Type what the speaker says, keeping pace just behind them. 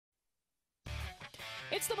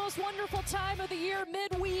It's the most wonderful time of the year,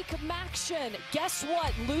 midweek Maction. Guess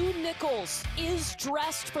what? Lou Nichols is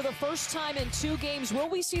dressed for the first time in 2 games. Will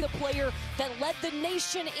we see the player that led the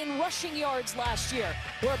nation in rushing yards last year?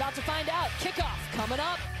 We're about to find out. Kickoff coming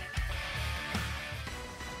up.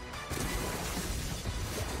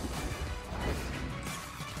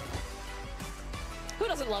 Who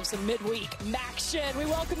doesn't love some midweek Maction? We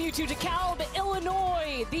welcome you to DeKalb,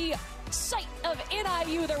 Illinois, the site of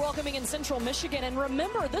NIU. They're welcoming in Central Michigan. And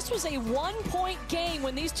remember, this was a 1-point game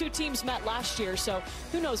when these 2 teams met last year. So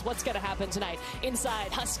who knows what's going to happen tonight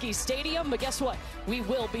inside Huskies Stadium. But guess what? We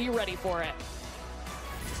will be ready for it.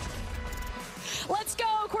 Let's go.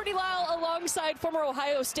 Courtney Lyle alongside former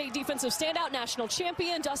Ohio State defensive standout, national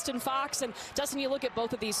champion Dustin Fox. And Dustin, you look at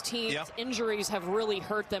both of these teams, injuries have really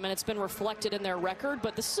hurt them, and it's been reflected in their record.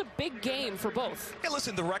 But this is a big game for both. Yeah,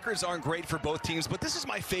 listen, the records aren't great for both teams, but this is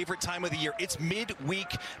my favorite time of the year. It's midweek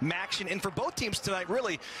Maction. And for both teams tonight,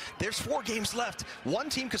 really, there's 4 games left. One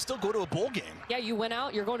team could still go to a bowl game. Yeah, you went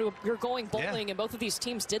out, you're going bowling, and both of these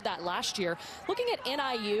teams did that last year. Looking at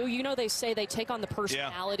NIU, you know they say they take on the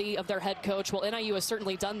personality of their head coach. Well, NIU has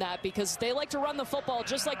certainly done that because they like to run the football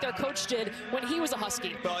just like their coach did when he was a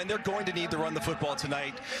Husky. Well, and they're going to need to run the football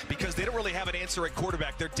tonight because they don't really have an answer at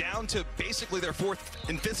quarterback. They're down to basically their 4th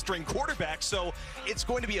and 5th string quarterback, so it's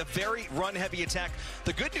going to be a very run-heavy attack.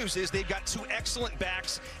 The good news is they've got 2 excellent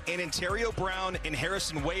backs in Ontario Brown and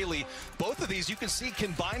Harrison Whaley. Both of these, you can see,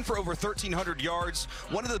 combined for over 1,300 yards.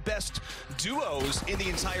 One of the best duos in the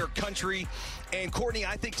entire country. And Courtney,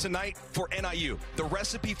 I think tonight for NIU, the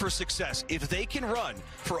recipe for success, if they can run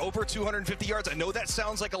for over 250 yards, I know that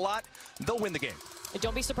sounds like a lot, they'll win the game. And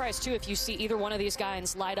don't be surprised, too, if you see either one of these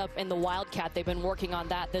guys light up in the Wildcat. They've been working on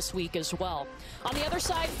that this week as well. On the other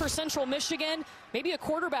side for Central Michigan, maybe a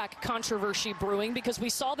quarterback controversy brewing because we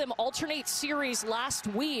saw them alternate series last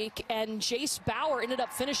week, and Jace Bauer ended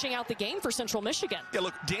up finishing out the game for Central Michigan. Yeah,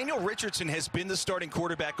 look, Daniel Richardson has been the starting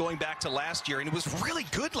quarterback going back to last year, and it was really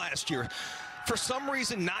good last year. For some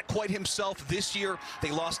reason, not quite himself this year.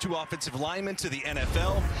 They lost 2 offensive linemen to the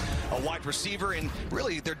NFL, a wide receiver, and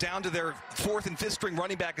really they're down to their 4th and 5th string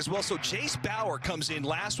running back as well. So Jace Bauer comes in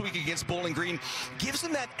last week against Bowling Green, gives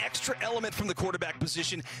them that extra element from the quarterback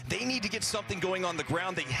position. They need to get something going on the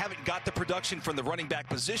ground. They haven't got the production from the running back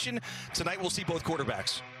position. Tonight we'll see both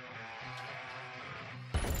quarterbacks.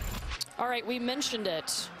 All right, we mentioned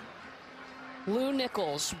it. Lou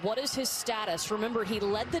Nichols, what is his status? Remember, he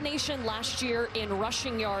led the nation last year in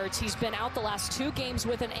rushing yards. He's been out the last 2 games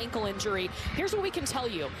with an ankle injury. Here's what we can tell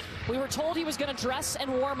you. We were told he was going to dress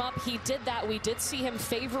and warm up. He did that. We did see him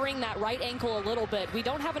favoring that right ankle a little bit. We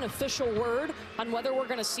don't have an official word on whether we're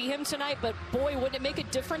going to see him tonight, but boy, wouldn't it make a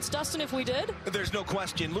difference, Dustin, if we did? There's no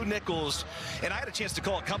question. Lou Nichols, and I had a chance to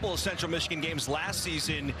call a couple of Central Michigan games last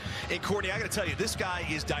season. And Courtney, I got to tell you, this guy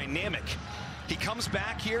is dynamic. He comes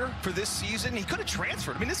back here for this season. He could have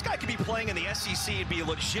transferred. I mean, this guy could be playing in the SEC and be a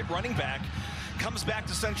legit running back. Comes back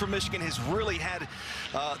to Central Michigan, has really had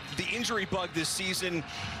the injury bug this season.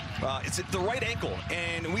 It's at the right ankle.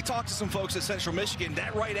 And we talked to some folks at Central Michigan.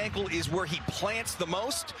 That right ankle is where he plants the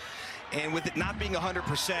most. And with it not being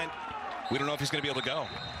 100%, we don't know if he's going to be able to go.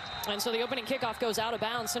 And so the opening kickoff goes out of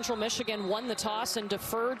bounds. Central Michigan won the toss and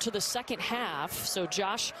deferred to the second half. So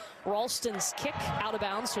Josh Ralston's kick out of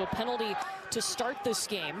bounds, so a penalty to start this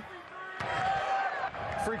game.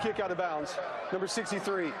 Free kick out of bounds. Number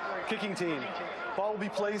 63, kicking team. Ball will be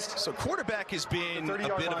placed. So quarterback has been a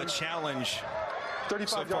bit of a challenge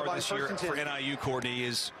so far this year for NIU, Courtney.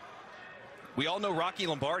 We all know Rocky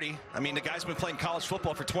Lombardi. I mean, the guy's been playing college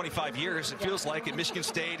football for 25 years, it feels like, at Michigan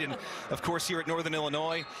State and, of course, here at Northern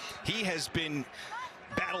Illinois. He has been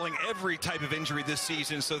battling every type of injury this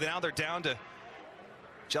season, so now they're down to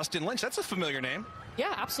Justin Lynch. That's a familiar name.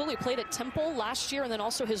 Yeah, absolutely. Played at Temple last year, and then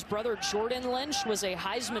also his brother Jordan Lynch was a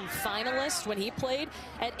Heisman finalist when he played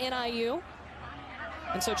at NIU.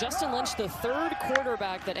 And so Justin Lynch, the 3rd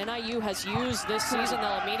quarterback that NIU has used this season.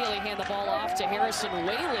 They'll immediately hand the ball off to Harrison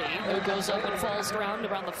Whaley, who goes up and falls around the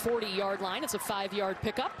 40-yard line. It's a 5-yard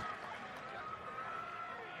pickup.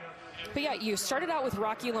 But yeah, you started out with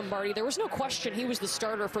Rocky Lombardi. There was no question he was the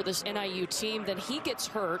starter for this NIU team. Then he gets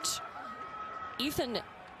hurt. Ethan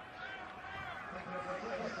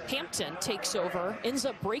Hampton takes over, ends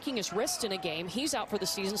up breaking his wrist in a game. He's out for the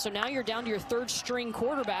season, so now you're down to your 3rd string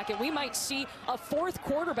quarterback, and we might see a 4th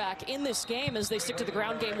quarterback in this game as they stick to the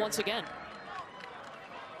ground game once again.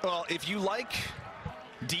 Well, if you like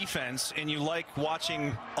defense and you like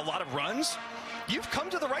watching a lot of runs, you've come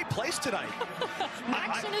to the right place tonight.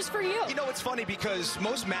 Maction is for you. You know, it's funny because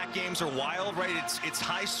most MAC games are wild, right? It's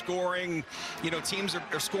high scoring. You know, teams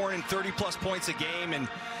are scoring 30-plus points a game, and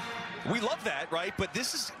We love that, right? But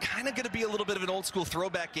this is kind of going to be a little bit of an old school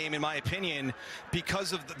throwback game, in my opinion,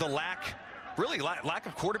 because of the lack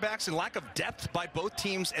of quarterbacks and lack of depth by both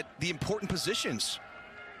teams at the important positions.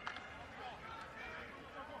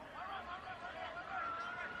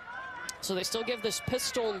 So they still give this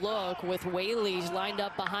pistol look with Whaley lined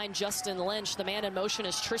up behind Justin Lynch. The man in motion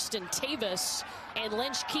is Tristan Tavis, and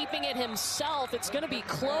Lynch keeping it himself. It's going to be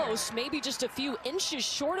close, maybe just a few inches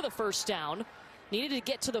short of the first down. Needed to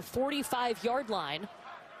get to the 45-yard line.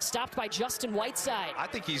 Stopped by Justin Whiteside. I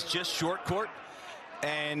think he's just short court,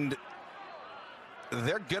 and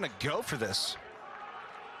they're going to go for this.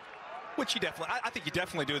 Which you definitely, I think you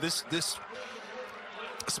definitely do. This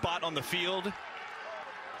spot on the field.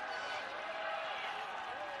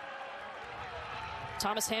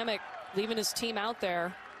 Thomas Hammock leaving his team out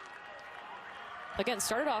there. Again,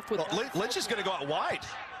 started off with... Well, Lynch is going to go out wide.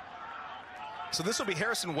 So this will be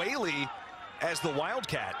Harrison Whaley as the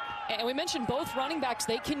Wildcat. And we mentioned both running backs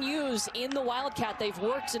they can use in the Wildcat. They've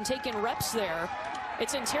worked and taken reps there.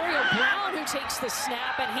 It's Ontario Brown who takes the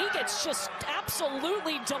snap, and he gets just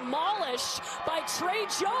absolutely demolished by Trey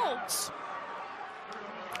Jones.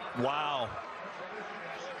 Wow.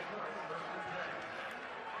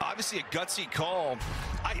 Obviously a gutsy call.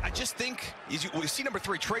 I just think, we see number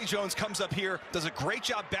 3, Trey Jones comes up here, does a great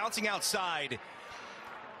job bouncing outside,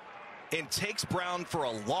 and takes Brown for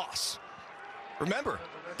a loss. Remember,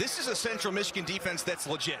 this is a Central Michigan defense that's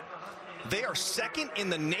legit. They are second in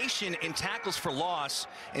the nation in tackles for loss,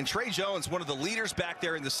 and Trey Jones, one of the leaders back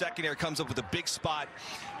there in the secondary, comes up with a big spot,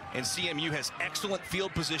 and CMU has excellent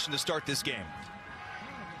field position to start this game.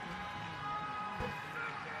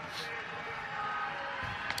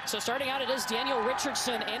 So starting out, it is Daniel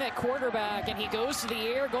Richardson in at quarterback, and he goes to the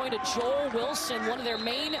air, going to Joel Wilson, one of their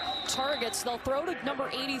main targets. They'll throw to number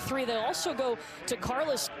 83. They'll also go to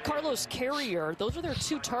Carlos Carrier. Those are their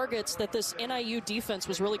 2 targets that this NIU defense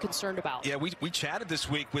was really concerned about. Yeah, we chatted this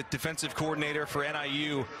week with defensive coordinator for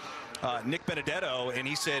NIU, Nick Benedetto, and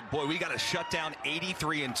he said, boy, we got to shut down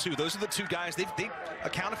 83 and 2. Those are the 2 guys. They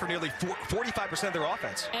accounted for nearly 45% of their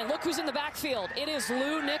offense. And look who's in the backfield. It is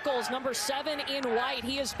Lou Nichols, number 7 in white.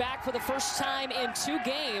 He is back for the first time in 2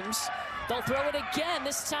 games. They'll throw it again,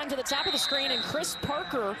 this time to the top of the screen, and Chris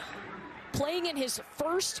Parker, playing in his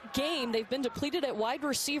first game. They've been depleted at wide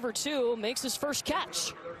receiver too, makes his first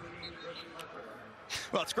catch.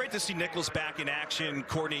 Well, it's great to see Nichols back in action,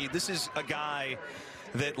 Courtney. This is a guy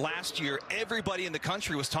that last year everybody in the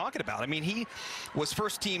country was talking about. I mean, he was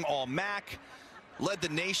first team All-MAC, led the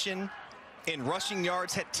nation in rushing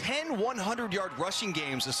yards, had 10 100-yard rushing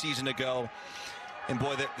games a season ago. And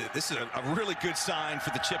boy, this is a really good sign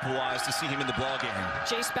for the Chippewas to see him in the ball game.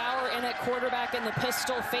 Jace Bauer in at quarterback in the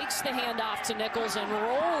pistol, fakes the handoff to Nichols, and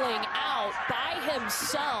rolling out by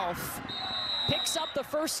himself, picks up the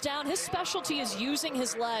first down. His specialty is using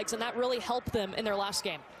his legs, and that really helped them in their last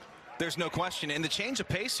game. There's no question. And the change of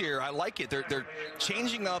pace here, I like it. They're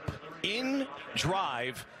changing up in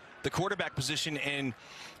drive the quarterback position. And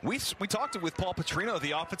we talked with Paul Petrino,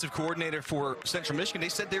 the offensive coordinator for Central Michigan. They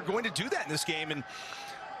said they're going to do that in this game. And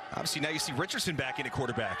obviously now you see Richardson back in at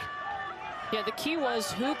quarterback. Yeah, the key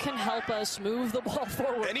was who can help us move the ball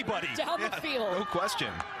forward. Anybody. Down the field. No question.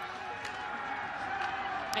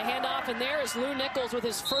 A handoff, and there is Lou Nichols with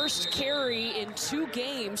his first carry in 2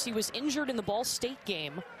 games. He was injured in the Ball State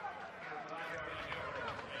game.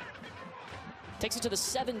 Takes it to the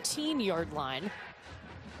 17-yard line.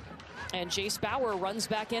 And Jace Bauer runs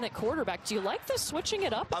back in at quarterback. Do you like this, switching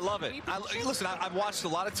it up? I love it. Listen, I've watched a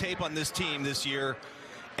lot of tape on this team this year,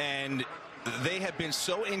 and they have been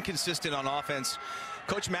so inconsistent on offense.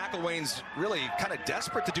 Coach McElwain's really kind of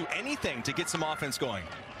desperate to do anything to get some offense going.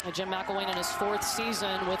 And Jim McElwain in his 4th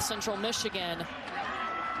season with Central Michigan.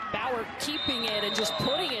 Bauer keeping it and just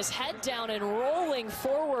putting his head down and rolling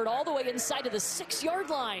forward all the way inside to the 6-yard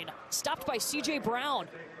line. Stopped by C.J. Brown.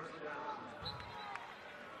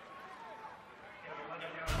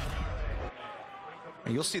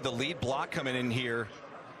 And you'll see the lead block coming in here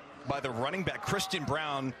by the running back, Christian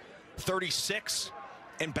Brown, 36.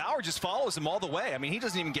 And Bauer just follows him all the way. I mean, he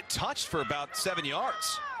doesn't even get touched for about 7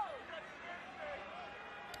 yards.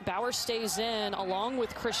 Bauer stays in along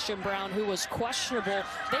with Christian Brown, who was questionable.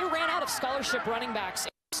 They ran out of scholarship running backs.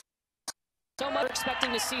 So much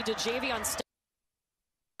expecting to see DeJavion State.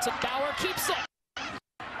 Bauer keeps it.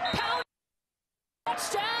 Pound.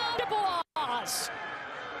 Touchdown, Chippewas.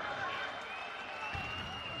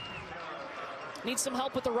 Need some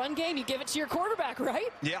help with the run game, you give it to your quarterback, right?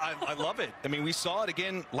 Yeah, I love it. I mean, we saw it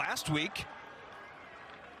again last week.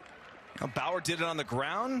 Bauer did it on the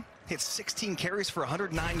ground. He had 16 carries for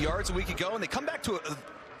 109 yards a week ago, and they come back to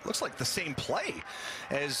looks like the same play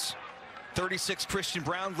as 36, Christian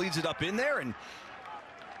Brown leads it up in there, and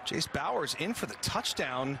Jace Bowers in for the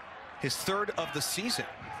touchdown, his third of the season.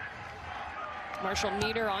 Marshall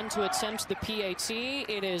Meter on to attempt the PAT.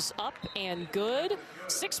 It is up and good.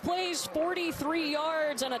 6 plays, 43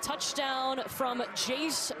 yards, and a touchdown from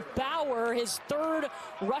Jace Bauer, his third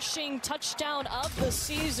rushing touchdown of the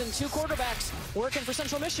season. 2 quarterbacks working for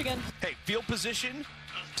Central Michigan. Hey, field position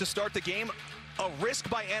to start the game. A risk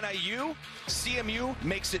by NIU. CMU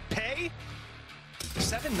makes it pay.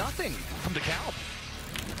 7-0 from DeKalb.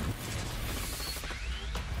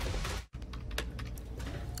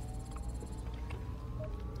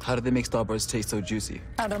 How do they make Starbursts taste so juicy?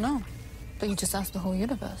 I don't know. But you just asked the whole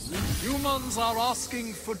universe. Humans are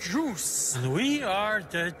asking for juice. And we are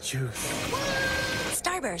the juice.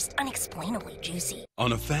 Starburst, unexplainably juicy.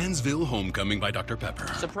 On a Fansville Homecoming by Dr.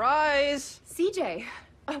 Pepper. Surprise! CJ,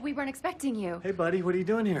 we weren't expecting you. Hey, buddy, what are you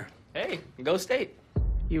doing here? Hey, go State.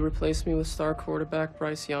 You replaced me with star quarterback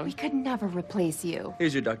Bryce Young. We could never replace you.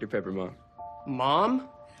 Here's your Dr. Pepper mom. Mom?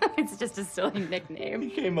 It's just a silly nickname. He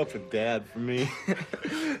came up with Dad for me.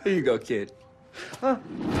 Here you go, kid. Huh.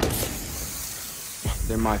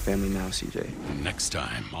 They're my family now, CJ. Next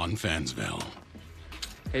time on Fansville.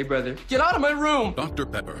 Hey, brother. Get out of my room! Dr.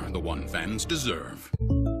 Pepper, the one fans deserve.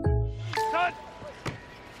 Cut!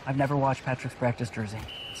 I've never watched Patrick's practice jersey.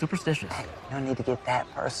 Superstitious. You don't need to get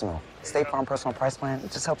that personal. State Farm Personal Price Plan,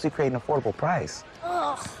 it just helps you create an affordable price.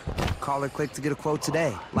 Ugh. Call or click to get a quote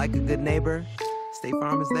today. Like a good neighbor, State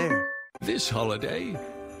Farm is there. This holiday,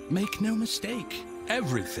 make no mistake,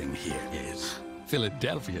 everything here is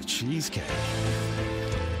Philadelphia cheesecake.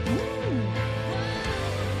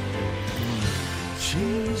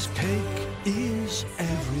 Cheesecake is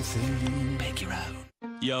everything. Make your own.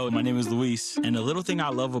 Yo, my name is Luis, and the little thing I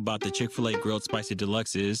love about the Chick-fil-A Grilled Spicy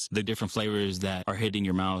Deluxe is the different flavors that are hitting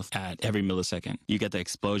your mouth at every millisecond. You get the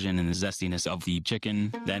explosion and the zestiness of the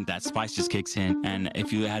chicken, then that spice just kicks in, and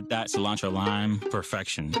if you had that cilantro lime,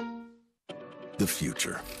 perfection. The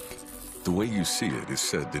future. The way you see it is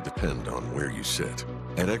said to depend on where you sit.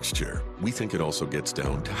 At X-Chair, we think it also gets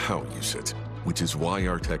down to how you sit, which is why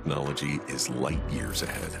our technology is light years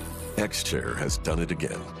ahead. X-Chair has done it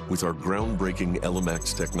again with our groundbreaking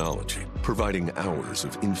LMX technology, providing hours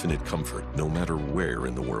of infinite comfort no matter where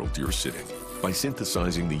in the world you're sitting. By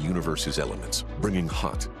synthesizing the universe's elements, bringing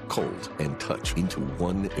hot, cold, and touch into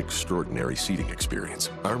one extraordinary seating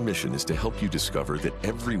experience, our mission is to help you discover that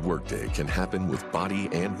every workday can happen with body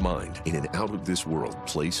and mind in an out-of-this-world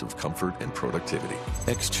place of comfort and productivity.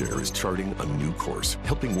 X-Chair is charting a new course,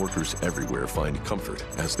 helping workers everywhere find comfort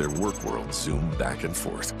as their work worlds zoom back and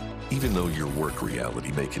forth. Even though your work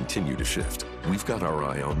reality may continue to shift, we've got our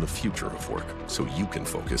eye on the future of work, so you can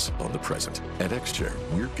focus on the present. At X-Chair,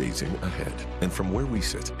 we're gazing ahead. And from where we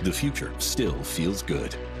sit, the future still feels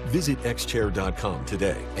good. Visit xchair.com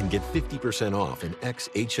today and get 50% off an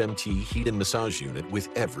X-HMT heat and massage unit with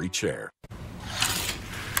every chair.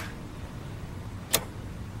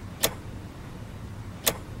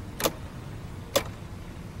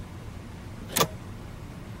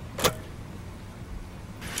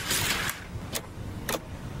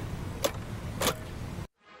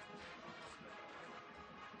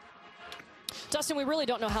 Dustin, we really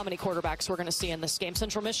don't know how many quarterbacks we're going to see in this game.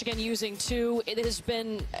 Central Michigan using 2. It has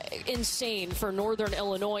been insane for Northern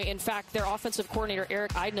Illinois. In fact, their offensive coordinator,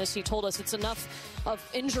 Eric Idness, he told us it's enough of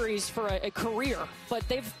injuries for a career. But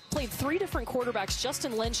they've played 3 different quarterbacks.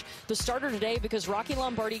 Justin Lynch, the starter today, because Rocky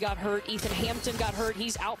Lombardi got hurt. Ethan Hampton got hurt.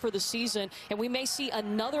 He's out for the season. And we may see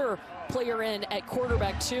another player in at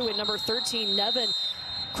quarterback, too, in number 13, Nevin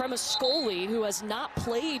Cremascoli, who has not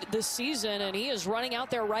played this season, and he is running out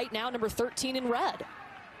there right now, number 13 in red.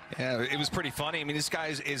 Yeah, it was pretty funny. I mean, this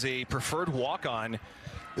guy is a preferred walk-on.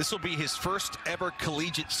 This will be his first ever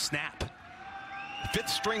collegiate snap. 5th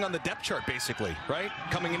string on the depth chart, basically, right?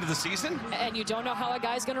 Coming into the season. And you don't know how a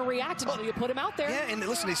guy's going to react until you put him out there. Yeah, and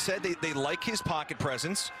listen, they said they like his pocket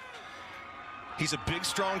presence. He's a big,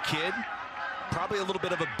 strong kid. Probably a little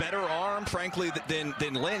bit of a better arm, frankly,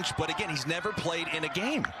 than Lynch. But again, he's never played in a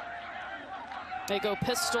game. They go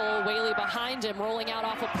pistol. Whaley behind him, rolling out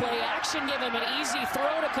off a play action. Give him an easy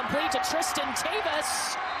throw to complete to Tristan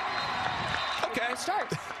Tavis. Okay.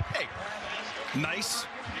 Start. Hey, nice,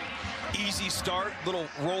 easy start. Little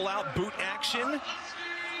rollout boot action.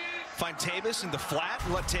 Find Tavis in the flat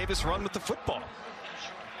and let Tavis run with the football.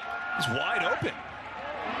 He's wide open.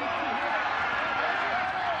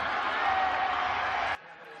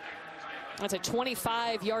 That's a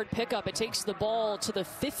 25-yard pickup. It takes the ball to the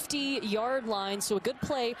 50-yard line. So a good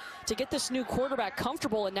play to get this new quarterback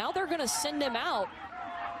comfortable. And now they're going to send him out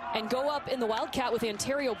and go up in the Wildcat with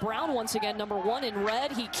Ontario Brown once again, number 1 in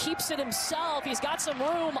red. He keeps it himself. He's got some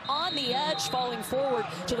room on the edge, falling forward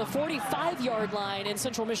to the 45-yard line in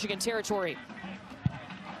Central Michigan territory.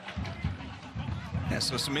 Yeah,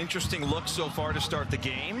 so some interesting looks so far to start the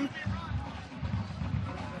game.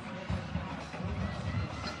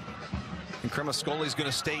 And Cremascoli's going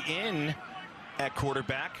to stay in at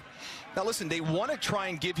quarterback. Now listen, they want to try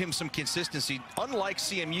and give him some consistency. Unlike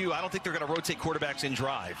CMU, I don't think they're going to rotate quarterbacks in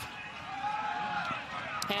drive.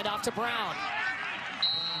 Hand off to Brown.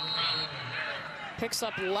 Picks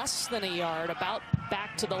up less than a yard, about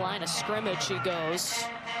back to the line of scrimmage he goes.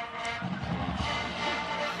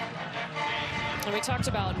 And we talked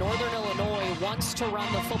about Northern Illinois wants to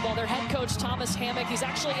run the football. Their head coach, Thomas Hammock, he's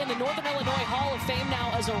actually in the Northern Illinois Hall of Fame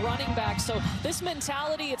now as a running back. So this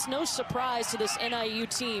mentality, it's no surprise to this NIU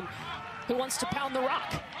team who wants to pound the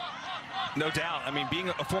rock. No doubt. I mean, being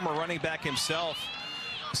a former running back himself,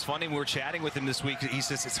 it's funny, we were chatting with him this week. He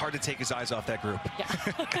says it's hard to take his eyes off that group. Yeah.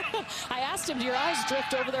 I asked him, do your eyes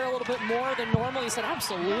drift over there a little bit more than normal? He said,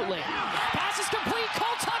 absolutely. Pass is complete.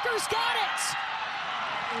 Cole Tucker's got it.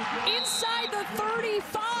 Inside the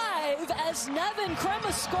 35 as Nevin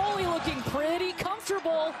Cremascoli looking pretty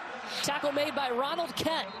comfortable. Tackle made by Ronald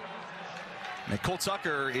Kent. And Cole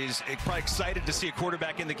Tucker is probably excited to see a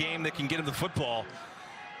quarterback in the game that can get him the football.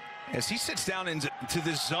 As he sits down into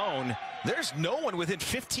this zone, there's no one within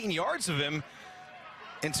 15 yards of him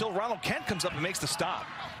until Ronald Kent comes up and makes the stop.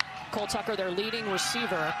 Cole Tucker, their leading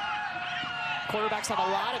receiver. Quarterbacks have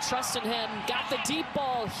a lot of trust in him. Got the deep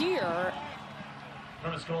ball here.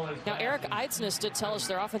 Now, Eric Eidsness did tell us,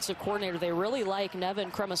 their offensive coordinator, they really like Nevin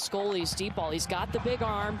Cremascoli's deep ball. He's got the big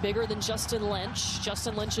arm, bigger than Justin Lynch.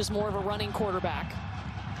 Justin Lynch is more of a running quarterback.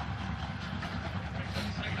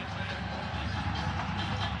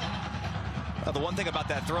 The one thing about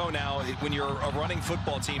that throw now, when you're a running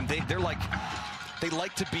football team, they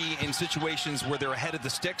like to be in situations where they're ahead of the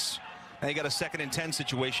sticks. And they got a 2nd and 10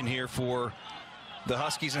 situation here for the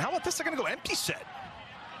Huskies. And how about this? They're going to go empty set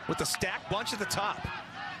with the stack bunch at the top.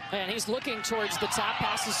 And he's looking towards the top.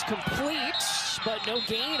 Pass is complete, but no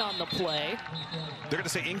gain on the play. They're going to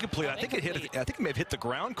say incomplete. I think it may have hit the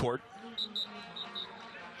ground, Court.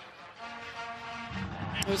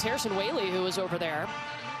 It was Harrison Whaley who was over there.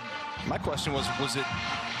 My question was it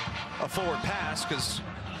a forward pass? Because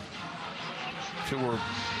if it were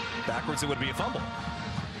backwards, it would be a fumble.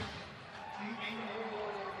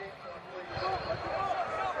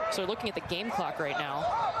 So looking at the game clock right now.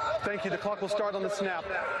 Thank you. The clock will start on the snap.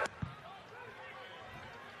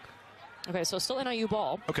 Okay, so still NIU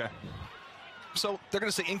ball. Okay. So they're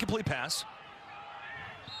going to say incomplete pass.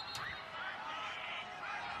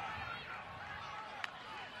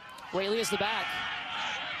 Whaley is the back.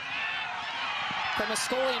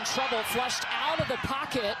 Cremascoli in trouble, flushed out of the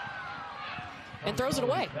pocket and throws it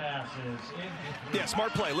away. Yeah,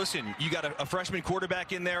 smart play. Listen, you got a freshman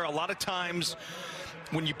quarterback in there. A lot of times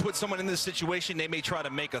when you put someone in this situation, they may try to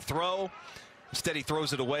make a throw. Instead, he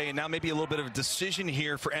throws it away. And now maybe a little bit of a decision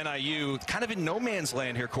here for NIU. Kind of in no man's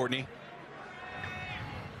land here, Courtney.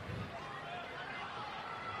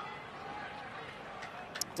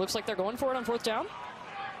 Looks like they're going for it on 4th down.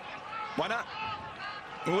 Why not?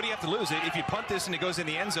 What do you have to lose? If you punt this and it goes in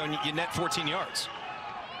the end zone, you net 14 yards.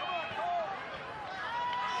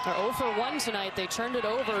 They're 0 for 1 tonight. They turned it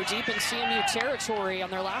over deep in CMU territory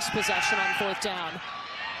on their last possession on 4th down.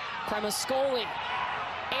 Cremascoli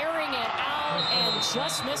airing it out and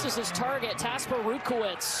just misses his target, Tasper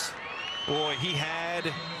Rukowitz. Boy, he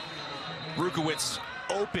had Rukowitz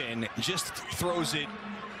open, just throws it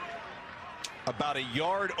about a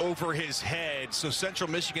yard over his head. So Central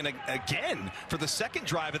Michigan again for the 2nd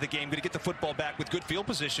drive of the game going to get the football back with good field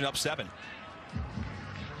position, up 7.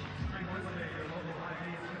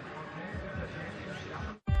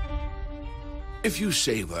 If you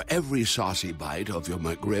savor every saucy bite of your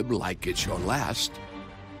McRib like it's your last,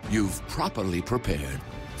 you've properly prepared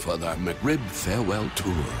for the McRib Farewell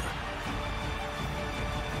Tour.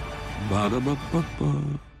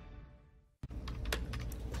 Ba-da-ba-ba-ba.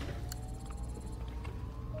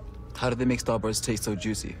 How do they make Starbursts taste so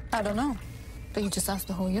juicy? I don't know. But you just asked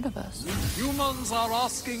the whole universe. Humans are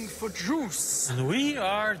asking for juice. And we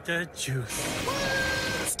are the juice.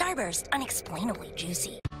 Starburst, unexplainably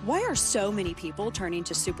juicy. Why are so many people turning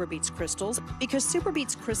to Super Beets crystals? Because Super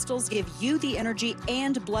Beets crystals give you the energy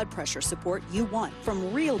and blood pressure support you want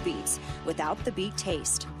from real beets without the beet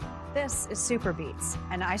taste. This is Super Beets,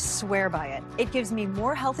 and I swear by it. It gives me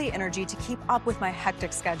more healthy energy to keep up with my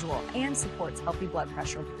hectic schedule and supports healthy blood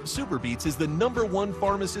pressure. Super Beets is the #1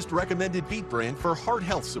 pharmacist-recommended beet brand for heart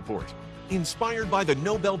health support. Inspired by the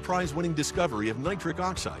Nobel Prize-winning discovery of nitric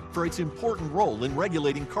oxide for its important role in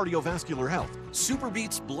regulating cardiovascular health,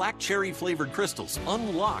 SuperBeets black cherry-flavored crystals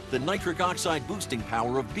unlock the nitric oxide boosting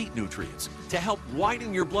power of beet nutrients to help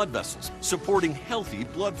widen your blood vessels, supporting healthy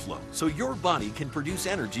blood flow so your body can produce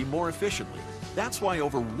energy more efficiently. That's why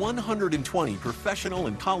over 120 professional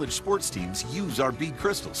and college sports teams use our beet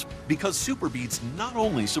crystals, because SuperBeets not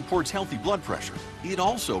only supports healthy blood pressure, it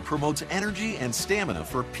also promotes energy and stamina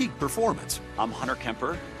for peak performance. I'm Hunter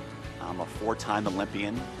Kemper. I'm a 4-time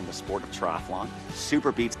Olympian in the sport of triathlon.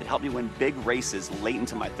 SuperBeets, it helped me win big races late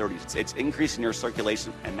into my 30s. It's increasing your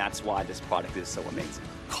circulation, and that's why this product is so amazing.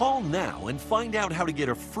 Call now and find out how to get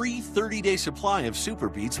a free 30-day supply of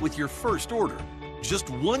SuperBeets with your first order. Just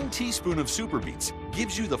 1 teaspoon of SuperBeets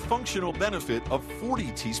gives you the functional benefit of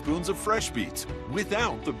 40 teaspoons of fresh beets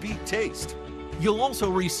without the beet taste. You'll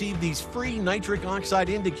also receive these free nitric oxide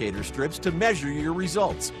indicator strips to measure your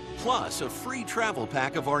results, plus a free travel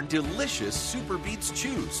pack of our delicious SuperBeets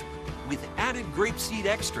chews with added grapeseed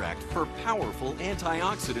extract for powerful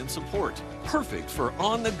antioxidant support, perfect for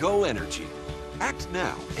on-the-go energy. Act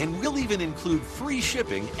now, and we'll even include free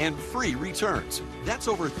shipping and free returns. That's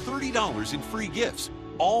over $30 in free gifts,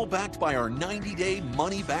 all backed by our 90-day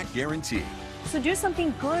money-back guarantee. So do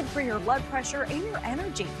something good for your blood pressure and your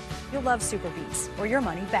energy. You'll love SuperBeets, or your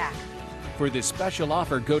money back. For this special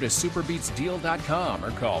offer, go to superbeetsdeal.com or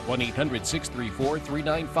call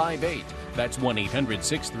 1-800-634-3958. That's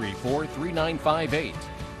 1-800-634-3958.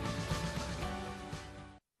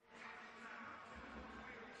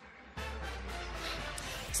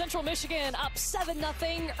 Central Michigan up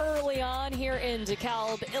 7-0 early on here in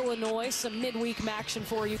DeKalb, Illinois. Some midweek action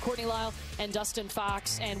for you. Courtney Lyle and Dustin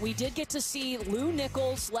Fox. And we did get to see Lou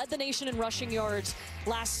Nichols led the nation in rushing yards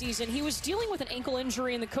last season. He was dealing with an ankle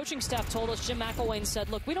injury, and the coaching staff told us, Jim McElwain said,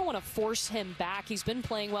 look, we don't want to force him back. He's been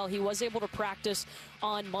playing well. He was able to practice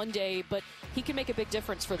on Monday, but he can make a big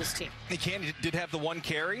difference for this team. He did have the 1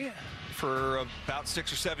 carry for about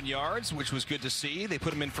 6 or 7 yards, which was good to see. They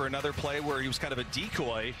put him in for another play where he was kind of a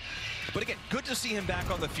decoy. But again, good to see him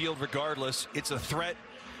back on the field regardless. It's a threat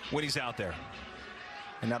when he's out there.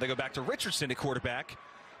 And now they go back to Richardson at quarterback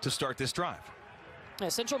to start this drive.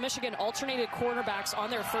 Central Michigan alternated quarterbacks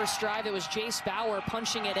on their first drive. It was Jace Bauer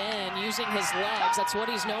punching it in, using his legs. That's what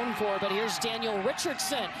he's known for. But here's Daniel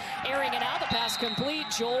Richardson airing it out. The pass complete.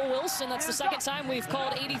 Joel Wilson, that's the second time we've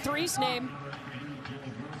called 83's name.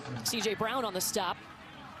 C.J. Brown on the stop.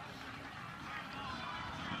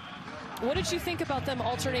 What did you think about them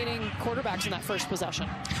alternating quarterbacks in that first possession?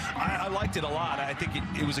 I liked it a lot. I think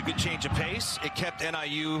it was a good change of pace. It kept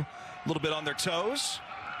NIU a little bit on their toes,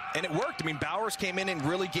 and it worked. I mean, Bowers came in and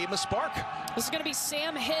really gave him a spark. This is going to be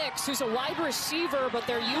Sam Hicks, who's a wide receiver, but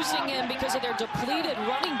they're using him because of their depleted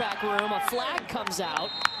running back room. A flag comes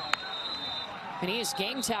out, and he is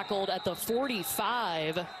game tackled at the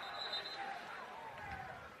 45.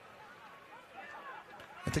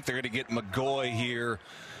 I think they're going to get McGoy here,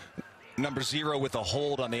 number 0, with a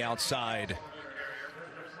hold on the outside.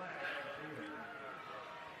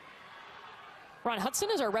 Ron Hudson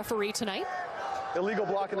is our referee tonight. Illegal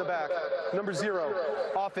block in the back. Number 0,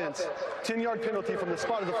 offense. 10-yard penalty from the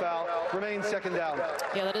spot of the foul. Remains second down.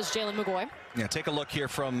 Yeah, that is Jalen McGoy. Yeah, take a look here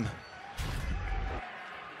from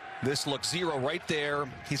this look. 0 right there.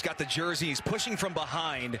 He's got the jersey. He's pushing from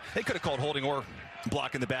behind. They could have called holding or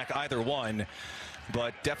block in the back, either one.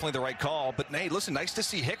 But definitely the right call. But, hey, listen, nice to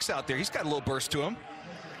see Hicks out there. He's got a little burst to him.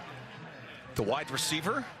 The wide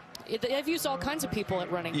receiver. They've used all kinds of people at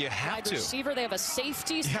running. You have wide to. Receiver. They have a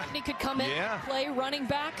safety. Somebody could come in and play running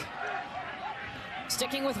back.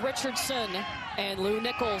 Sticking with Richardson and Lou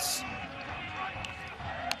Nichols.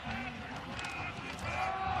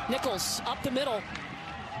 Nichols up the middle.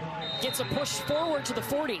 Gets a push forward to the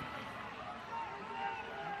 40.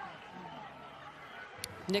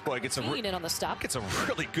 Nick gets in on the stop. Gets a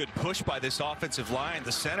really good push by this offensive line.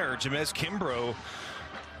 The center, Jamez Kimbrough,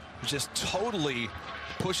 just totally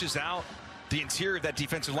pushes out the interior of that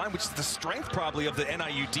defensive line, which is the strength probably of the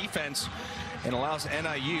NIU defense, and allows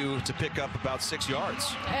NIU to pick up about 6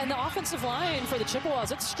 yards. And the offensive line for the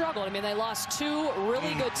Chippewas, it's struggled. I mean, they lost 2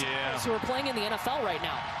 really good teams who are playing in the NFL right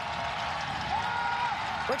now.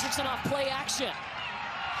 Richardson off play action.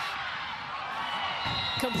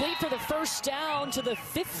 Complete for the first down to the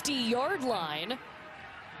 50-yard line.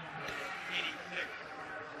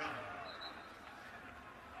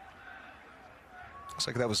 Looks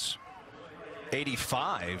like that was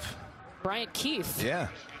 85. Bryant Keefe. Yeah.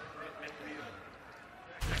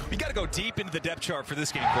 You got to go deep into the depth chart for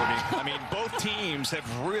this game, Courtney. I mean, both teams have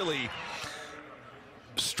really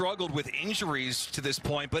struggled with injuries to this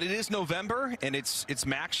point, but it is November, and it's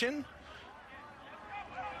Maction.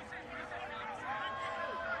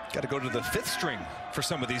 Got to go to the 5th string for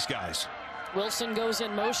some of these guys. Wilson goes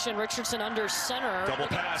in motion. Richardson under center. Double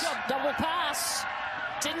pass. Double pass.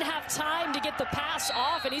 Didn't have time to get the pass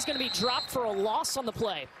off, and he's going to be dropped for a loss on the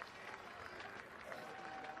play.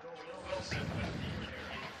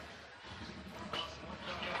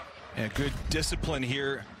 And good discipline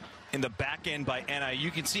here in the back end by NIU.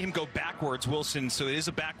 You can see him go backwards, Wilson, so it is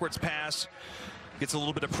a backwards pass. Gets a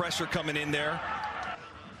little bit of pressure coming in there.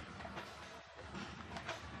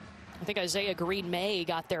 I think Isaiah Green-May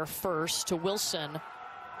got there first to Wilson.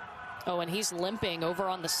 Oh, and he's limping over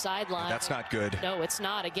on the sideline. That's not good. No, it's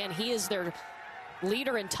not. Again, he is their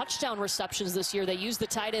leader in touchdown receptions this year. They use the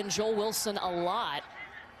tight end Joel Wilson a lot.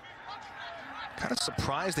 Kind of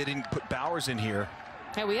surprised they didn't put Bowers in here.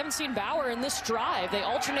 Hey, we haven't seen Bauer in this drive. They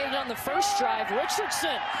alternated on the first drive. Richardson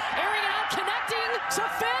airing it out, connecting to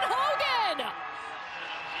Finn Hogan.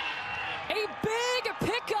 A big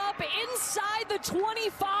pickup inside the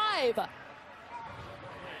 25.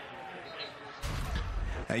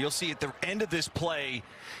 Now you'll see at the end of this play,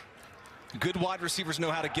 good wide receivers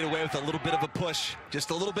know how to get away with a little bit of a push. Just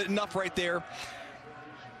a little bit enough right there.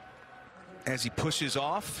 As he pushes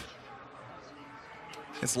off,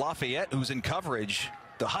 it's Lafayette who's in coverage,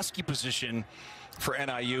 the Husky position for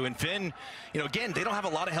NIU. And Finn, you know, again, they don't have a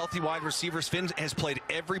lot of healthy wide receivers. Finn has played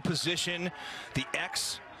every position, the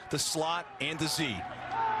X, the slot, and the Z.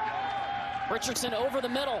 Richardson over the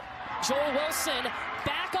middle. Joel Wilson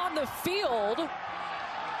back on the field.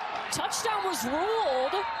 Touchdown was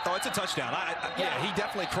ruled. Oh, it's a touchdown. Yeah, he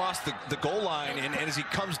definitely crossed the goal line, and as he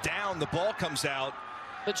comes down, the ball comes out.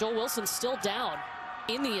 But Joel Wilson's still down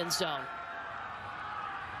in the end zone.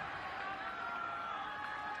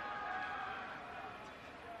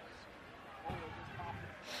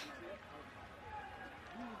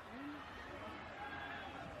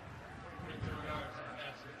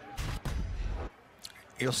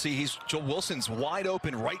 You'll see Joel Wilson's wide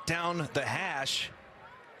open right down the hash.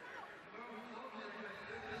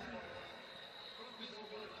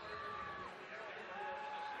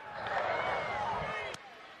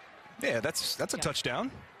 Yeah, that's a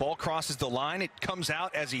touchdown. Ball crosses the line. It comes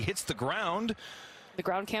out as he hits the ground. The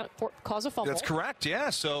ground can't cause a fumble. That's correct, yeah.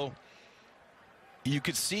 So you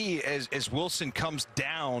could see as Wilson comes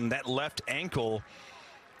down, that left ankle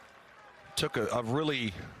took a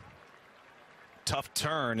really tough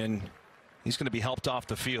turn, and he's going to be helped off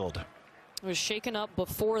the field. Was shaken up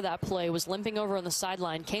before that play, was limping over on the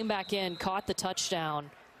sideline, came back in, caught the touchdown.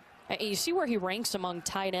 And you see where he ranks among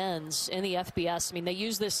tight ends in the FBS. I mean, they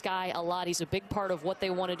use this guy a lot. He's a big part of what they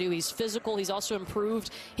want to do. He's physical. He's also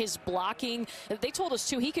improved his blocking. They told us,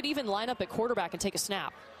 too, he could even line up at quarterback and take a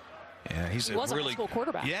snap. Yeah, he was a high school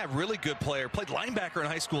quarterback. Yeah, really good player. Played linebacker in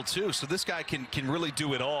high school, too. So this guy can really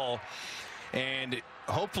do it all. And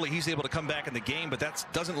hopefully he's able to come back in the game, but that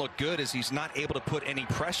doesn't look good as he's not able to put any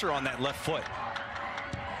pressure on that left foot.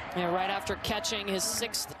 Yeah, right after catching his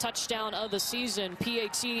 6th touchdown of the season,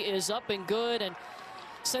 PAT is up and good, and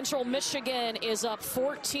Central Michigan is up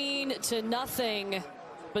 14-0.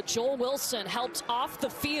 But Joel Wilson helped off the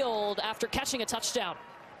field after catching a touchdown.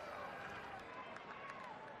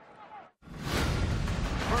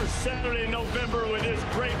 First Saturday in November with this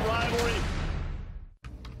great rivalry.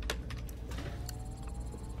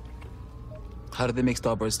 How do they make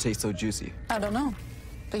Starbirds taste so juicy? I don't know.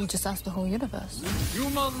 But you just asked the whole universe.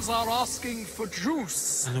 Humans are asking for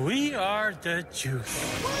juice, and we are the juice.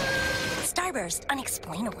 Starburst,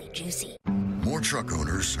 unexplainably juicy. More truck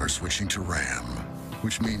owners are switching to Ram,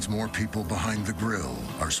 which means more people behind the grill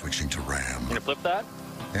are switching to Ram. Can you flip that?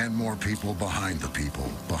 And more people behind the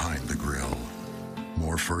grill.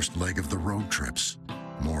 More first leg of the road trips.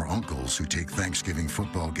 More uncles who take Thanksgiving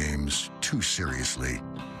football games too seriously.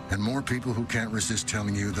 And more people who can't resist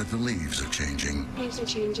telling you that the leaves are changing. Leaves are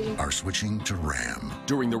changing. Are switching to Ram.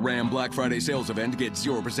 During the Ram Black Friday sales event, get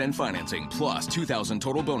 0% financing plus $2,000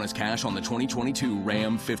 total bonus cash on the 2022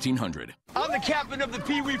 Ram 1500. I'm the captain of the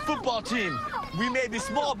Pee Wee football team. We may be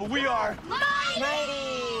small, but we are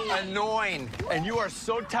Mighty! annoying. And you are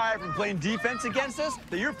so tired from playing defense against us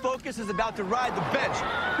that your focus is about to ride the bench.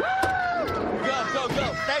 Woo! Go, go,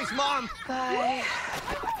 go. Thanks, Mom. Bye.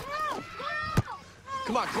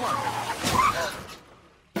 Come on, come on.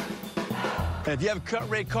 And if you have cut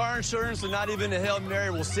rate car insurance, then not even a Hail Mary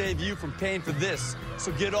will save you from paying for this.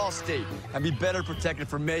 So get Allstate and be better protected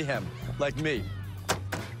from mayhem, like me.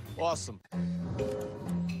 Awesome.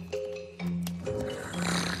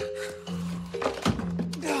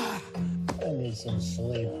 I need some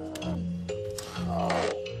sleep.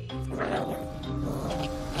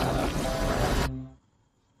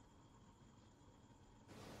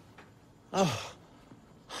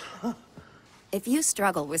 If If you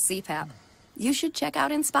struggle with CPAP, you should check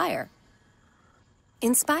out Inspire.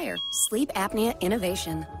 Inspire, sleep apnea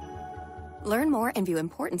innovation. Learn more and view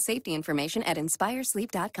important safety information at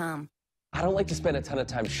inspiresleep.com. I don't like to spend a ton of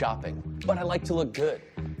time shopping, but I like to look good.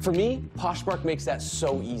 For me, Poshmark makes that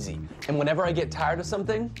so easy. And whenever I get tired of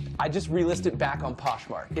something, I just relist it back on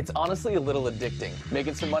Poshmark. It's honestly a little addicting,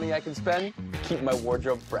 making some money I can spend, keep my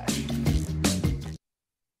wardrobe fresh.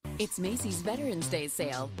 It's Macy's Veterans Day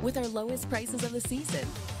sale with our lowest prices of the season,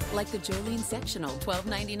 like the Jolene Sectional,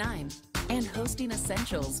 $12.99, and Hosting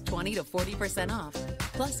Essentials, 20 to 40% off.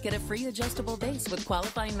 Plus, get a free adjustable base with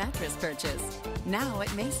qualifying mattress purchase. Now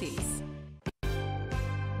at Macy's.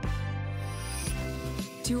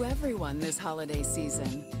 To everyone this holiday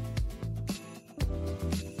season,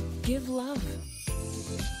 give love.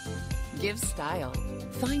 Give style.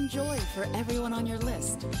 Find joy for everyone on your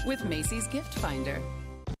list with Macy's Gift Finder.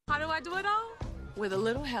 How do I do it all? With a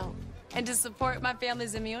little help. And to support my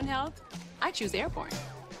family's immune health, I choose Airborne.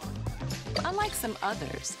 Unlike some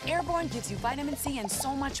others, Airborne gives you vitamin C and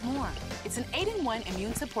so much more. It's an 8-in-1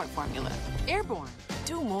 immune support formula. Airborne,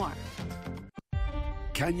 do more.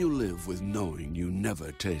 Can you live with knowing you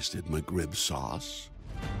never tasted McRib sauce?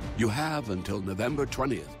 You have until November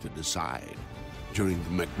 20th to decide during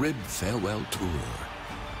the McRib Farewell Tour.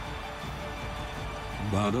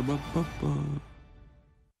 Ba-da-ba-ba-ba.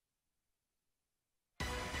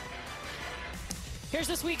 Here's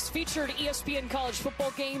this week's featured ESPN college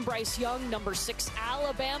football game. Bryce Young, number 6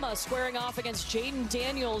 Alabama, squaring off against Jaden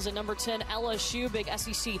Daniels and number 10 LSU. Big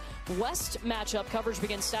SEC West matchup. Coverage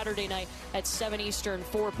begins Saturday night at 7 Eastern,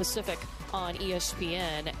 4 Pacific on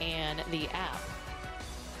ESPN and the app.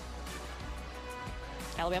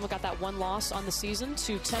 Alabama got that one loss on the season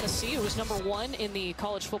to Tennessee, who was number 1 in the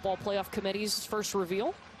College Football Playoff Committee's first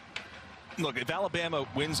reveal. Look, if Alabama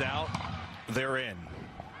wins out, they're in.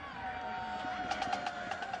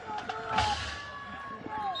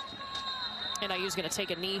 NIU's going to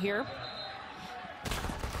take a knee here.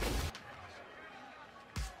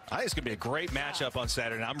 I think it's going to be a great matchup on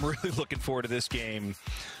Saturday. I'm really looking forward to this game.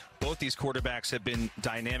 Both these quarterbacks have been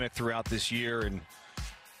dynamic throughout this year and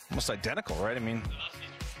almost identical, right? I mean,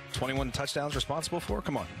 21 touchdowns responsible for?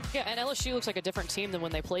 Come on. Yeah, and LSU looks like a different team than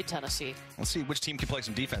when they played Tennessee. Let's see which team can play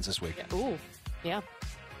some defense this week. Yeah. Ooh, yeah.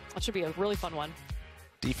 That should be a really fun one.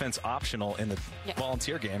 Defense optional in the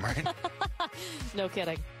volunteer game, right? No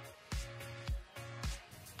kidding.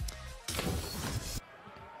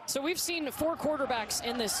 So we've seen 4 quarterbacks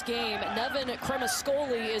in this game. Nevin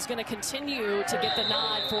Cremascoli is going to continue to get the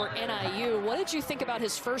nod for NIU. What did you think about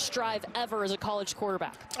his first drive ever as a college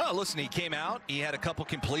quarterback? Oh, listen, he came out. He had a couple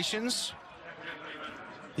completions.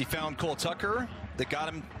 He found Cole Tucker that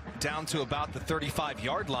got him down to about the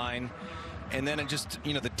 35-yard line. And then it just,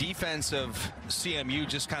 you know, the defense of CMU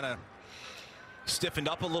just kind of stiffened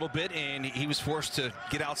up a little bit, and he was forced to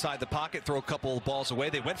get outside the pocket, throw a couple of balls away.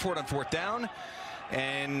 They went for it on 4th down.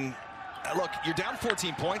 And look, you're down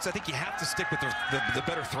 14 points. I think you have to stick with the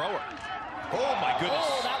better thrower. Oh, my goodness.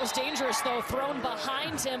 Oh, that was dangerous, though, thrown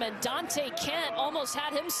behind him, and Dante Kent almost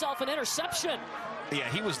had himself an interception. Yeah,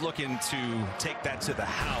 he was looking to take that to the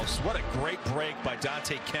house. What a great break by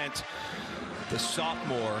Dante Kent, the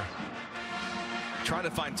sophomore, trying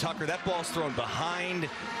to find Tucker. That ball's thrown behind,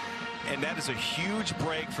 and that is a huge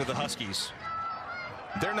break for the Huskies.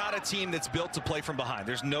 They're not a team that's built to play from behind.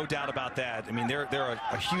 There's no doubt about that. I mean, they're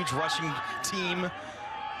a huge rushing team,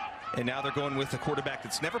 and now they're going with a quarterback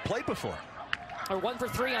that's never played before. They're 1 for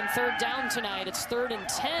 3 on 3rd down tonight. It's 3rd and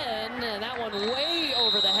 10, and that one way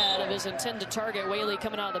over the head of his intended target. Whaley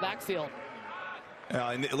coming out of the backfield.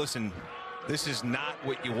 And listen, this is not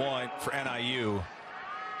what you want for NIU.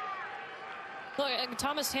 Look,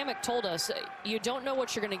 Thomas Hammock told us, you don't know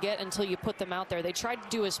what you're going to get until you put them out there. They tried to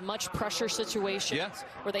do as much pressure situations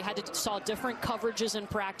where they saw different coverages in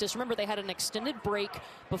practice. Remember, they had an extended break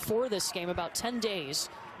before this game, about 10 days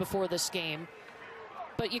before this game.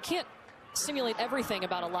 But you can't simulate everything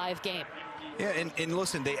about a live game. Yeah, and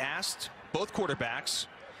listen, they asked both quarterbacks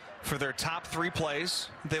for their top 3 plays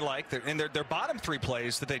they like, and their bottom 3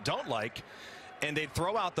 plays that they don't like. And they'd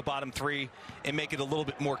throw out the bottom 3 and make it a little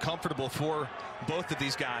bit more comfortable for both of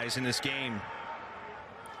these guys in this game.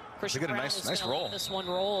 Christian they get a Brown nice roll. This one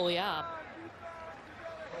roll, yeah.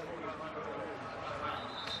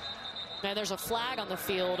 And there's a flag on the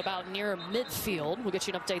field about near midfield. We'll get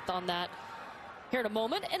you an update on that here in a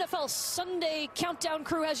moment. NFL Sunday Countdown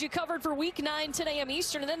Crew has you covered for Week 9, 10 a.m.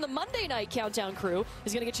 Eastern. And then the Monday Night Countdown Crew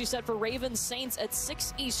is going to get you set for Ravens Saints at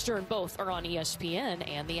 6 Eastern. Both are on ESPN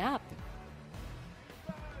and the app.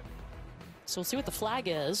 So we'll see what the flag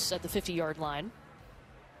is at the 50-yard line.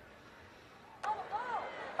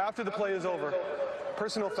 After the play is over,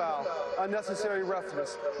 personal foul, unnecessary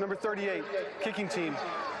roughness, number 38, kicking team.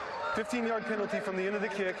 15-yard penalty from the end of the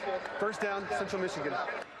kick. First down, Central Michigan.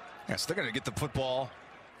 Yes, they're going to get the football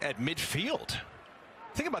at midfield.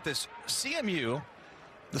 Think about this. CMU,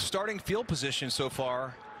 the starting field position so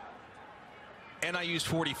far, NIU's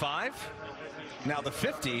 45, now the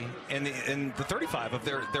 50, and the 35 of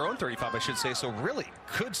their own 35, I should say. So really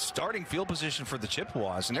good starting field position for the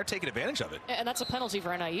Chippewas, and they're taking advantage of it. And that's a penalty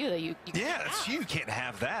for NIU that you you can't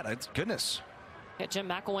have that. It's goodness. Yeah, Jim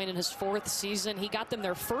McElwain in his 4th season. He got them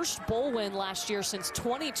their first bowl win last year since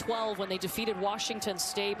 2012 when they defeated Washington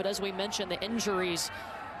State. But as we mentioned, the injuries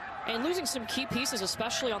and losing some key pieces,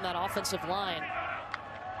 especially on that offensive line,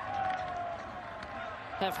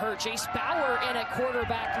 have hurt. Jace Bauer in at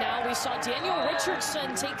quarterback now. We saw Daniel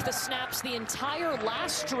Richardson take the snaps the entire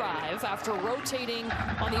last drive after rotating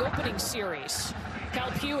on the opening series.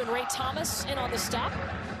 Cal Pugh and Ray Thomas in on the stop.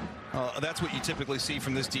 That's what you typically see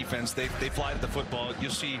from this defense. They fly to the football.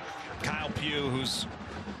 You'll see Kyle Pugh, who's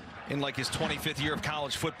in like his 25th year of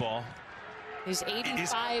college football. He's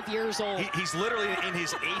 85 years old. He's literally in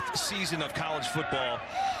his 8th season of college football,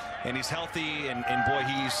 and he's healthy, and boy,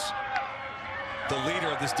 he's the leader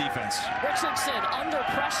of this defense. Richardson under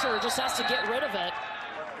pressure, just has to get rid of it.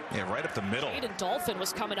 Yeah, right up the middle. Aiden Dolphin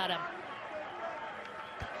was coming at him.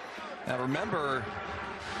 Now remember,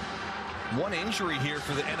 one injury here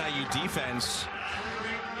for the NIU defense.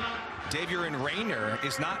 Davion Rayner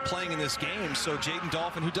is not playing in this game, so Jaden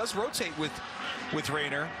Dolphin, who does rotate with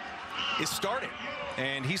Rayner, is starting.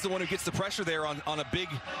 And he's the one who gets the pressure there on a big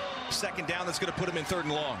second down that's going to put him in 3rd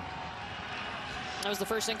and long. That was the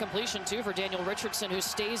first incompletion, too, for Daniel Richardson, who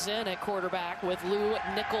stays in at quarterback with Lou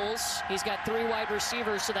Nichols. He's got 3 wide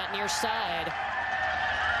receivers to that near side.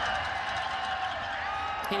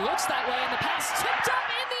 He looks that way, and the pass tipped up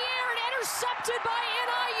in the air and intercepted by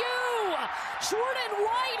NIU. Jordan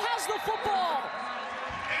White has the football.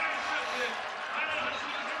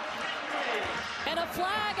 And a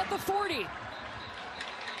flag at the 40.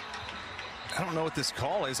 I don't know what this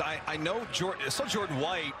call is. I know Jordan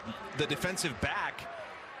White, the defensive back,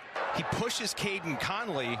 he pushes Caden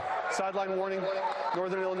Conley. Sideline warning,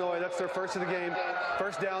 Northern Illinois. That's their first of the game.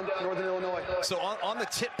 First down, Northern Illinois. So on the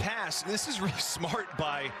tip pass, this is really smart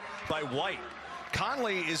by White.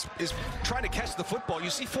 Conley is trying to catch the football. You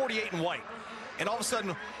see 48 and White. And all of a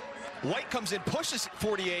sudden, White comes in, pushes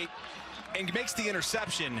 48, and makes the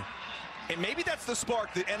interception. And maybe that's the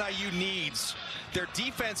spark that NIU needs. Their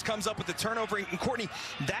defense comes up with the turnover. And Courtney,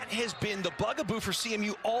 that has been the bugaboo for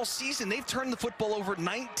CMU all season. They've turned the football over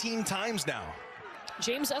 19 times now.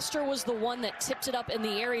 James Esther was the one that tipped it up in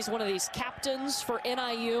the air. He's one of these captains for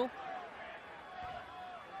NIU.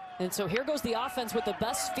 And so here goes the offense with the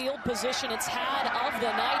best field position it's had of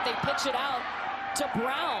the night. They pitch it out to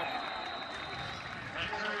Brown.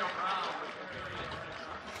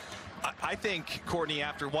 I think, Courtney,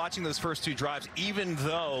 after watching those first 2 drives, even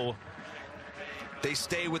though they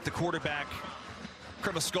stay with the quarterback,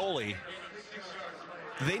 Cremascoli,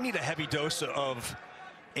 they need a heavy dose of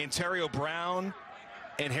Ontario Brown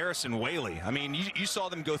and Harrison Whaley. I mean, you saw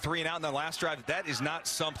them go 3 and out in the last drive. That is not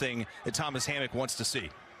something that Thomas Hammock wants to see.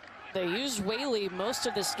 They used Whaley most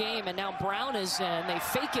of this game, and now Brown is in. They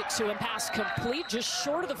fake it to him, pass complete, just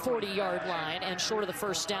short of the 40-yard line and short of the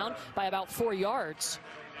first down by about 4 yards.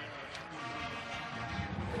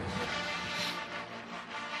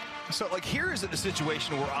 So, like, here is a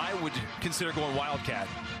situation where I would consider going Wildcat.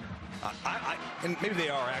 And maybe they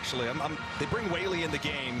are, actually. They bring Whaley in the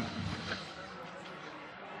game.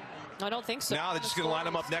 I don't think so. Now they're just going to line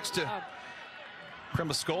him up next to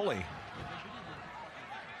Cremascoli.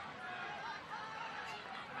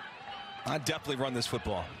 I'd definitely run this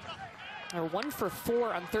football. They're 1 for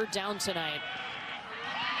 4 on 3rd down tonight.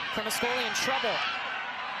 Cremascoli in trouble.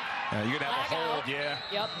 You're going to have a hold, out. yeah.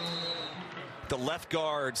 Yep. The left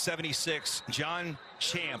guard, 76, John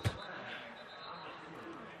Champ,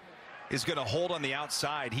 is going to hold on the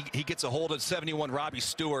outside. He gets a hold of 71, Robbie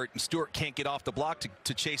Stewart, and Stewart can't get off the block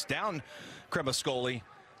to chase down Cremascoli.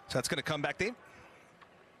 So that's going to come back.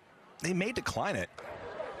 They may decline it.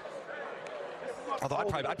 Although I'd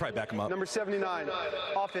probably back him up. Number 79,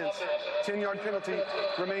 offense, 10-yard penalty,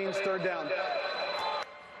 remains 3rd down.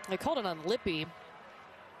 They called it on Lippy.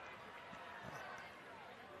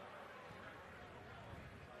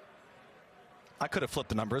 I could have flipped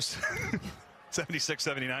the numbers. 76,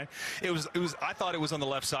 79. It was. I thought it was on the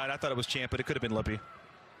left side. I thought it was Champ, but it could have been Lippy.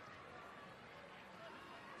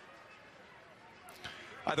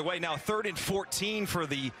 Either way, now 3rd and 14 for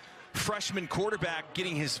the freshman quarterback,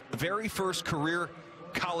 getting his very first career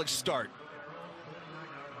college start.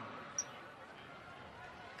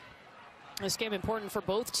 This game important for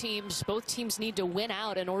both teams. Both teams need to win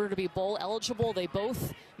out in order to be bowl eligible. They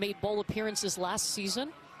both made bowl appearances last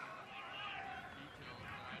season.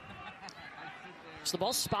 So the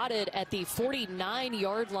ball spotted at the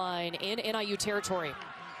 49-yard line in NIU territory.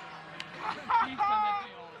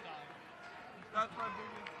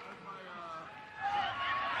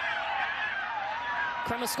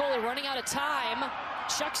 Cremascola running out of time.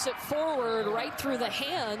 Chucks it forward right through the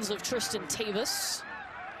hands of Tristan Tavis.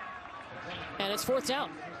 And it's 4th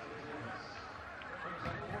down.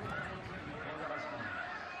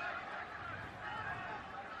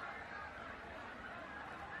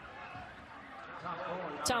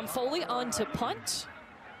 Tom Foley on to punt.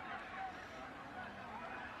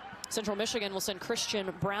 Central Michigan will send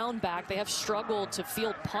Christian Brown back. They have struggled to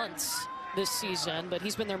field punts this season, but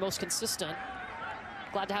he's been their most consistent.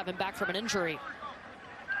 Glad to have him back from an injury.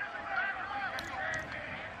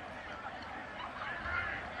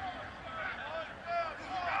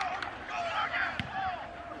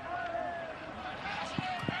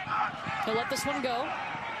 He'll let this one go.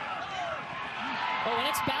 Oh, and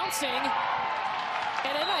it's bouncing.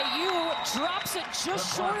 And NIU drops it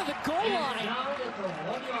just short of the goal line.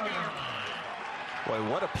 Boy,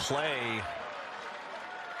 what a play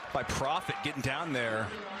by Profit getting down there.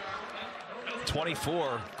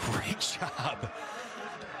 24, great job.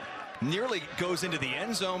 Nearly goes into the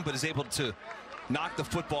end zone, but is able to knock the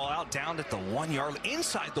football out down at the 1 yard,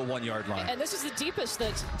 inside the 1 yard line. And this is the deepest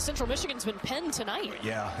that Central Michigan's been penned tonight.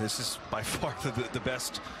 Yeah, this is by far the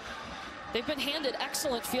best. They've been handed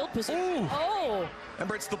excellent field position. Ooh. Oh.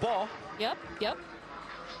 Remember, it's the ball. Yep, yep.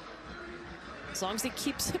 As long as he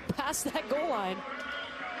keeps it past that goal line.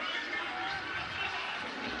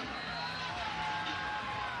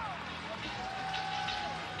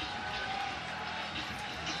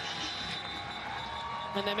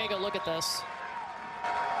 And they make a look at this.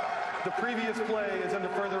 The previous play is under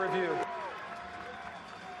further review.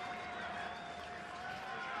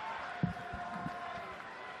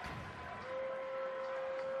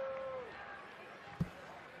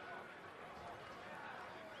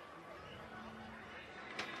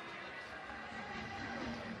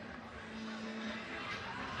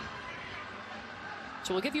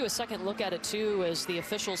 So we'll give you a second look at it too, as the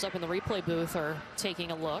officials up in the replay booth are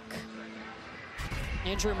taking a look.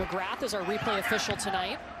 Andrew McGrath is our replay official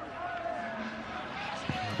tonight.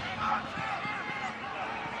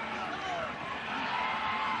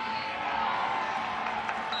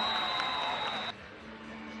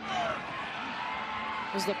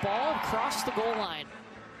 As the ball crossed the goal line.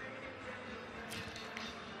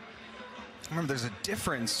 Remember, there's a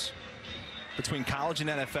difference between college and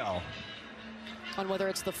NFL. On whether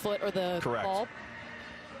it's the foot or the ball.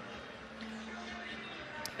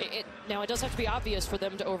 Now, it does have to be obvious for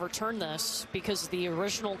them to overturn this, because the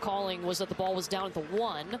original calling was that the ball was down at the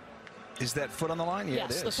 1. Is that foot on the line? Yeah, yes,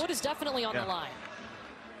 it is. The foot is definitely on the line.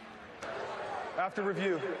 After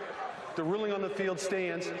review, the ruling on the field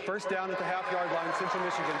stands. First down at the half-yard line, Central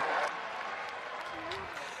Michigan.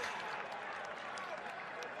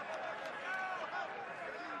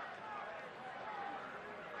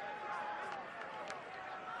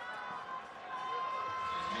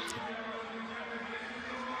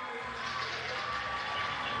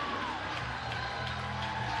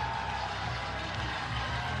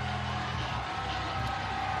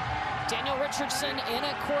 Daniel Richardson in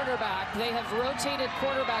at quarterback. They have rotated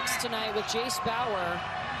quarterbacks tonight with Jace Bauer.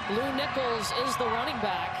 Lou Nichols is the running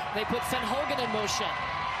back. They put Fenn Hogan in motion.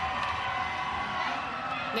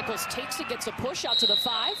 Nichols takes it, gets a push out to the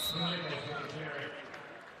 5.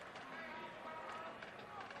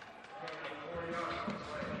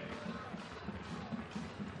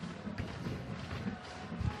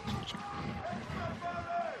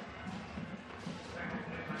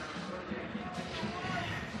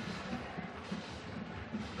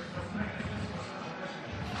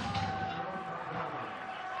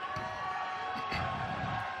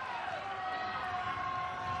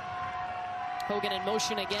 Hogan in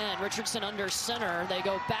motion again. Richardson under center. They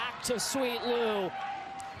go back to Sweet Lou.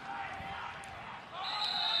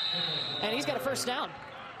 And he's got a first down.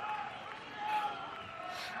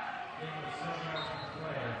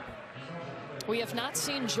 We have not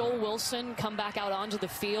seen Joel Wilson come back out onto the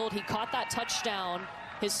field. He caught that touchdown,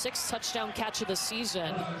 his 6th touchdown catch of the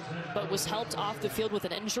season, but was helped off the field with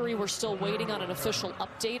an injury. We're still waiting on an official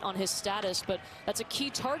update on his status, but that's a key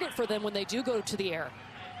target for them when they do go to the air.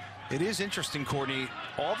 It is interesting, Courtney.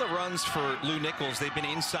 All the runs for Lou Nichols, they've been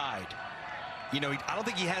inside. You know, I don't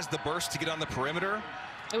think he has the burst to get on the perimeter.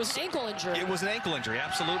 It was an ankle injury. It was an ankle injury,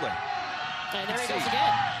 absolutely. And there he goes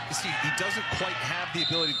again. You see, he doesn't quite have the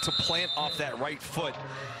ability to plant off that right foot.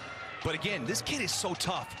 But again, this kid is so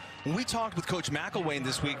tough. When we talked with Coach McElwain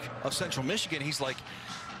this week of Central Michigan, he's like,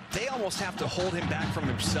 they almost have to hold him back from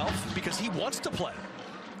himself because he wants to play.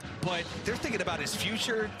 But they're thinking about his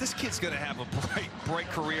future. This kid's going to have a bright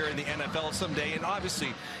career in the NFL someday, and obviously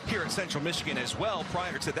here at Central Michigan as well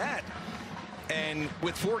prior to that. And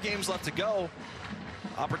with 4 games left to go,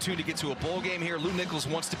 opportunity to get to a bowl game here. Lou Nichols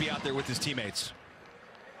wants to be out there with his teammates.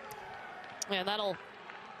 And that'll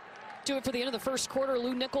do it for the end of the first quarter.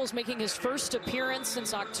 Lou Nichols making his first appearance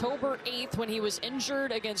since October 8th when he was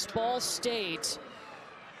injured against Ball State.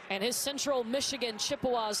 And his Central Michigan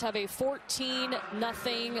Chippewas have a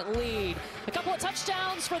 14-0 lead. A couple of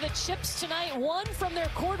touchdowns for the Chips tonight. One from their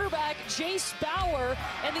quarterback, Jace Bauer,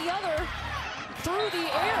 and the other through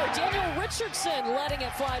the air. Daniel Richardson letting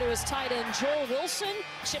it fly to his tight end, Joel Wilson.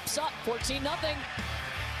 Chips up 14-0.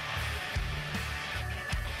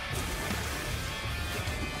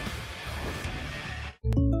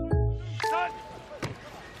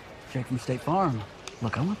 Jake from State Farm.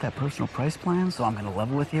 Look, I want that personal price plan, so I'm going to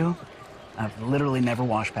level with you. I've literally never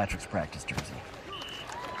washed Patrick's practice jersey.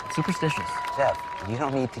 Superstitious. Jeff, you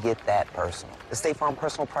don't need to get that personal. The State Farm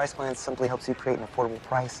personal price plan simply helps you create an affordable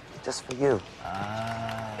price just for you.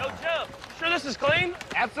 Yo, Jeff, sure this is clean?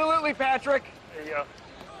 Absolutely, Patrick. There you go.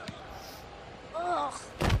 Ugh.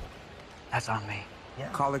 That's on me. Yeah.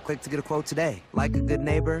 Call or click to get a quote today. Like a good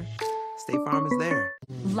neighbor, State Farm is there.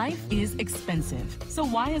 Life is expensive. So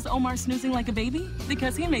why is Omar snoozing like a baby?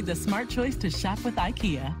 Because he made the smart choice to shop with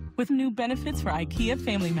IKEA. With new benefits for IKEA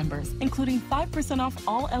family members, including 5% off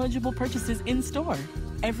all eligible purchases in store.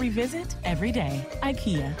 Every visit, every day.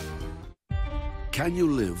 IKEA. Can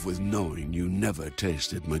you live with knowing you never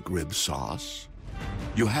tasted McRib sauce?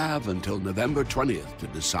 You have until November 20th to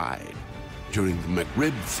decide during the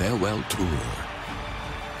McRib Farewell Tour.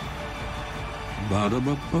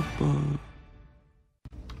 Ba-da-ba-ba-ba.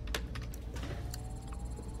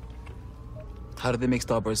 How do they make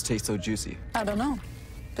Starburst taste so juicy? I don't know.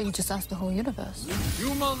 But you just asked the whole universe.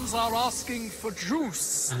 Humans are asking for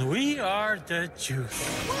juice. And we are the juice.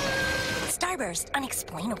 Starburst,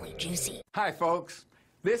 unexplainably juicy. Hi, folks.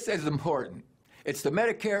 This is important. It's the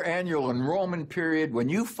Medicare annual enrollment period when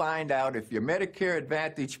you find out if your Medicare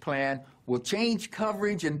Advantage plan will change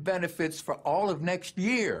coverage and benefits for all of next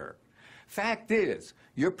year. Fact is,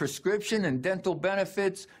 your prescription and dental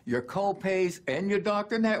benefits, your co-pays, and your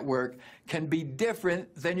doctor network can be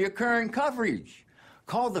different than your current coverage.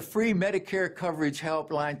 Call the free Medicare coverage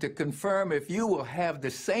helpline to confirm if you will have the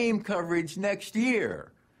same coverage next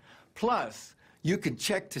year. Plus, you can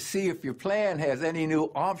check to see if your plan has any new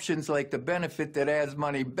options like the benefit that adds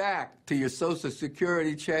money back to your Social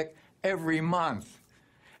Security check every month.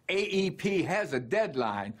 AEP has a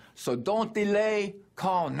deadline, so don't delay,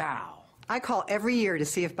 call now. I call every year to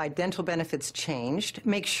see if my dental benefits changed,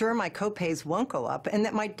 make sure my copays won't go up, and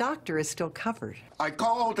that my doctor is still covered. I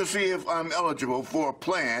call to see if I'm eligible for a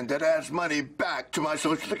plan that adds money back to my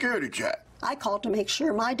Social Security check. I call to make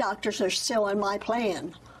sure my doctors are still in my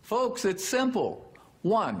plan. Folks, it's simple.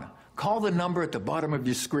 1, call the number at the bottom of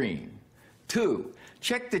your screen. 2,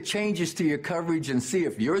 check the changes to your coverage and see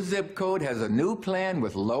if your zip code has a new plan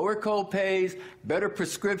with lower co-pays, better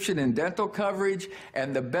prescription and dental coverage,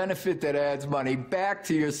 and the benefit that adds money back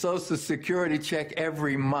to your Social Security check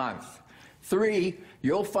every month. 3,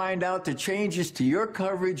 you'll find out the changes to your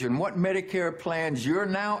coverage and what Medicare plans you're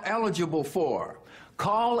now eligible for.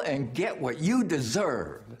 Call and get what you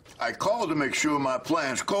deserve. I call to make sure my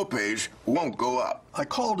plan's copays won't go up. I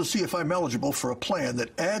call to see if I'm eligible for a plan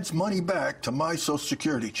that adds money back to my Social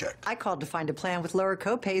Security check. I called to find a plan with lower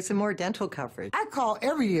copays and more dental coverage. I call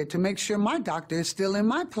every year to make sure my doctor is still in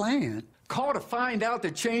my plan. Call to find out the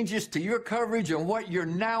changes to your coverage and what you're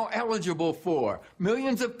now eligible for.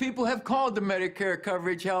 Millions of people have called the Medicare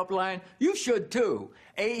Coverage Helpline. You should too.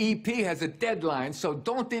 AEP has a deadline, so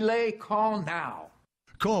don't delay, call now.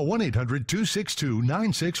 Call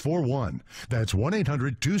 1-800-262-9641. That's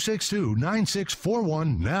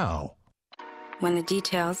 1-800-262-9641 now. When the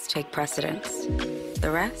details take precedence,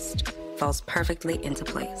 the rest falls perfectly into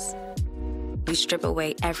place. We strip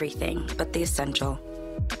away everything but the essential.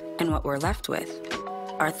 And what we're left with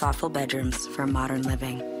are thoughtful bedrooms for modern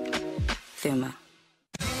living. Thuma.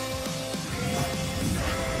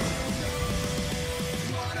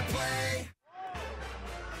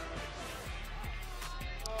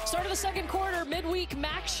 Start of the second quarter, midweek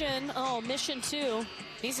Maction. Oh, Mission 2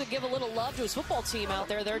 needs to give a little love to his football team out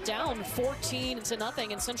there. They're down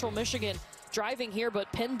 14-0 in Central Michigan. Driving here,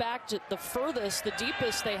 but pinned back to the furthest, the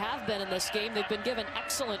deepest they have been in this game. They've been given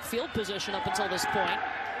excellent field position up until this point.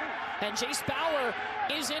 And Jace Bauer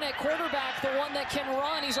is in at quarterback, the one that can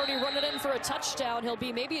run. He's already run it in for a touchdown. He'll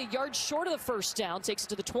be maybe a yard short of the first down, takes it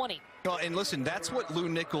to the 20. Well, and listen, that's what Lou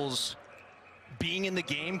Nichols being in the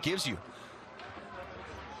game gives you.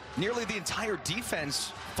 Nearly the entire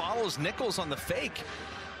defense follows Nichols on the fake,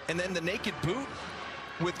 and then the naked boot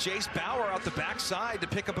with Jace Bauer out the backside to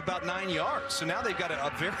pick up about 9 yards. So now they've got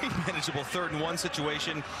a very manageable 3rd and 1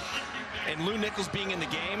 situation, and Lou Nichols being in the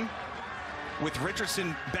game with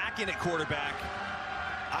Richardson back in at quarterback.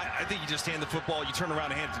 I think you just hand the football, you turn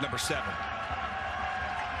around and hand it to number 7.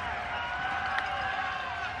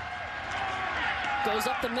 Goes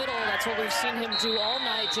up the middle. That's what we've seen him do all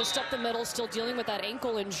night. Just up the middle, still dealing with that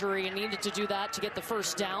ankle injury and needed to do that to get the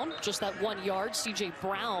first down. Just that 1 yard. C.J.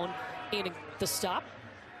 Brown in the stop.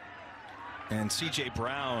 And C.J.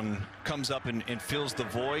 Brown comes up and fills the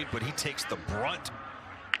void, but he takes the brunt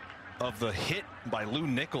of the hit by Lou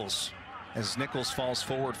Nichols as Nichols falls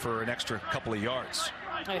forward for an extra couple of yards.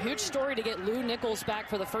 A huge story to get Lou Nichols back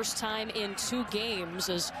for the first time in 2 games,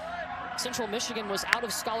 as Central Michigan was out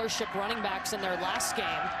of scholarship running backs in their last game.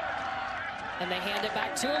 And they hand it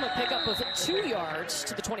back to him, a pickup of 2 yards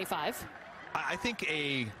to the 25. I think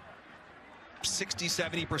a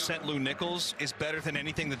 60–70% Lou Nichols is better than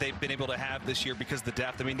anything that they've been able to have this year because of the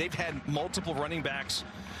depth. I mean, they've had multiple running backs.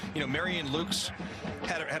 You know, Marion Lukes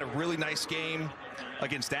had a really nice game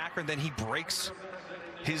against Akron. Then he breaks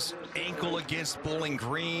his ankle against Bowling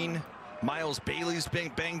Green. Miles Bailey's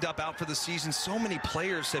been banged up out for the season. So many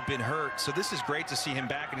players have been hurt. So this is great to see him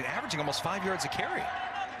back and averaging almost 5 yards a carry.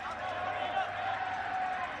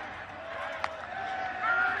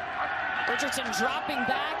 Richardson dropping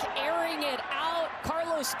back, airing it out.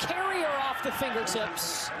 Carlos Carrier off the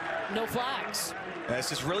fingertips. No flags.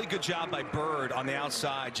 This is really good job by Bird on the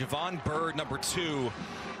outside. Javon Bird, number 2.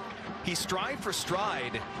 He stride for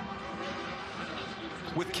stride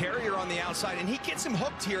with Carrier on the outside, and he gets him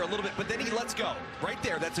hooked here a little bit, but then he lets go. Right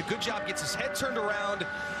there, that's a good job. Gets his head turned around.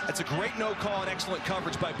 That's a great no call and excellent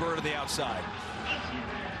coverage by Bird on the outside.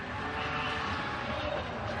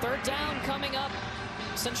 3rd down coming up.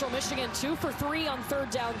 Central Michigan 2 for 3 on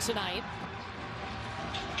 3rd down tonight.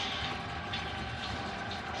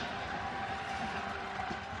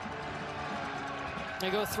 They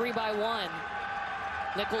go 3 by 1.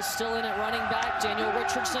 Nichols still in at running back. Daniel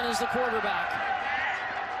Richardson is the quarterback.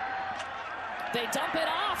 They dump it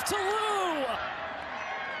off to Lou.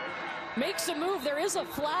 Makes a move. There is a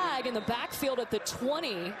flag in the backfield at the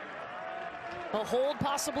 20. A hold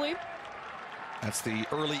possibly. That's the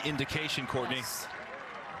early indication, Courtney. Yes.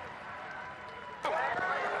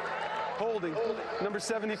 Holding, number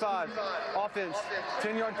 75, offense,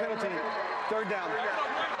 10-yard penalty, 3rd down.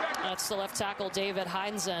 That's the left tackle, Davis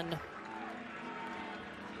Heinzen.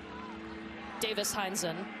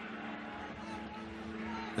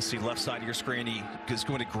 Let's see, left side of your screen, he is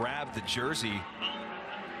going to grab the jersey.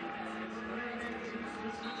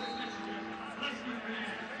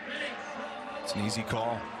 It's an easy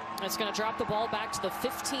call. It's going to drop the ball back to the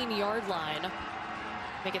 15-yard line.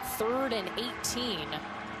 Make it 3rd and 18.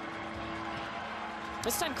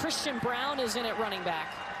 This time Christian Brown is in at running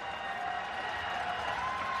back.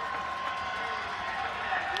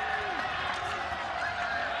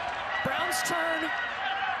 Brown's turn.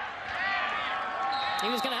 He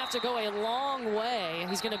was going to have to go a long way.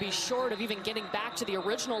 He's going to be short of even getting back to the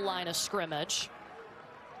original line of scrimmage.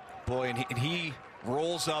 Boy, and he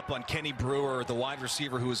rolls up on Kenny Brewer, the wide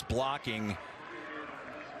receiver who is blocking.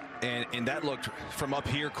 And that looked, from up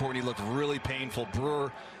here, Courtney, looked really painful.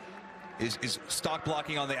 Brewer is stock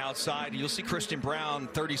blocking on the outside. You'll see Christian Brown,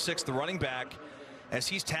 36, the running back. As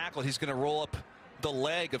he's tackled, he's going to roll up the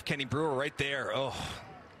leg of Kenny Brewer right there. Oh,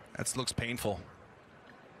 that looks painful.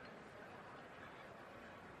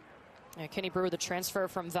 Yeah, Kenny Brewer, the transfer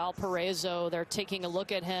from Valparaiso, they're taking a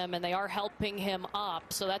look at him, and they are helping him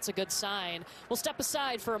up, so that's a good sign. We'll step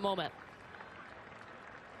aside for a moment.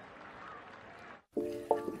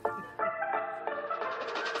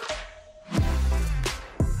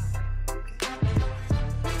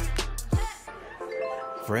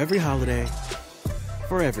 For every holiday,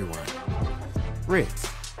 for everyone. Ritz,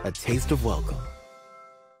 a taste of welcome.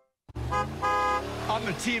 I'm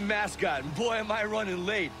the team mascot, and boy, am I running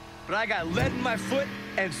late. But I got lead in my foot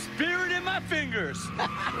and spirit in my fingers.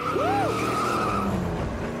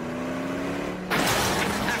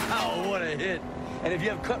 Ow, what a hit. And if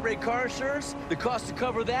you have cut rate car insurance, the cost to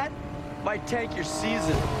cover that might tank your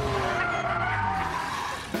season.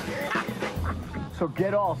 So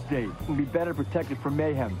get Allstate and be better protected from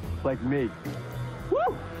mayhem, like me.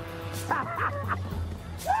 Woo!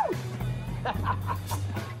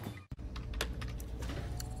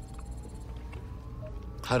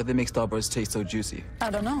 How do they make Starburst taste so juicy? I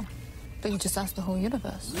don't know. But you just asked the whole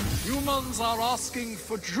universe. Humans are asking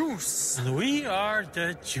for juice, and we are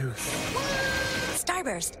the juice.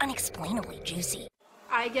 Starburst, unexplainably juicy.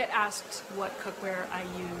 I get asked what cookware I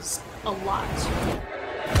use a lot.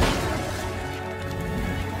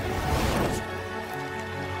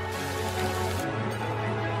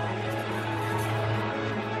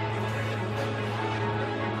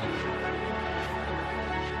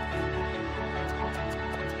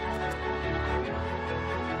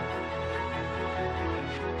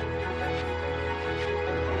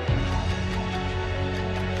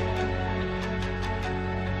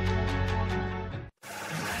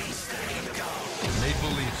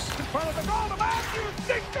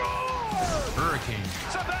 Hurricane.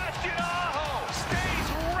 Sebastian Aho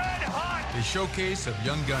stays red hot. A showcase of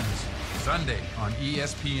young guns. Sunday on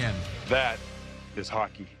ESPN. That is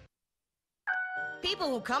hockey. People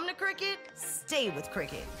who come to cricket stay with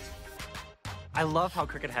cricket. I love how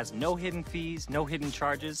cricket has no hidden fees, no hidden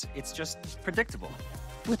charges. It's just predictable.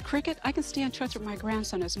 With cricket, I can stay in touch with my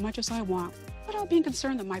grandson as much as I want without being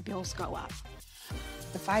concerned that my bills go up.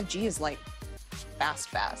 The 5G is like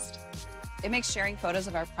fast. It makes sharing photos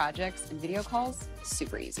of our projects and video calls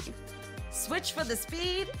super easy. Switch for the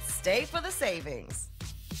speed, stay for the savings.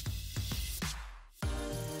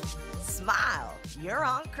 Smile, you're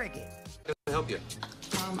on cricket. Can I help you?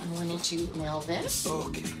 I'm wanting to mail this.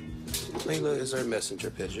 Okay. Layla is our messenger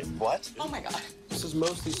pigeon. What? Oh my God. This is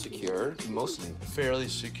mostly secure. Mostly. Fairly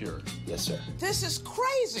secure. Yes, sir. This is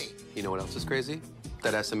crazy. You know what else is crazy?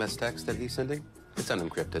 That SMS text that he's sending? It's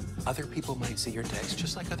unencrypted. Other people might see your text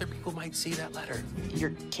just like other people might see that letter.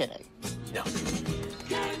 You're kidding. No.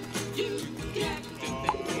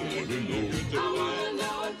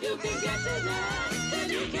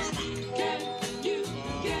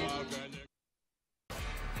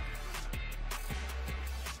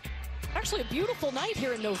 Actually, a beautiful night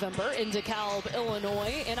here in November in DeKalb,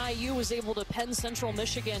 Illinois. NIU was able to pen Central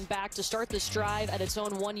Michigan back to start this drive at its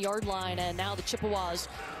own 1-yard line, and now the Chippewas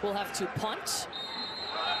will have to punt.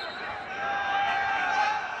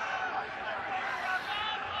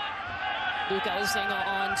 Luke Elzinga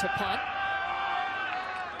on to punt.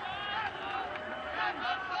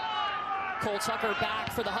 Cole Tucker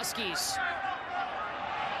back for the Huskies.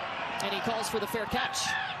 And he calls for the fair catch.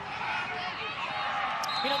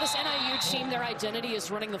 You know, this NIU team, their identity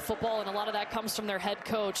is running the football, and a lot of that comes from their head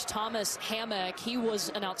coach, Thomas Hammock. He was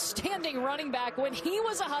an outstanding running back when he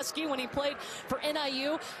was a Husky, when he played for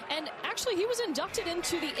NIU. And actually, he was inducted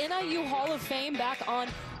into the NIU Hall of Fame back on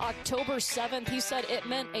October 7th. He said, it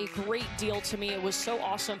meant a great deal to me. It was so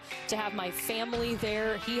awesome to have my family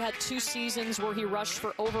there. He had 2 seasons where he rushed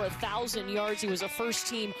for over 1,000 yards. He was a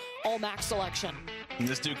first-team All-MAC selection. And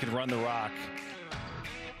this dude could run the rock.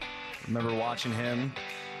 Remember watching him.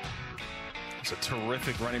 He's a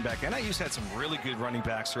terrific running back. NIU's had some really good running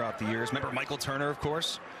backs throughout the years. Remember Michael Turner, of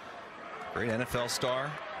course. Great NFL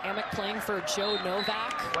star. Hammock playing for Joe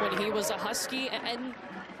Novak when he was a Husky. And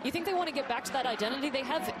you think they want to get back to that identity? They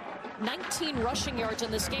have 19 rushing yards in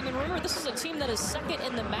this game. And remember, this is a team that is second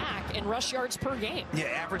in the MAC in rush yards per game. Yeah,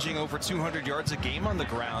 averaging over 200 yards a game on the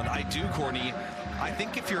ground. I do, Courtney. I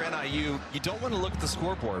think if you're NIU, you don't want to look at the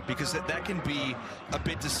scoreboard because that can be a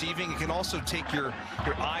bit deceiving. It can also take your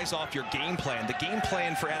eyes off your game plan. The game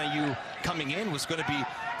plan for NIU coming in was going to be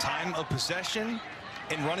time of possession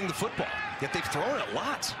and running the football. Yet they've thrown it a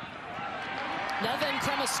lot. Nevin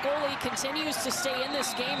Cremascoli continues to stay in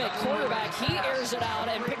this game at quarterback. He airs it out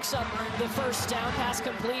and picks up the first down. Pass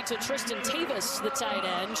complete to Tristan Tavis, the tight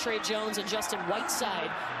end. Trey Jones and Justin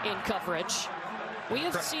Whiteside in coverage. We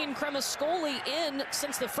have seen Cremascoli in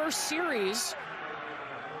since the first series.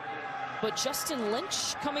 But Justin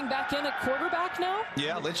Lynch coming back in at quarterback now?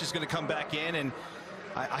 Yeah, Lynch is going to come back in. And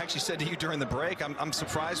I actually said to you during the break, I'm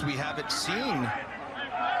surprised we haven't seen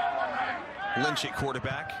Lynch at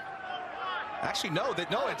quarterback. Actually, no,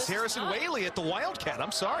 it's Harrison Whaley at the Wildcat.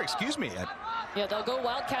 I'm sorry, excuse me. Yeah, they'll go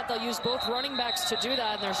Wildcat. They'll use both running backs to do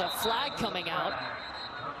that, and there's a flag coming out.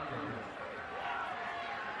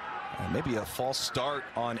 Maybe a false start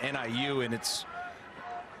on NIU, and it's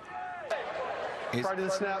prior to the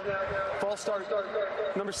snap, false start,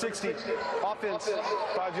 number 60, offense,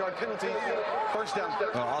 5-yard penalty, first down.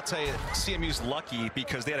 I'll tell you, CMU's lucky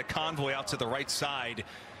because they had a convoy out to the right side.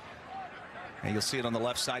 And you'll see it on the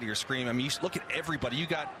left side of your screen. I mean, you look at everybody. You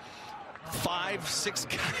got 5, 6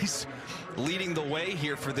 guys leading the way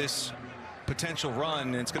here for this potential run,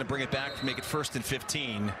 and it's going to bring it back to make it 1st and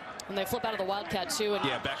 15. And they flip out of the Wildcat, too,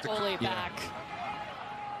 and back to Foley back.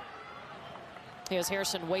 He has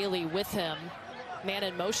Harrison Whaley with him. Man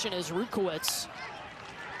in motion is Rukowitz.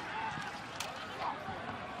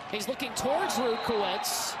 He's looking towards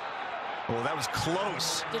Rukowitz. Well, that was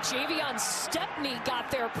close. The Javion Stepney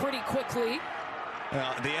got there pretty quickly.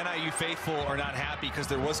 The NIU faithful are not happy because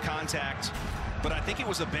there was contact, but I think it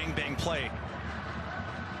was a bang-bang play.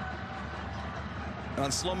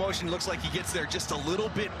 On slow motion, looks like he gets there just a little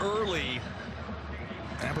bit early.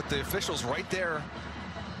 But the official's right there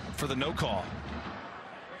for the no call.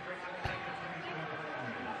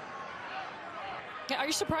 Are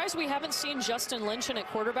you surprised we haven't seen Justin Lynch in at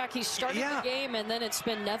quarterback? He started the game, and then it's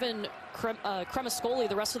been Nevin Cremascoli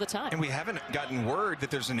the rest of the time. And we haven't gotten word that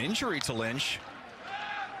there's an injury to Lynch.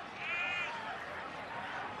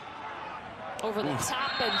 Over the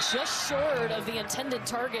top and just short of the intended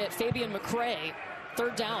target, Fabian McCray.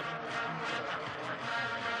 3rd down.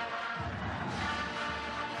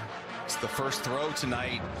 It's the first throw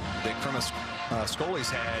tonight that Cremascoli's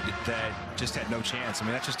had that just had no chance. I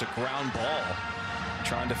mean, that's just a ground ball.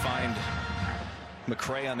 Trying to find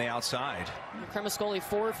McCray on the outside. Cremascoli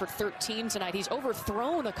 4 for 13 tonight. He's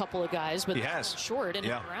overthrown a couple of guys, but he has short in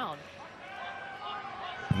the ground.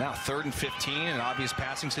 Now 3rd and 15, an obvious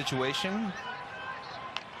passing situation.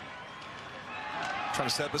 Trying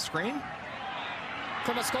to set up a screen.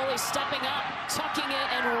 Cremascoli stepping up, tucking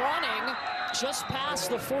it and running just past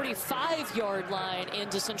the 45-yard line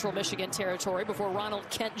into Central Michigan territory before Ronald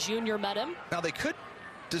Kent Jr. met him. Now they could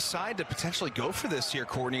decide to potentially go for this here,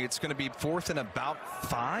 Courtney. It's going to be 4th and about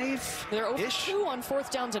 5. They're over 2 on 4th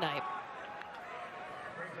down tonight.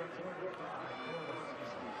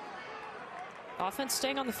 Offense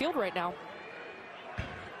staying on the field right now.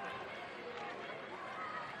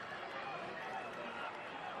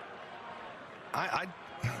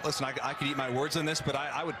 Listen, I could eat my words on this, but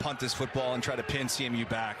I would punt this football and try to pin CMU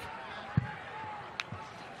back.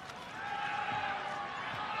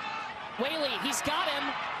 Whaley, he's got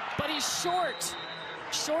him, but he's short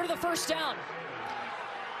of the 1st down.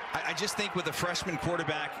 I just think with a freshman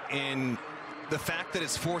quarterback and the fact that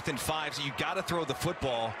it's 4th and 5, so you got to throw the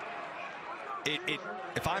football.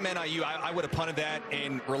 If I'm NIU, I would have punted that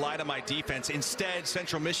and relied on my defense. Instead,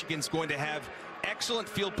 Central Michigan's going to have excellent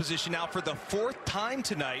field position now for the 4th time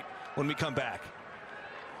tonight when we come back.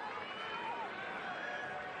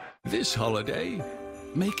 This holiday,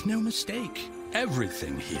 make no mistake,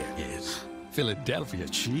 everything here is Philadelphia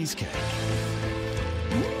cheesecake.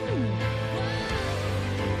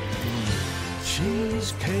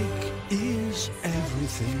 Cheesecake is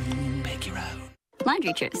everything. Make your own.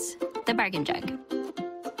 Laundry Truce, the bargain jug.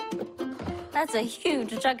 That's a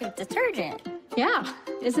huge jug of detergent. Yeah,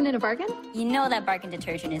 isn't it a bargain? You know that bargain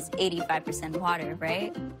detergent is 85% water,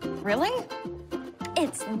 right? Really?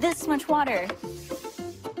 It's this much water.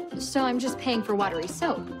 So I'm just paying for watery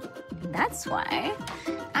soap. That's why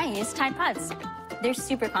I use Tide Pods. They're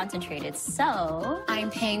super concentrated, so I'm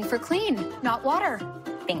paying for clean, not water.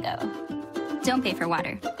 Bingo. Don't pay for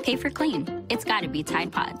water, pay for clean. It's gotta be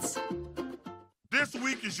Tide Pods. This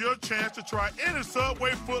week is your chance to try any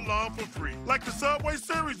Subway footlong for free. Like the Subway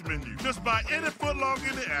Series menu. Just buy any footlong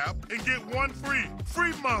in the app and get one free.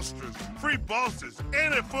 Free Monsters, free Bosses,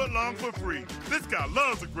 any footlong for free. This guy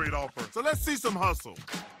loves a great offer, so let's see some hustle.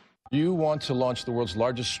 You want to launch the world's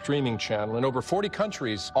largest streaming channel in over 40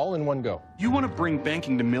 countries, all in one go. You want to bring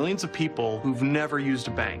banking to millions of people who've never used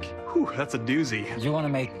a bank. Whew, that's a doozy. You want to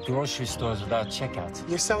make grocery stores without checkout.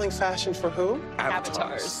 You're selling fashion for who?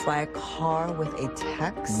 Avatars. Buy a car with a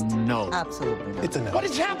text? No. Absolutely not. It's a no. What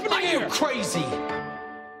is happening here? Are you crazy?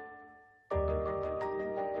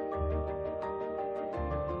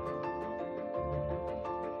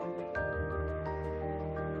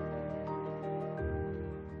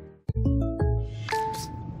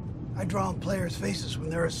 I draw on players' faces when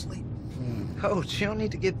they're asleep. Coach, you don't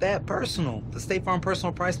need to get that personal. The State Farm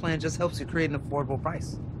Personal Price Plan just helps you create an affordable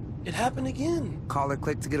price. It happened again. Call or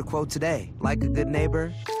click to get a quote today. Like a good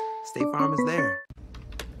neighbor, State Farm is there.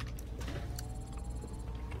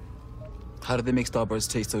 How do they make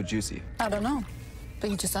Starburst taste so juicy? I don't know. But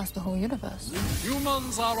you just asked the whole universe.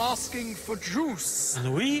 Humans are asking for juice,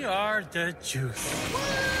 and we are the juice.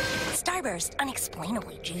 Starburst,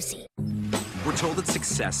 unexplainably juicy. We're told that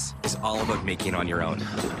success is all about making it on your own.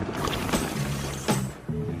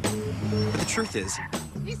 But the truth is,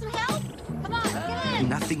 Need some help? Come on, get in.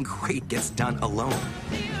 nothing great gets done alone.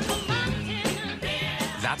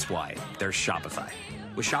 That's why there's Shopify.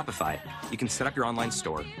 With Shopify, you can set up your online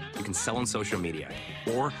store, you can sell on social media,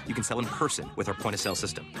 or you can sell in person with our point-of-sale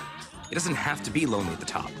system. It doesn't have to be lonely at the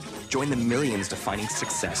top. Join the millions defining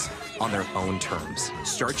success on their own terms.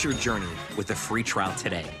 Start your journey with a free trial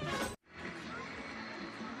today.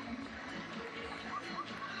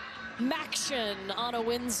 Maction on a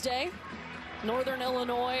Wednesday. Northern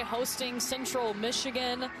Illinois hosting Central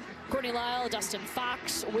Michigan. Courtney Lyle, Dustin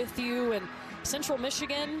Fox with you. And Central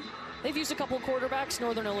Michigan, they've used a couple quarterbacks.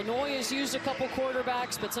 Northern Illinois has used a couple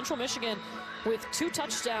quarterbacks, but Central Michigan with 2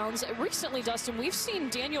 touchdowns. Recently, Dustin, we've seen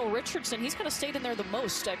Daniel Richardson. He's kind of stayed in there the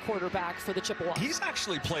most at quarterback for the Chippewas. He's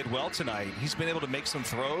actually played well tonight. He's been able to make some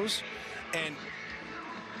throws. And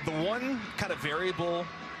the one kind of variable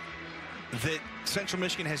that Central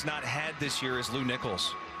Michigan has not had this year is Lou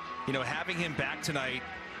Nichols. You know, having him back tonight,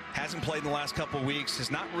 hasn't played in the last couple of weeks,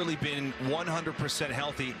 has not really been 100%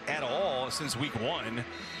 healthy at all since week 1.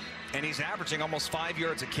 And he's averaging almost 5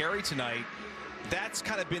 yards a carry tonight. That's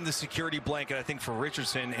kind of been the security blanket, I think, for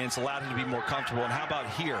Richardson, and it's allowed him to be more comfortable. And how about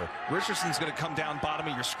here? Richardson's going to come down bottom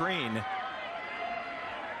of your screen.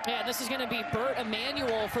 Yeah, this is going to be Bert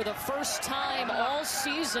Emanuel for the first time all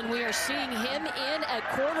season. We are seeing him in at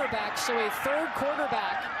quarterback, so a third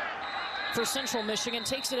quarterback for Central Michigan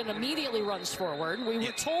takes it and immediately runs forward. We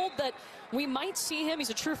were told that we might see him. He's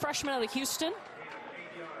a true freshman out of Houston.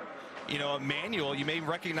 You know, Emanuel, you may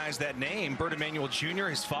recognize that name. Bert Emanuel Jr.,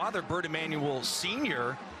 his father, Bert Emanuel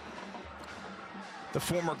Sr., the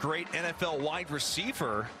former great NFL wide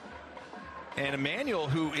receiver. And Emanuel,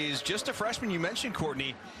 who is just a freshman, you mentioned,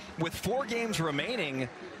 Courtney, with 4 games remaining,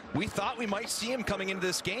 we thought we might see him coming into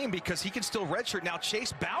this game because he can still redshirt. Now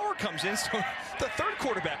Chase Bauer comes in, so the third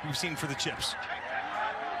quarterback we've seen for the Chips.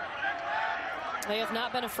 They have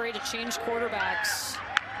not been afraid to change quarterbacks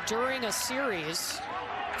during a series.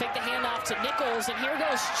 Take the handoff to Nichols, and here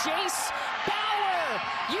goes Chase Bauer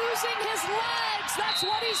using his legs. That's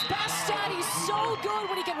what he's best at. He's so good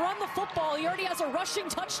when he can run the football. He already has a rushing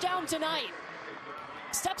touchdown tonight.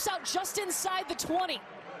 Steps out just inside the 20.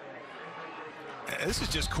 This is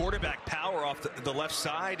just quarterback power off the left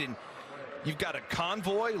side, and you've got a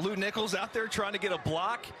convoy, Lou Nichols, out there trying to get a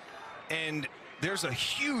block, and there's a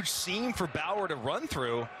huge seam for Bauer to run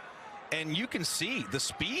through, and you can see the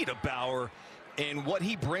speed of Bauer and what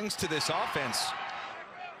he brings to this offense.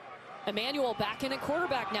 Emanuel back in at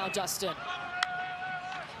quarterback now, Dustin.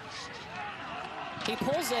 He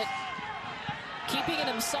pulls it, keeping it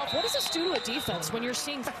himself. What does this do to a defense when you're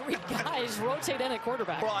seeing 3 guys rotate in at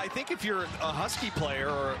quarterback? Well, I think if you're a Husky player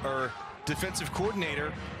or defensive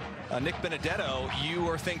coordinator, Nick Benedetto, you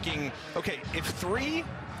are thinking, okay, if 3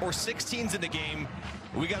 or 6 teams in the game,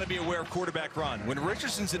 we got to be aware of quarterback run. When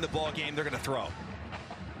Richardson's in the ball game, they're going to throw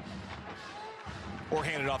or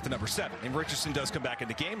hand it off to number 7. And Richardson does come back in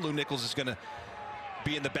the game. Lou Nichols is going to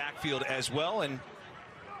be in the backfield as well. And,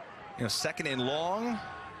 you know, 2nd and long.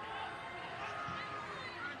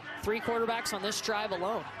 3 quarterbacks on this drive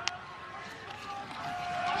alone.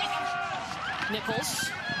 Nichols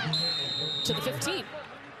to the 15.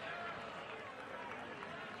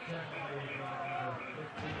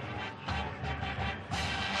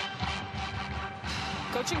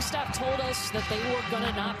 Coaching staff told us that they were going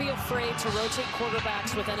to not be afraid to rotate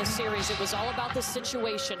quarterbacks within a series. It was all about the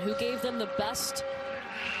situation, who gave them the best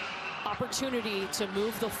opportunity to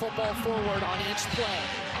move the football forward on each play.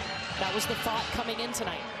 That was the thought coming in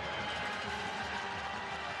tonight.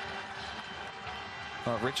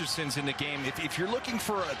 Richardson's in the game. If you're looking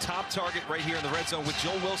for a top target right here in the red zone with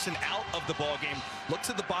Joe Wilson out of the ball game, look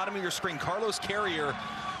to the bottom of your screen. Carlos Carrier,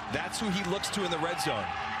 that's who he looks to in the red zone.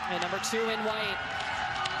 And number 2 in white.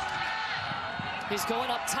 He's going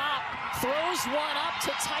up top, throws one up to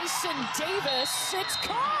Tyson Davis. It's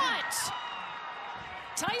caught!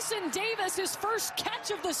 Tyson Davis, his first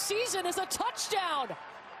catch of the season, is a touchdown.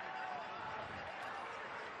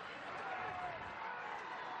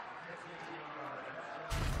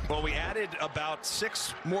 Well, we added about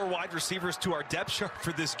 6 more wide receivers to our depth chart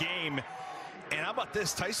for this game. And how about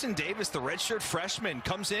this? Tyson Davis, the redshirt freshman,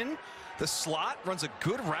 comes in the slot, runs a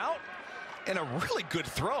good route, and a really good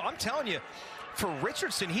throw. I'm telling you, for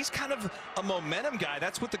Richardson, he's kind of a momentum guy.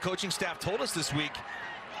 That's what the coaching staff told us this week.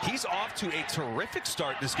 He's off to a terrific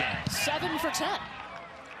start this game. 7 for 10.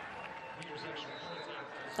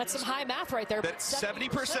 That's some high math right there. That's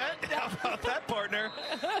 70%? How about that, partner?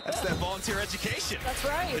 That's that volunteer education. That's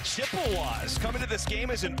right. The Chippewas coming to this game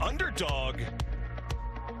as an underdog.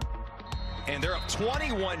 And they're up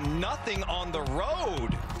 21-0 on the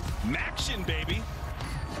road. Maction, baby.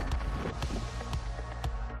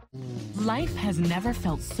 Life has never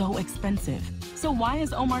felt so expensive. So why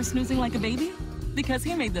is Omar snoozing like a baby? Because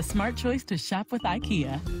he made the smart choice to shop with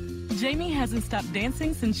IKEA. Jamie hasn't stopped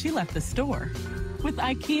dancing since she left the store. With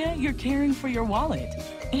IKEA, you're caring for your wallet,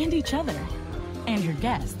 and each other, and your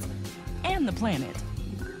guests, and the planet.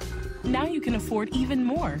 Now you can afford even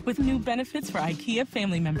more with new benefits for IKEA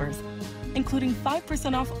family members, including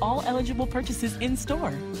 5% off all eligible purchases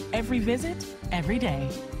in-store. Every visit, every day.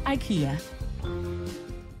 IKEA.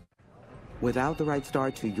 Without the right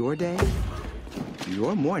start to your day,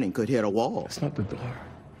 your morning could hit a wall. It's not the door.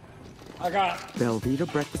 I got it.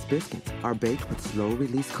 Velveeta breakfast biscuits are baked with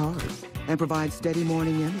slow-release carbs and provide steady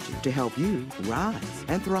morning energy to help you rise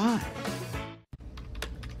and thrive.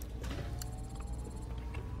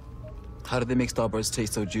 How did they make Starburst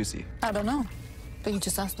taste so juicy? I don't know. But you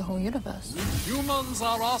just asked the whole universe. Humans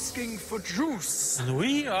are asking for juice, and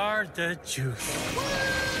we are the juice.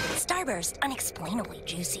 Starburst, unexplainably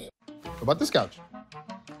juicy. What about this couch?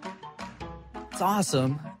 It's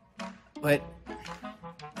awesome, but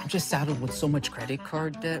I'm just saddled with so much credit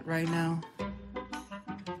card debt right now.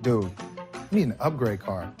 Dude, you need an upgrade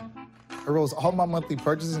card. It rolls all my monthly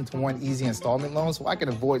purchases into one easy installment loan so I can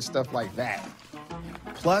avoid stuff like that.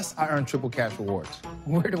 Plus, I earn triple cash rewards.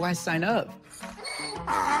 Where do I sign up?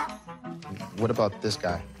 What about this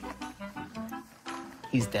guy?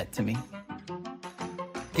 He's dead to me.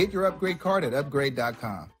 Get your upgrade card at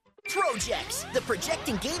upgrade.com. Projects, the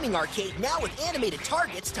projecting gaming arcade now with animated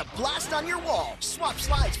targets to blast on your wall. Swap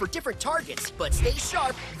slides for different targets, but stay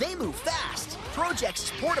sharp, they move fast. Projects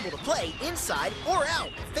is portable to play inside or out.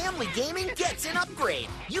 Family gaming gets an upgrade.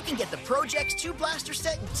 You can get the Projects 2 blaster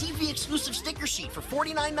set and TV exclusive sticker sheet for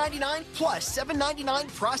 $49.99 plus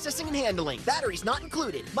 $7.99 processing and handling. Batteries not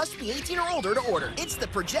included. Must be 18 or older to order. It's the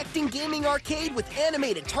projecting gaming arcade with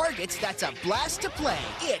animated targets that's a blast to play.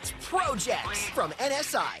 It's Projects from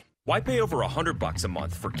NSI. Why pay over $100 a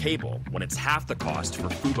month for cable when it's half the cost for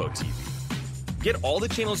Fubo TV? Get all the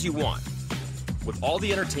channels you want, with all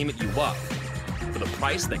the entertainment you love, for the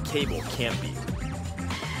price that cable can't beat.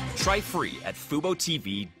 Try free at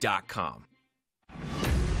FuboTV.com.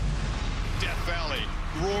 Death Valley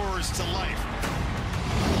roars to life.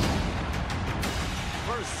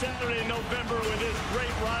 First Saturday in November with this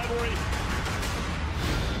great rivalry.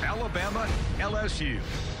 Alabama, LSU,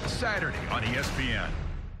 Saturday on ESPN.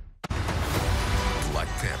 Black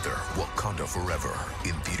Panther, Wakanda Forever,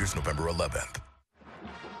 in theaters November 11th.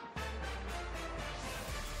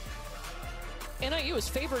 NIU is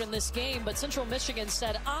favored in this game, but Central Michigan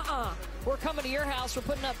said, we're coming to your house. We're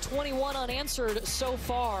putting up 21 unanswered so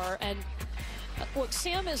far. And look,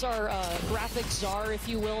 Sam is our graphic czar, if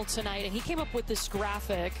you will, tonight, and he came up with this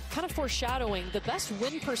graphic kind of foreshadowing the best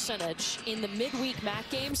win percentage in the midweek MAC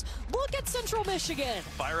games. Look at Central Michigan.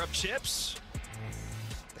 Fire up Chips.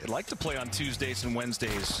 They like to play on Tuesdays and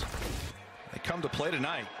Wednesdays. They come to play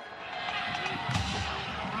tonight.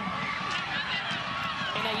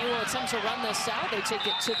 NIU will attempt to run this out. They take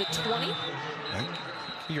it to the 20.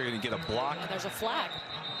 You're going to get a block. And there's a flag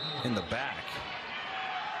in the back.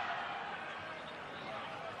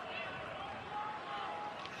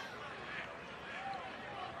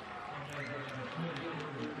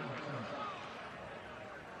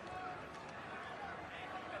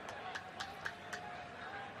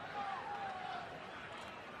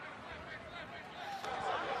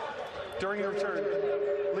 During the return,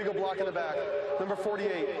 legal block in the back. Number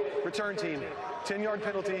 48, return team. 10-yard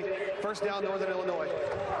penalty, first down, Northern Illinois.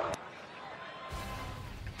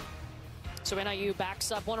 So NIU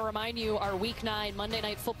backs up. Want to remind you, our Week 9 Monday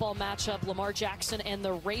Night Football matchup, Lamar Jackson and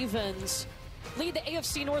the Ravens lead the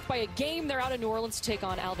AFC North by a game. They're out in New Orleans to take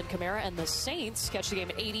on Alvin Kamara, and the Saints catch the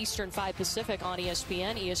game at 8 Eastern, 5 Pacific on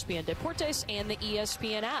ESPN, ESPN Deportes, and the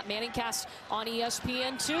ESPN app. Manningcast on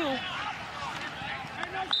ESPN2.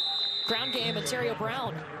 Ground game, Ontario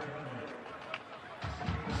Brown.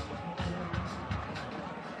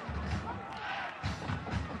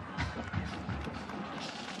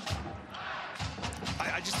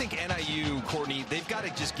 I just think NIU, Courtney, they've got to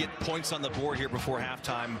just get points on the board here before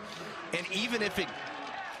halftime. And even if it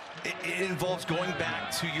involves going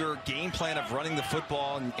back to your game plan of running the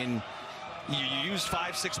football and you use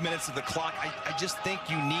 5-6 minutes of the clock, I just think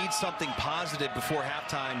you need something positive before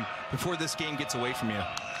halftime, before this game gets away from you.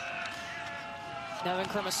 Nevin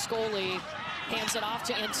Cremascoli hands it off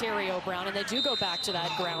to Ontario Brown, and they do go back to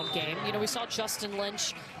that ground game. You know, we saw Justin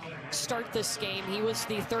Lynch start this game. He was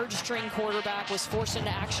the third-string quarterback, was forced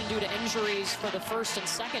into action due to injuries for the first and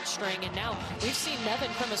second string, and now we've seen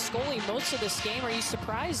Nevin Cremascoli most of this game. Are you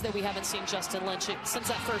surprised that we haven't seen Justin Lynch since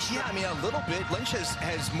that first string? Yeah, I mean, a little bit. Lynch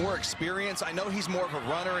has more experience. I know he's more of a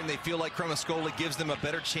runner, and they feel like Cremascoli gives them a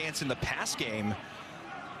better chance in the pass game.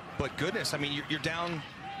 But goodness, I mean, you're down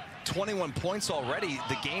 21 points already.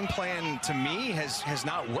 The game plan, to me, has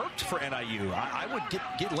not worked for NIU. I would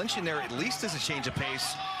get Lynch in there at least as a change of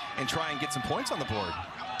pace and try and get some points on the board.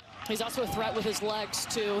 He's also a threat with his legs,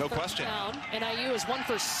 too. No question. Down. NIU is 1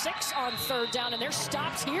 for 6 on third down, and they're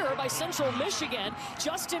stopped here by Central Michigan.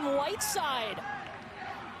 Justin Whiteside.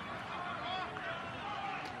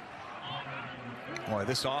 Boy,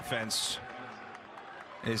 this offense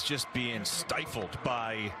is just being stifled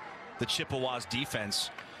by the Chippewas defense.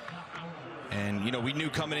 And, you know, we knew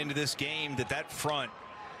coming into this game that front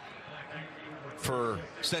for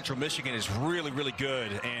Central Michigan is really, really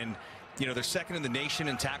good. And, you know, they're second in the nation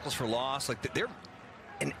in tackles for loss. Like, they're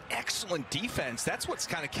an excellent defense. That's what's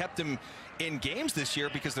kind of kept them in games this year,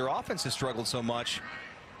 because their offense has struggled so much,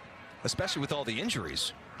 especially with all the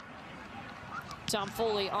injuries. Tom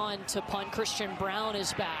Foley on to punt. Christian Brown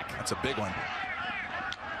is back. That's a big one.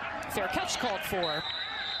 Fair catch called for.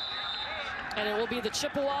 And it will be the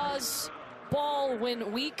Chippewas ball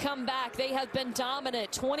when we come back. They have been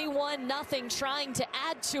dominant, 21-0, trying to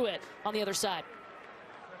add to it on the other side.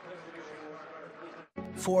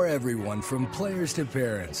 For everyone, from players to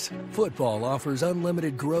parents, football offers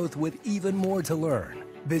unlimited growth with even more to learn.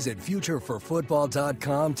 Visit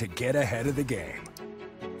futureforfootball.com to get ahead of the game.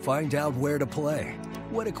 Find out where to play,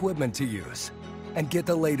 what equipment to use, and get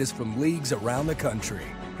the latest from leagues around the country,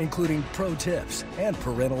 including pro tips and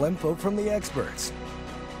parental info from the experts.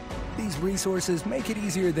 These resources make it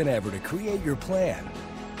easier than ever to create your plan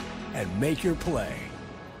and make your play.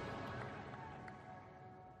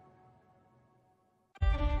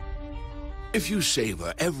 If you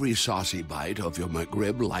savor every saucy bite of your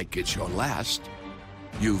McRib like it's your last,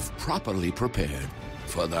 you've properly prepared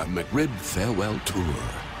for the McRib Farewell Tour.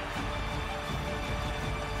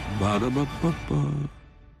 Ba-da-ba-ba-ba.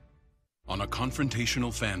 On a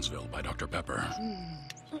Confrontational Fansville by Dr. Pepper.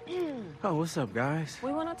 Oh, what's up, guys?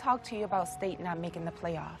 We want to talk to you about State not making the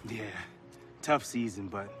playoff. Yeah, tough season,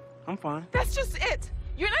 but I'm fine. That's just it.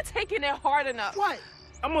 You're not taking it hard enough. What?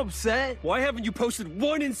 I'm upset. Why haven't you posted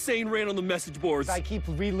one insane rant on the message boards? I keep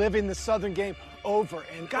reliving the Southern game over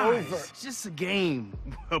and over. It's just a game.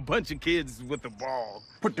 A bunch of kids with the ball.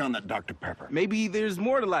 Put down that Dr. Pepper. Maybe there's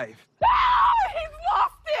more to life. He's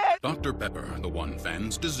lost it! Dr. Pepper, the one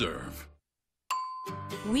fans deserve.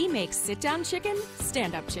 We make sit-down chicken,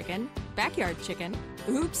 stand-up chicken, backyard chicken,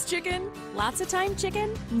 oops chicken, lots of time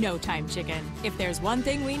chicken, no time chicken. If there's one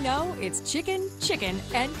thing we know, it's chicken, chicken,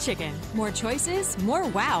 and chicken. More choices, more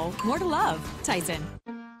wow, more to love. Tyson.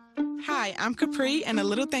 Hi, I'm Capri, and a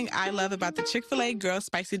little thing I love about the Chick-fil-A Grilled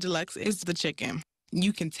Spicy Deluxe is the chicken.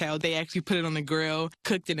 You can tell they actually put it on the grill,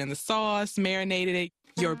 cooked it in the sauce, marinated it.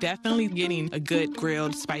 You're definitely getting a good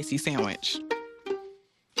grilled spicy sandwich.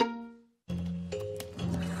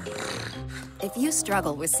 If you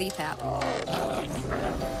struggle with CPAP,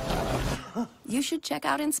 you should check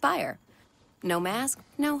out Inspire. No mask,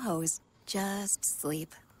 no hose, just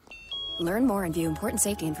sleep. Learn more and view important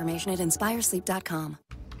safety information at inspiresleep.com.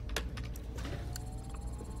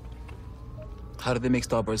 How did they make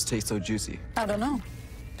Starburst taste so juicy? I don't know.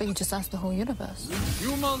 But you just asked the whole universe.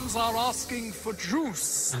 Humans are asking for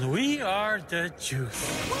juice. And we are the juice.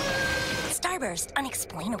 Starburst,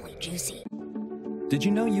 unexplainably juicy. Did you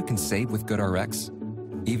know you can save with GoodRx,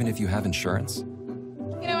 even if you have insurance?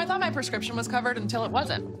 You know, I thought my prescription was covered until it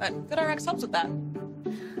wasn't, but GoodRx helps with that.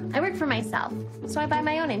 I work for myself, so I buy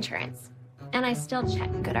my own insurance. And I still check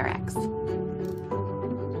GoodRx.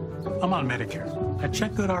 I'm on Medicare. I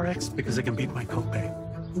check GoodRx because it can beat my copay.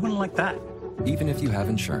 Who wouldn't like that? Even if you have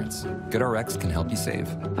insurance, GoodRx can help you save.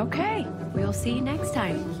 Okay, we'll see you next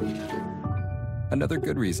time. Another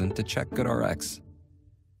good reason to check GoodRx.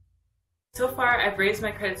 So far, I've raised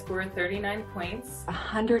my credit score 39 points.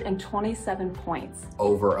 127 points.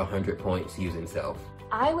 Over 100 points using Self.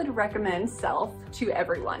 I would recommend Self to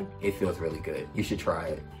everyone. It feels really good. You should try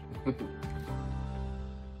it.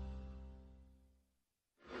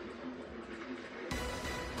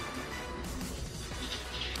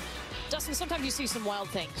 Dustin, sometimes you see some wild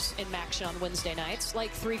things in action on Wednesday nights,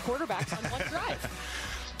 like 3 quarterbacks on one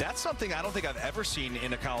drive. That's something I don't think I've ever seen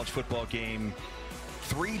in a college football game.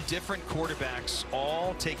 3 different quarterbacks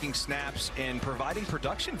all taking snaps and providing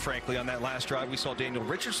production, frankly, on that last drive. We saw Daniel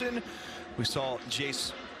Richardson. We saw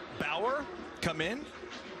Jace Bauer come in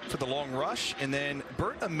for the long rush, and then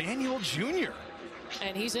Bert Emanuel Jr.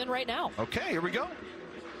 And he's in right now. Okay, here we go.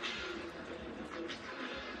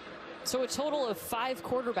 So a total of 5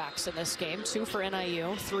 quarterbacks in this game, 2 for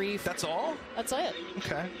NIU, 3 for... That's all? That's it.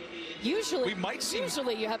 Okay. Usually, we might see,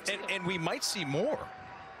 usually you have 2. And we might see more.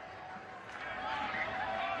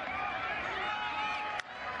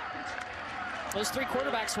 Those 3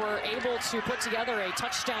 quarterbacks were able to put together a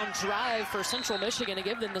touchdown drive for Central Michigan to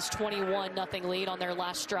give them this 21-0 lead on their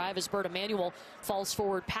last drive as Bert Emanuel falls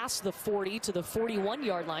forward past the 40 to the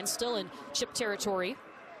 41-yard line, still in Chip territory.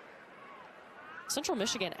 Central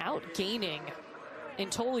Michigan outgaining in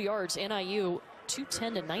total yards NIU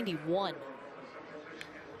 210 to 91.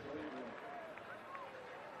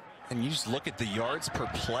 And you just look at the yards per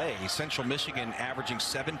play. Central Michigan averaging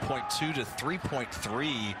 7.2 to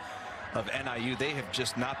 3.3 of NIU. They have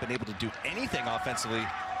just not been able to do anything offensively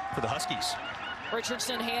for the Huskies.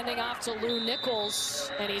 Richardson handing off to Lou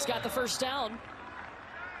Nichols, and he's got the first down.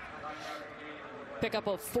 Pick up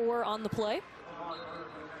a 4 on the play.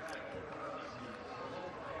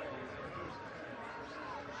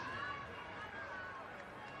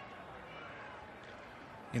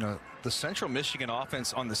 You know, the Central Michigan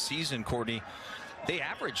offense on the season, Courtney, they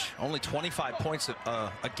average only 25 points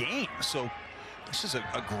a game. So this is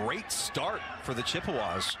a great start for the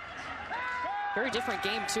Chippewas. Very different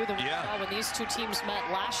game, too, than we saw when these two teams met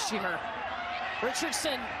last year.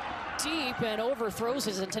 Richardson deep and overthrows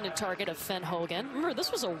his intended target of Fenn Hogan. Remember,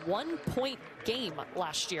 this was a 1-point game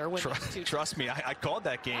last year. When Trust me, I called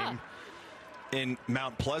that game in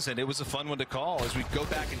Mount Pleasant. It was a fun one to call as we go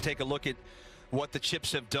back and take a look at what the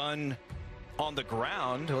Chips have done on the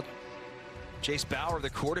ground. Jace Bauer, the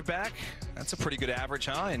quarterback, that's a pretty good average,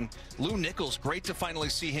 huh? And Lou Nichols, great to finally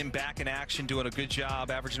see him back in action, doing a good job,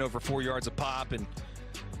 averaging over 4 yards a pop. And,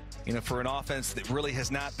 you know, for an offense that really has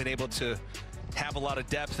not been able to have a lot of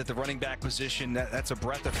depth at the running back position, that's a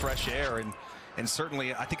breath of fresh air. And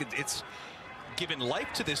certainly, I think it's given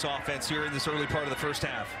life to this offense here in this early part of the first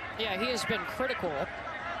half. Yeah, he has been critical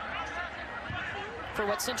for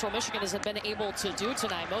what Central Michigan has been able to do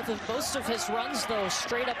tonight. Most of his runs, though,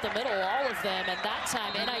 straight up the middle, all of them. And that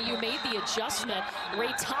time, NIU made the adjustment.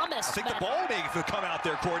 Ray Thomas. I think the ball may have come out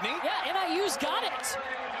there, Courtney. Yeah, NIU's got it.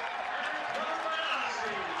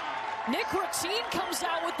 Nick Ratine comes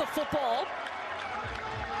out with the football.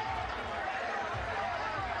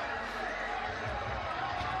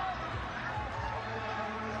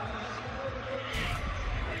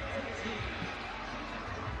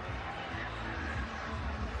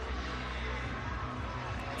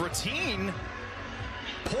 Ratine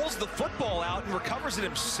pulls the football out and recovers it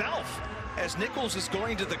himself as Nichols is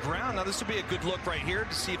going to the ground. Now this would be a good look right here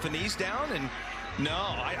to see if the knee's down. And no,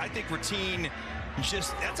 I think Ratine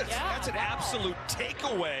just, that's an absolute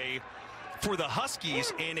takeaway for the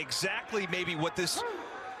Huskies, and exactly maybe what this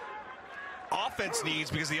offense needs,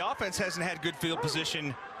 because the offense hasn't had good field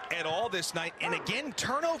position at all this night. And again,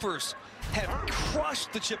 turnovers have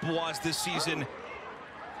crushed the Chippewas this season.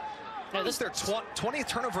 Now, this is their 20th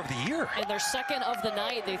turnover of the year. And their second of the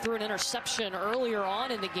night. They threw an interception earlier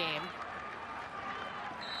on in the game.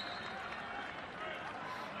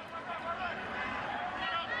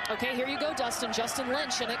 Okay, here you go, Dustin. Justin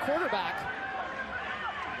Lynch in at quarterback.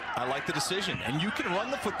 I like the decision. And you can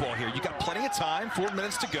run the football here. You got plenty of time, 4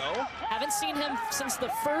 minutes to go. Haven't seen him since the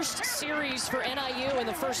first series for NIU in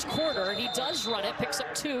the first quarter. He does run it, picks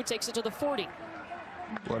up 2, takes it to the 40.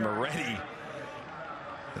 Boy, Moretti,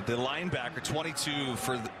 the linebacker, 22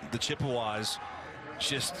 for the Chippewas,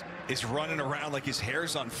 just is running around like his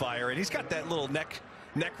hair's on fire, and he's got that little neck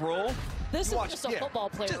roll. This is just a football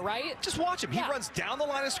player, right? Just watch him. He runs down the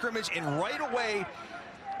line of scrimmage and right away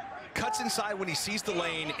cuts inside when he sees the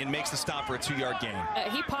lane and makes the stop for a 2-yard gain.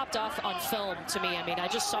 He popped off on film to me. I mean, I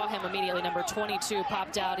just saw him immediately. Number 22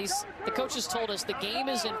 popped out. The coaches told us the game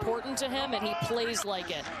is important to him, and he plays like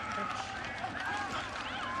it.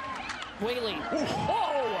 Whaley.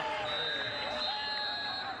 Whoa!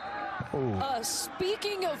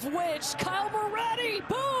 Speaking of which, Kyle Moretti,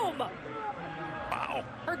 boom! Wow.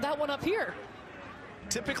 Heard that one up here.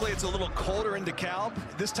 Typically, it's a little colder in DeKalb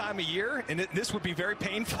this time of year, and this would be very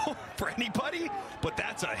painful for anybody, but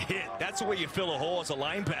that's a hit. That's the way you fill a hole as a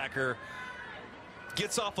linebacker.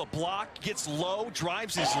 Gets off a block, gets low,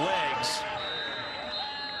 drives his legs.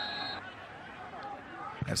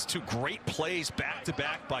 That's 2 great plays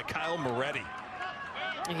back-to-back by Kyle Moretti.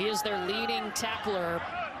 He is their leading tackler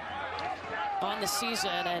on the season,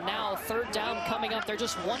 and now 3rd down coming up. They're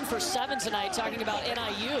just 1 for 7 tonight, talking about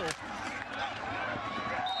NIU.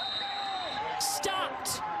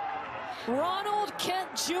 Stopped. Ronald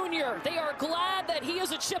Kent Jr. They are glad that he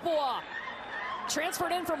is a Chippewa.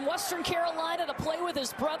 Transferred in from Western Carolina to play with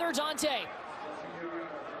his brother, Dante.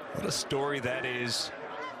 What a story that is.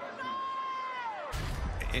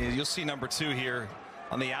 And you'll see number 2 here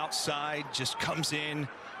on the outside, just comes in,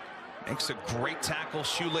 makes a great tackle,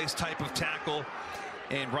 shoelace type of tackle.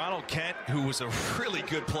 And Ronald Kent, who was a really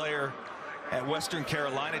good player at Western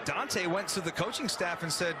Carolina, Dante went to the coaching staff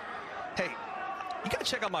and said, hey, you got to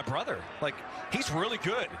check out my brother. Like, he's really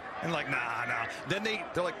good. And like, nah. Then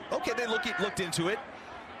they're like, okay, they looked into it.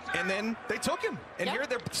 And then they took him. And here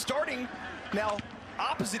they're starting now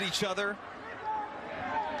opposite each other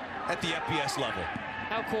at the FBS level.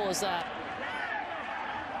 How cool is that?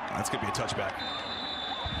 That's going to be a touchback.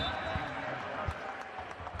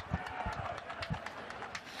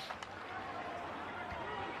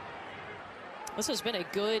 This has been a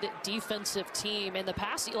good defensive team in the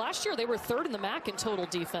past. Last year, they were 3rd in the MAC in total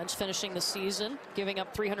defense, finishing the season, giving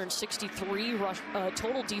up 363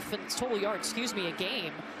 total yards, a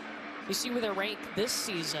game. You see where they're ranked this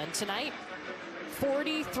season. Tonight,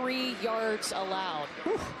 43 yards allowed.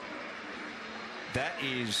 Whew. That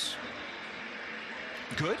is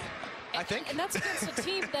good, I think. And that's against a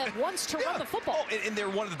team that wants to run the football. Oh, and they're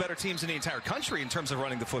one of the better teams in the entire country in terms of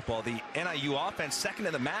running the football. The NIU offense, 2nd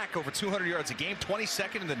in the MAC, over 200 yards a game,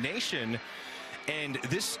 22nd in the nation. And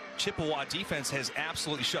this Chippewa defense has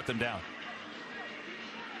absolutely shut them down.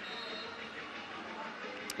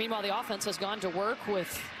 Meanwhile, the offense has gone to work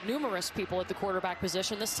with numerous people at the quarterback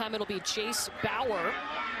position. This time it'll be Jace Bauer.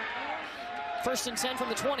 1st and 10 from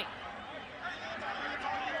the 20.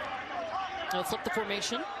 They'll flip the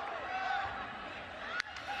formation.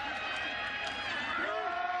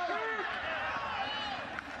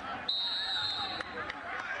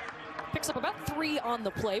 Picks up about 3 on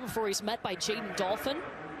the play before he's met by Jaden Dolphin.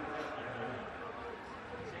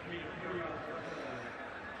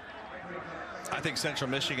 I think Central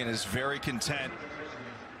Michigan is very content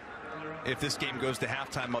if this game goes to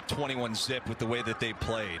halftime up 21-zip with the way that they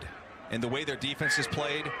played. And the way their defense has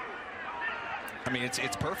played, I mean, it's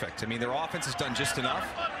perfect. I mean, their offense has done just enough.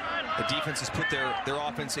 The defense has put their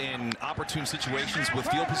offense in opportune situations with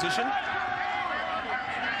field position.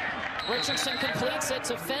 Richardson completes it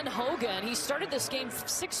to Finn Hogan. He started this game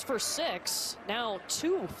 6 for 6. Now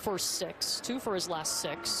 2 for 6. 2 for his last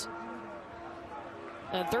 6.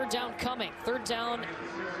 And 3rd down coming. 3rd down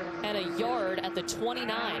and a yard at the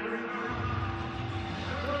 29.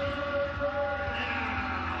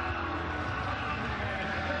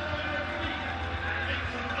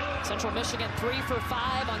 Central Michigan 3 for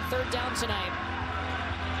 5 on 3rd down tonight.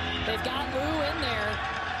 They've got Lou in there.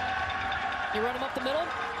 You run him up the middle?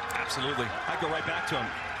 Absolutely. I'd go right back to him.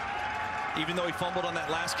 Even though he fumbled on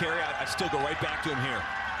that last carry, I'd still go right back to him here.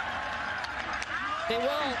 They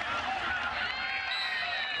will.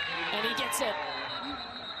 And he gets it.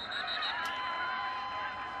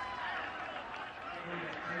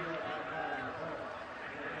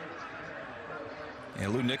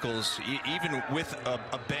 And Lou Nichols, even with a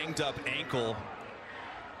banged up ankle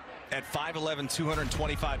at 5'11",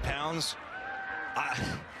 225 pounds,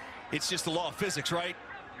 it's just the law of physics, right?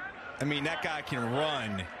 I mean, that guy can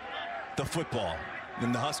run the football.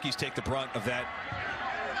 And the Huskies take the brunt of that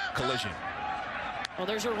collision. Well,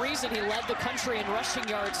 there's a reason he led the country in rushing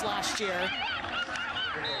yards last year.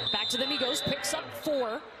 Back to them he goes, picks up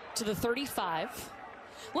 4 to the 35.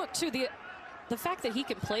 Look, too, the fact that he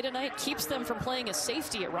can play tonight keeps them from playing a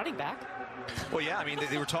safety at running back. Well, yeah, I mean,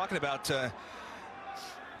 they were talking about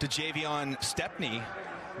DeJavion Stepney,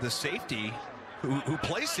 the safety, who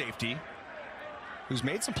plays safety, who's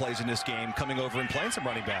made some plays in this game, coming over and playing some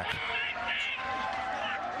running back.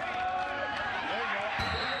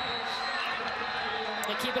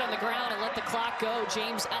 They keep it on the ground and let the clock go.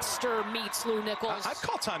 James Esther meets Lou Nichols. I'd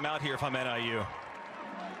call timeout here if I'm NIU.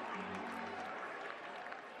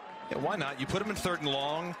 Yeah, why not? You put them in 3rd and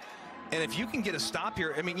long, and if you can get a stop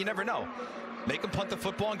here, I mean, you never know. Make them punt the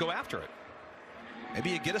football and go after it.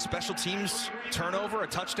 Maybe you get a special teams turnover, a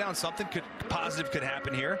touchdown, something positive could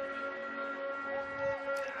happen here.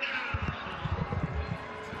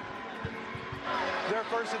 Their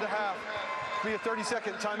first of the half. Be a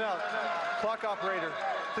 30-second timeout. Clock operator,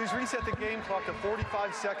 please reset the game clock to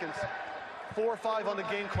 45 seconds. 4-5 on the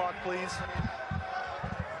game clock, please.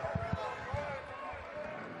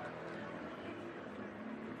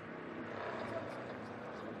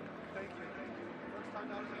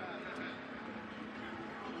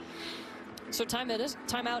 So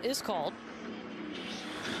timeout is called.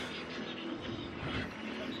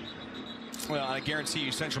 Well, I guarantee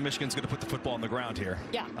you Central Michigan's going to put the football on the ground here.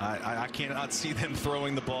 Yeah. I cannot see them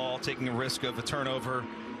throwing the ball, taking a risk of a turnover.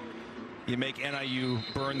 You make NIU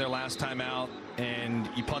burn their last time out, and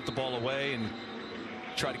you punt the ball away and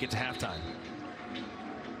try to get to halftime.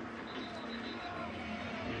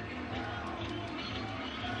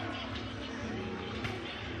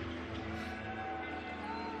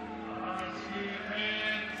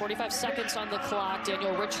 .45 seconds on the clock.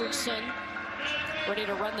 Daniel Richardson ready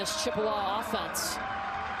to run this Chippewa offense.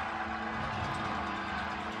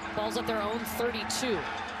 Ball's at their own 32.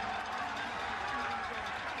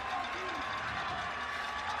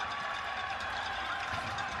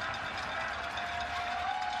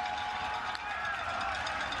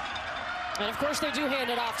 And of course they do hand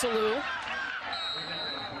it off to Lou.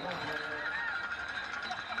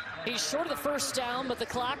 He's short of the first down, but the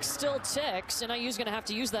clock still ticks. NIU's going to have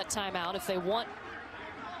to use that timeout if they want,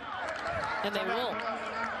 and they will.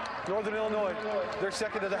 Northern Illinois, they're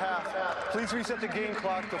second of the half. Please reset the game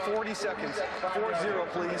clock to 40 seconds. 4-0,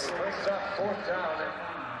 please.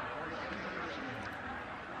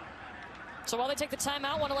 So while they take the timeout,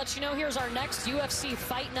 I want to let you know here's our next UFC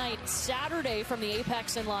Fight Night Saturday from the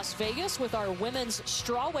Apex in Las Vegas with our women's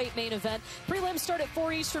strawweight main event. Prelims start at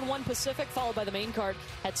 4 Eastern, 1 Pacific, followed by the main card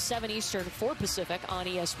at 7 Eastern, 4 Pacific on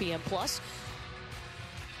ESPN+.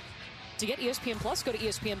 To get ESPN+, go to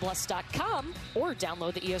ESPNplus.com or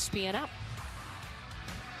download the ESPN app.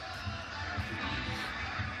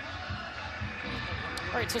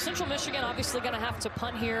 All right, so Central Michigan obviously going to have to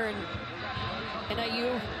punt here, and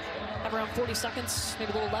NIU have around 40 seconds,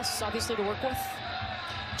 maybe a little less, obviously, to work with.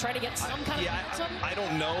 Try to get some kind of momentum. I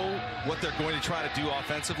don't know what they're going to try to do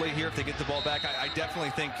offensively here if they get the ball back. I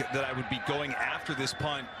definitely think that I would be going after this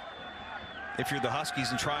punt if you're the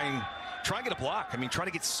Huskies and try and get a block. I mean, try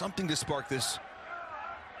to get something to spark this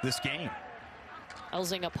game.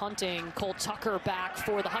 Elzinga punting. Cole Tucker back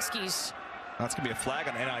for the Huskies. That's going to be a flag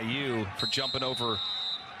on NIU for jumping over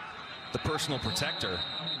the personal protector.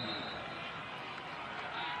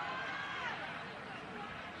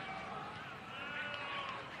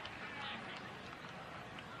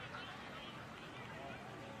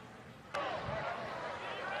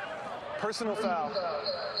 Personal foul.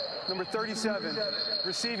 Number 37,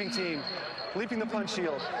 receiving team, leaping the punch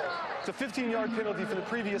shield. It's a 15-yard penalty for the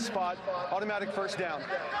previous spot. Automatic first down.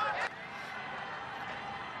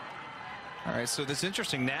 All right, so that's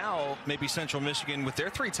interesting. Now, maybe Central Michigan, with their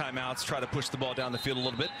 3 timeouts, try to push the ball down the field a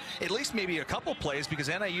little bit. At least maybe a couple plays, because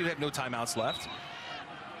NIU had no timeouts left.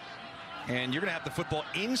 And you're going to have the football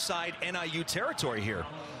inside NIU territory here.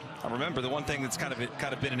 Remember, the one thing that's kind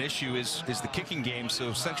of been an issue is the kicking game.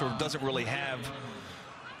 So Central doesn't really have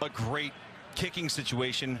a great kicking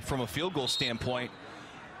situation from a field goal standpoint.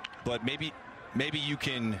 But maybe you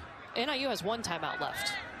can. NIU has 1 timeout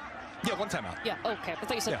left. Yeah, 1 timeout. Yeah, okay. I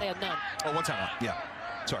thought you said they had none. Oh, 1 timeout. Yeah.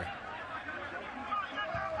 Sorry.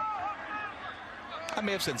 I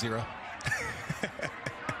may have said 0.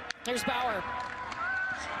 There's Bauer.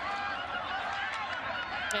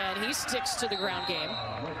 And he sticks to the ground game.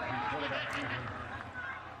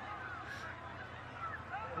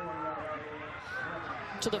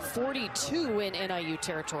 To the 42 in NIU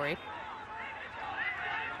territory.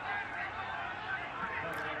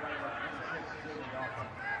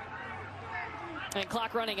 And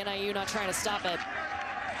clock running, NIU not trying to stop it.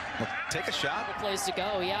 Well, take a shot. Couple plays to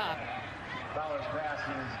go, yeah.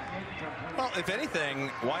 Well, if anything,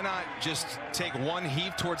 why not just take one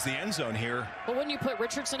heave towards the end zone here? But wouldn't you put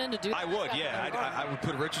Richardson in to do that? I would, yeah. I would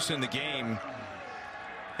put Richardson in the game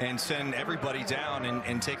and send everybody down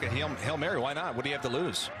and take a Hail Mary. Why not? What do you have to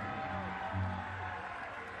lose?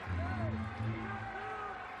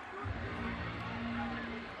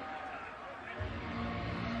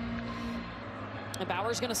 And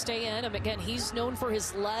Bauer's going to stay in. And again, he's known for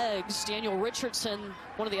his legs. Daniel Richardson,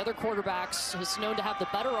 one of the other quarterbacks, is known to have the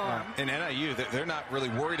better arm. In NIU, they're not really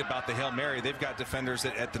worried about the Hail Mary. They've got defenders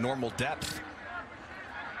at the normal depth.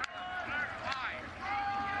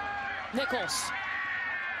 Nichols.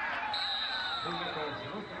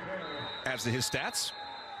 Adds to his stats.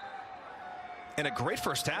 And a great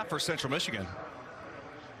first half for Central Michigan.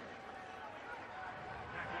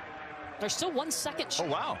 There's still 1 second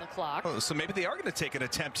on the clock. Oh, so maybe they are going to take an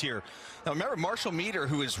attempt here. Now remember, Marshall Meter,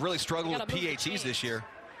 who has really struggled with PATs this year.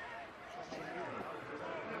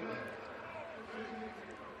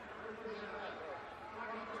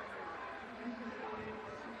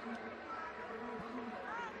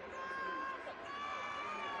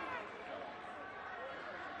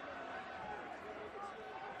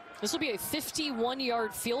 This will be a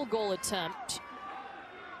 51-yard field goal attempt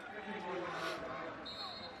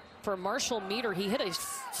for Marshall Meter. He hit a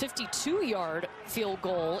 52-yard field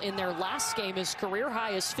goal in their last game. His career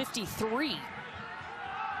high is 53.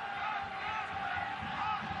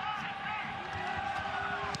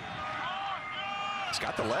 He's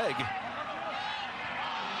got the leg.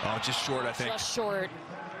 Oh, just short, I think. Just short.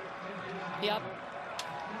 Yep.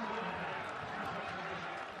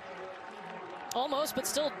 Almost, but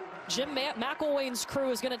still, Jim McElwain's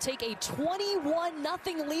crew is going to take a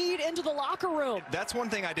 21-0 lead into the locker room. That's one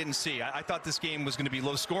thing I didn't see. I thought this game was going to be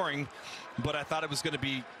low scoring, but I thought it was going to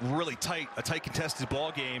be really tight, a tight contested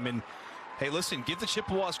ball game. And hey, listen, give the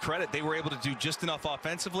Chippewas credit. They were able to do just enough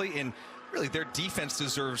offensively, and really their defense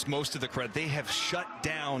deserves most of the credit. They have shut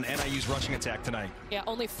down NIU's rushing attack tonight. Yeah,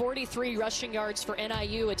 only 43 rushing yards for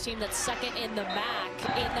NIU, a team that's second in the MAC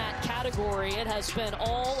in that category. It has been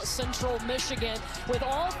all Central Michigan with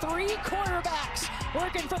all 3 quarterbacks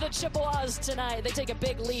working for the Chippewas tonight. They take a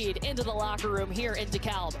big lead into the locker room here in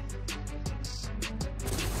DeKalb.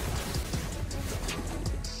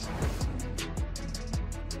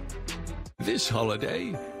 This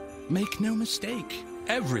holiday, make no mistake,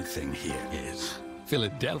 everything here is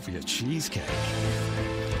Philadelphia cheesecake.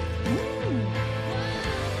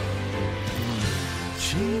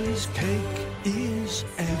 Cheesecake is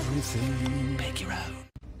everything. Make your own.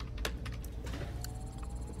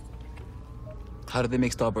 How do they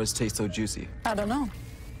make Starburst taste so juicy? I don't know.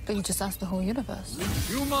 But you just asked the whole universe.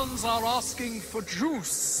 Humans are asking for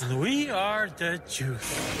juice, and we are the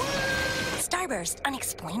juice. Starburst,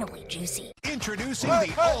 unexplainably juicy. Introducing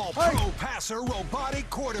the All-Pro Passer Robotic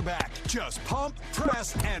Quarterback. Just pump,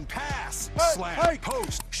 press, and pass. Slam,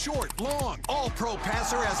 post, short, long. All-Pro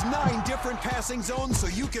Passer has 9 different passing zones so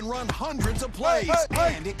you can run hundreds of plays.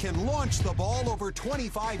 And it can launch the ball over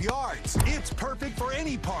 25 yards. It's perfect for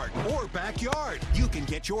any park or backyard. You can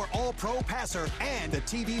get your All-Pro Passer and a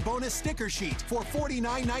TV bonus sticker sheet for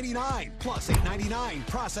 $49.99 plus $8.99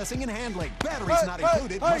 processing and handling. Batteries not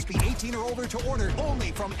included. Must be 18 or older to order.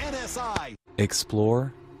 Only from NSI.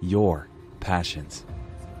 Explore your passions.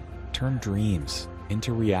 Turn dreams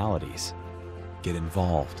into realities. Get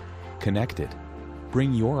involved, connected.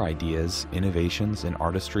 Bring your ideas, innovations, and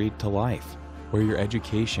artistry to life, where your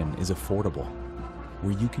education is affordable,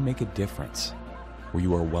 where you can make a difference, where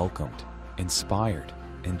you are welcomed, inspired,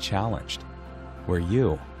 and challenged, where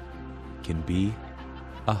you can be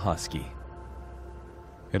a Husky.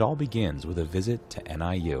 It all begins with a visit to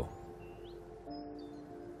NIU.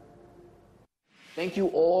 Thank you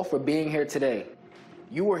all for being here today.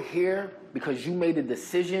 You are here because you made a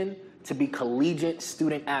decision to be collegiate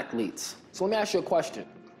student athletes. So let me ask you a question.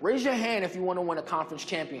 Raise your hand if you want to win a conference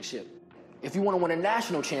championship, if you want to win a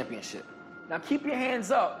national championship. Now keep your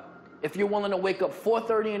hands up if you're willing to wake up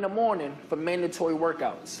 4:30 in the morning for mandatory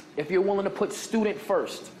workouts, if you're willing to put student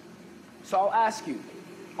first. So I'll ask you,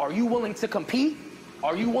 are you willing to compete?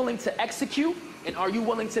 Are you willing to execute? And are you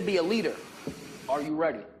willing to be a leader? Are you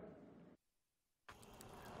ready?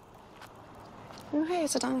 Oh, hey,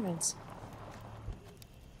 it's the Donovans.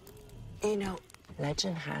 You know,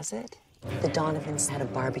 legend has it, the Donovans had a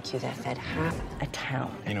barbecue that fed half a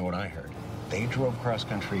town. You know what I heard? They drove cross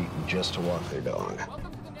country just to walk their dog.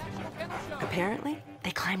 Apparently,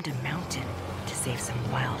 they climbed a mountain to save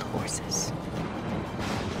some wild horses.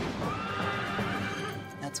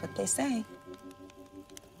 That's what they say.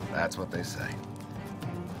 That's what they say.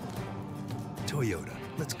 Toyota,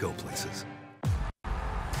 let's go places.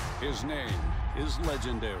 His name is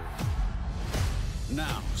legendary.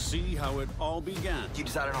 Now, see how it all began. You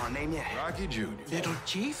decided on a name yet? Rocky Jr. Little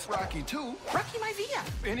Chief? Rocky 2. Rocky Maivia.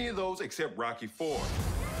 Any of those except Rocky 4.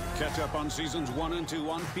 Catch up on seasons 1 and 2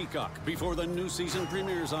 on Peacock before the new season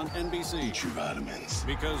premieres on NBC. Eat your vitamins.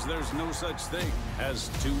 Because there's no such thing as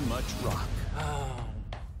too much rock. Oh.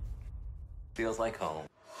 Feels like home.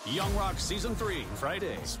 Young Rock Season 3,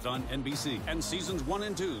 Fridays on NBC. And seasons 1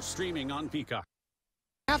 and 2 streaming on Peacock.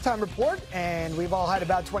 Halftime report, and we've all had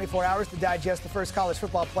about 24 hours to digest the first college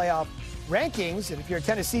football playoff rankings. And if you're a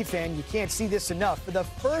Tennessee fan, you can't see this enough. For the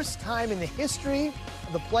first time in the history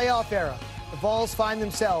of the playoff era, the Vols find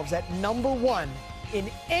themselves at #1 in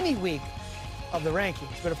any week of the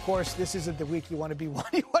rankings. But of course, this isn't the week you want to be one.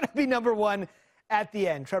 You want to be #1 at the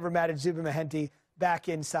end. Trevor Maddich, Zuba Mahenti back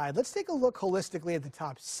inside. Let's take a look holistically at the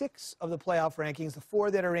top 6 of the playoff rankings, the 4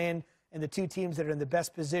 that are in and the 2 teams that are in the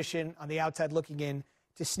best position on the outside looking in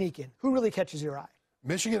to sneak in. Who really catches your eye?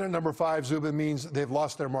 Michigan at #5, Zubin, means they've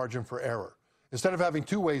lost their margin for error. Instead of having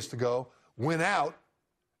 2 ways to go, win out,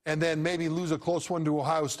 and then maybe lose a close one to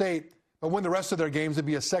Ohio State, but win the rest of their games and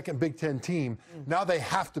be a second Big Ten team. Now they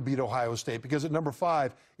have to beat Ohio State because at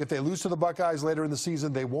 #5, if they lose to the Buckeyes later in the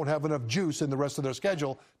season, they won't have enough juice in the rest of their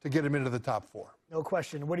schedule to get them into the top 4. No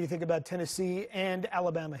question. What do you think about Tennessee and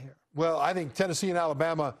Alabama here? Well, I think Tennessee and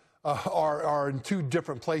Alabama are in 2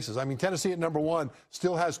 different places. I mean, Tennessee at #1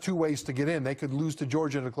 still has 2 ways to get in. They could lose to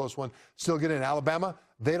Georgia in a close one, still get in. Alabama,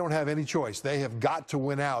 they don't have any choice. They have got to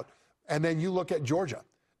win out. And then you look at Georgia.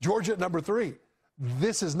 Georgia at #3.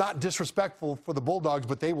 This is not disrespectful for the Bulldogs,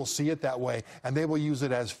 but they will see it that way, and they will use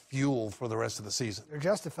it as fuel for the rest of the season. They're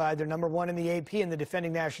justified. They're #1 in the AP and the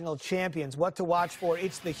defending national champions. What to watch for?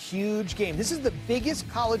 It's the huge game. This is the biggest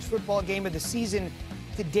college football game of the season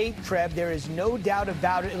to date, Trev. There is no doubt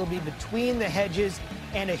about it. It'll be between the hedges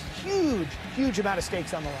and a huge, huge amount of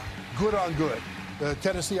stakes on the line. Good on good. The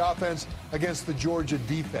Tennessee offense against the Georgia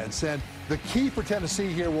defense. And the key for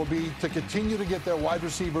Tennessee here will be to continue to get their wide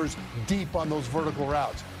receivers deep on those vertical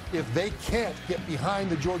routes. If they can't get behind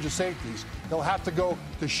the Georgia safeties, they'll have to go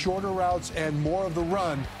to shorter routes and more of the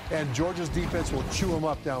run, and Georgia's defense will chew them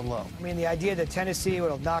up down low. I mean, the idea that Tennessee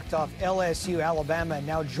would have knocked off LSU, Alabama, and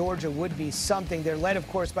now Georgia would be something. They're led, of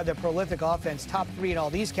course, by their prolific offense, top 3 in all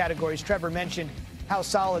these categories. Trevor mentioned how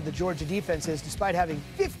solid the Georgia defense is. Despite having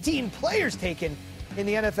 15 players taken in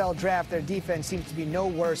the NFL draft, their defense seems to be no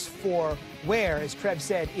worse for wear. As Trev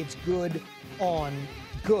said, it's good on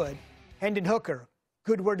good. Hendon Hooker,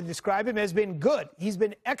 good word to describe him, has been good. He's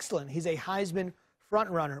been excellent. He's a Heisman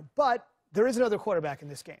frontrunner. But there is another quarterback in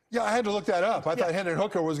this game. Yeah, I had to look that up. I thought Hendon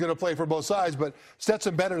Hooker was going to play for both sides, but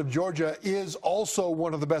Stetson Bennett of Georgia is also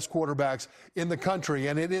one of the best quarterbacks in the country,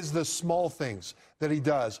 and it is the small things that he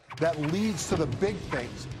does that leads to the big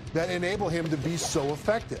things that enable him to be so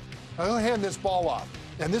effective. Now, he'll hand this ball off,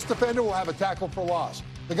 and this defender will have a tackle for loss.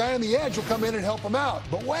 The guy on the edge will come in and help him out.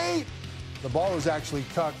 But wait, the ball is actually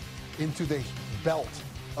tucked into the belt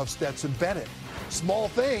of Stetson Bennett. Small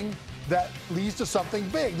thing that leads to something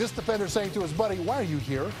big. This defender saying to his buddy, why are you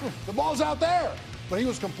here? The ball's out there. But he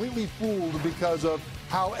was completely fooled because of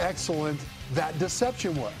how excellent that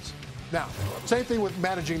deception was. Now, same thing with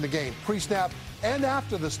managing the game, pre-snap and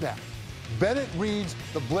after the snap. Bennett reads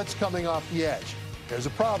the blitz coming off the edge. There's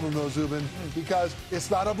a problem, though, Zubin, because it's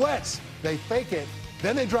not a blitz. They fake it,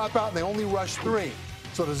 then they drop out, and they only rush 3.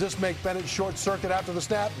 So does this make Bennett short circuit after the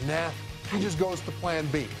snap? Nah, he just goes to plan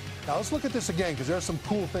B. Now, let's look at this again, because there's some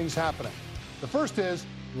cool things happening. The first is,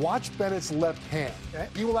 watch Bennett's left hand. Okay.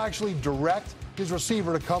 He will actually direct his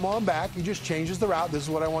receiver to come on back. He just changes the route. This is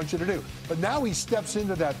what I want you to do. But now he steps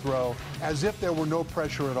into that throw as if there were no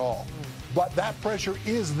pressure at all. But that pressure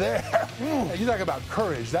is there. And you talk about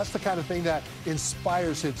courage. That's the kind of thing that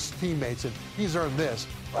inspires his teammates, and he's earned this.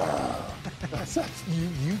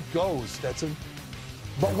 You go, Stetson.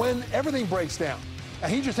 But when everything breaks down,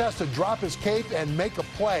 and he just has to drop his cape and make a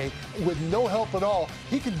play with no help at all,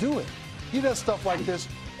 he can do it. He does stuff like this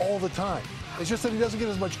all the time. It's just that he doesn't get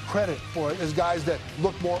as much credit for it as guys that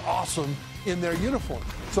look more awesome in their uniform.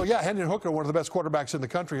 So, yeah, Hendon Hooker, one of the best quarterbacks in the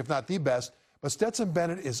country, if not the best. But Stetson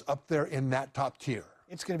Bennett is up there in that top tier.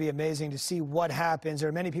 It's going to be amazing to see what happens. There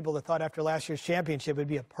are many people that thought after last year's championship it would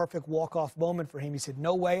be a perfect walk-off moment for him. He said,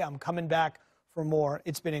 no way, I'm coming back for more.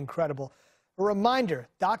 It's been incredible. A reminder,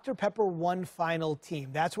 Dr. Pepper One Final Team.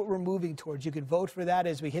 That's what we're moving towards. You can vote for that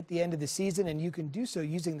as we hit the end of the season, and you can do so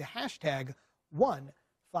using the hashtag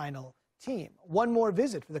 #OneFinalTeam. One more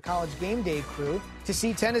visit for the College Game Day crew to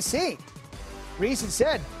see Tennessee. Reese had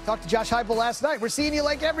said, talked to Josh Heupel last night, we're seeing you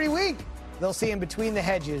like every week. They'll see him Between the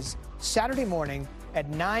Hedges Saturday morning at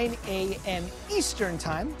 9 a.m. Eastern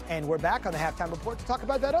time, and we're back on the Halftime Report to talk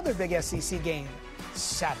about that other big SEC game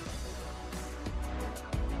Saturday.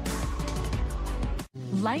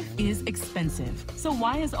 Life is expensive, so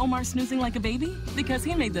why is Omar snoozing like a baby? Because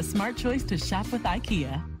he made the smart choice to shop with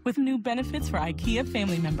IKEA. With new benefits for IKEA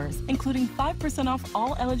family members, including 5% off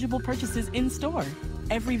all eligible purchases in-store.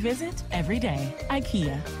 Every visit, every day.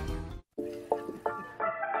 IKEA.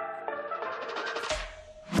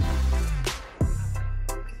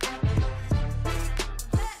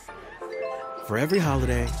 For every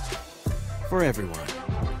holiday, for everyone.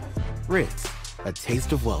 Ritz, a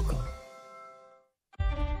taste of welcome.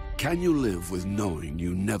 Can you live with knowing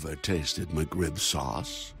you never tasted McRib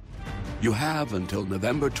sauce? You have until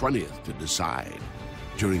November 20th to decide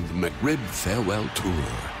during the McRib Farewell Tour.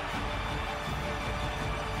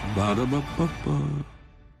 Ba-da-ba-ba-ba.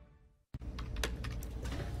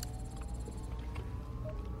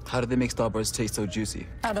 How do they make Starburst taste so juicy?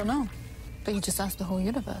 I don't know. But you just asked the whole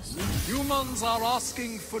universe. Humans are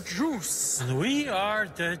asking for juice. And we are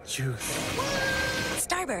the juice.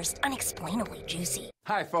 Starburst, unexplainably juicy.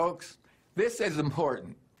 Hi, folks. This is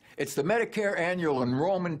important. It's the Medicare annual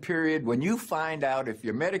enrollment period when you find out if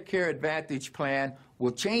your Medicare Advantage plan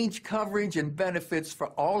will change coverage and benefits for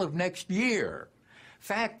all of next year.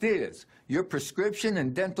 Fact is, your prescription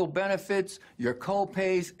and dental benefits, your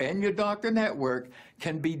co-pays, and your doctor network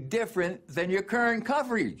can be different than your current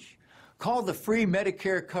coverage. Call the free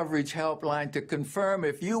Medicare coverage helpline to confirm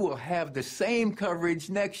if you will have the same coverage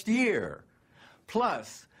next year.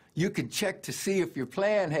 Plus, you can check to see if your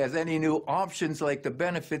plan has any new options like the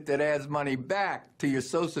benefit that adds money back to your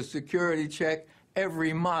Social Security check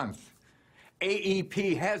every month.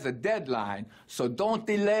 AEP has a deadline, so don't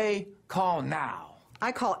delay, call now.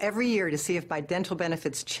 I call every year to see if my dental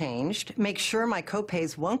benefits changed, make sure my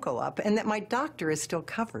copays won't go up, and that my doctor is still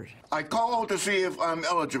covered. I call to see if I'm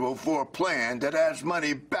eligible for a plan that adds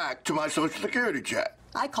money back to my Social Security check.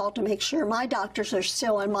 I call to make sure my doctors are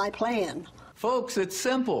still in my plan. Folks, it's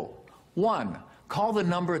simple. 1, call the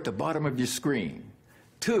number at the bottom of your screen.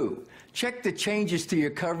 2, check the changes to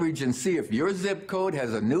your coverage and see if your zip code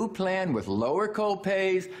has a new plan with lower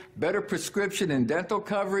co-pays, better prescription and dental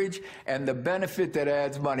coverage, and the benefit that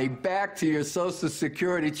adds money back to your Social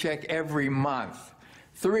Security check every month.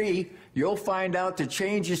 3, You'll find out the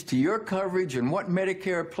changes to your coverage and what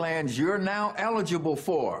Medicare plans you're now eligible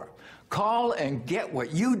for. Call and get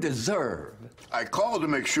what you deserve. I called to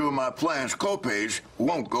make sure my plan's copays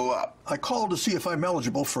won't go up. I called to see if I'm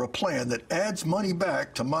eligible for a plan that adds money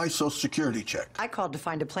back to my Social Security check. I called to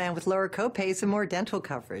find a plan with lower copays and more dental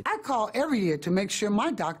coverage. I call every year to make sure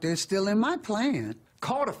my doctor is still in my plan.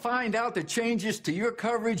 Call to find out the changes to your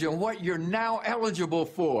coverage and what you're now eligible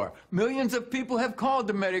for. Millions of people have called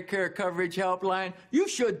the Medicare Coverage Helpline. You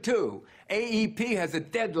should too. AEP has a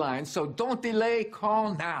deadline, so don't delay.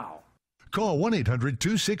 Call now. Call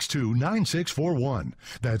 1-800-262-9641.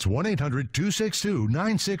 That's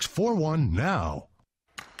 1-800-262-9641 now.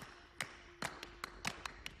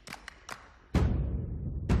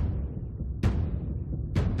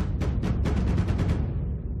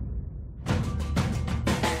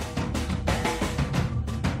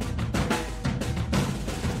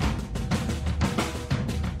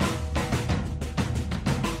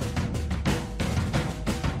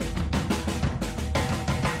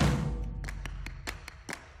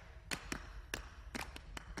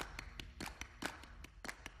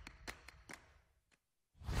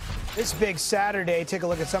 This big Saturday, take a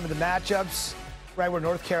look at some of the matchups. Right where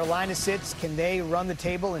North Carolina sits, can they run the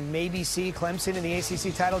table and maybe see Clemson in the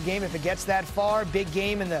ACC title game if it gets that far? Big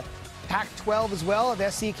game in the Pac-12 as well, if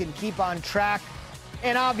SC can keep on track.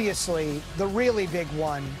 And obviously, the really big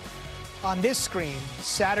one on this screen,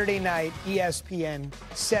 Saturday night, ESPN,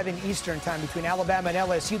 7 Eastern time between Alabama and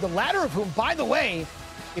LSU, the latter of whom, by the way,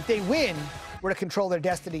 if they win, were to control their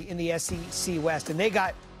destiny in the SEC West. And they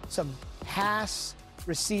got some pass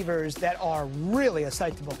receivers that are really a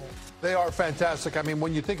sight to behold. They are fantastic. I mean,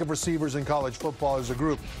 when you think of receivers in college football as a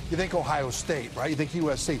group, you think Ohio State, right? You think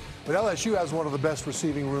USC. But LSU has one of the best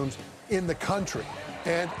receiving rooms in the country.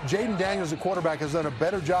 And Jaden Daniels, the quarterback, has done a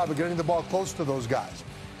better job of getting the ball close to those guys,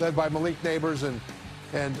 led by Malik Neighbors and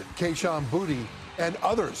Kayshon Boutte and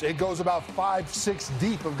others. It goes about 5-6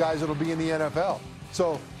 deep of guys that will be in the NFL.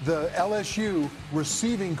 So the LSU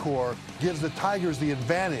receiving core gives the Tigers the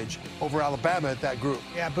advantage over Alabama at that group.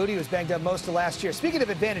 Yeah, Boutte was banged up most of last year. Speaking of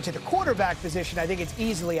advantage at the quarterback position, I think it's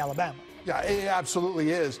easily Alabama. Yeah, it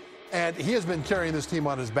absolutely is. And he has been carrying this team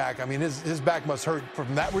on his back. I mean, his back must hurt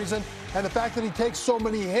from that reason. And the fact that he takes so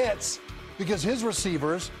many hits because his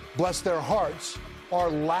receivers, bless their hearts, are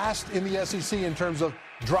last in the SEC in terms of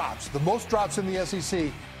drops. The most drops in the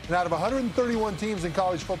SEC. And out of 131 teams in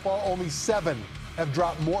college football, only 7 have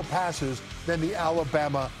dropped more passes than the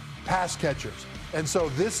Alabama pass catchers. And so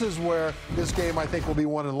this is where this game, I think, will be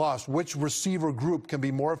won and lost. Which receiver group can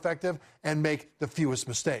be more effective and make the fewest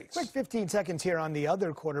mistakes? Quick 15 seconds here on the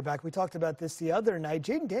other quarterback. We talked about this the other night.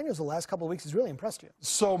 Jaden Daniels, the last couple of weeks, has really impressed you.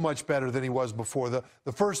 So much better than he was before.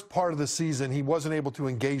 The first part of the season, he wasn't able to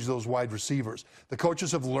engage those wide receivers. The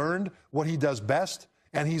coaches have learned what he does best,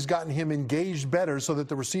 and he's gotten him engaged better so that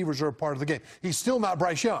the receivers are a part of the game. He's still not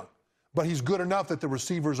Bryce Young, but he's good enough that the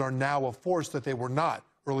receivers are now a force that they were not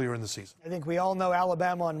earlier in the season. I think we all know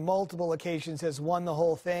Alabama on multiple occasions has won the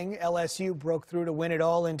whole thing. LSU broke through to win it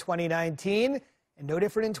all in 2019, and no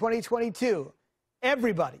different in 2022.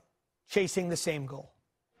 Everybody chasing the same goal.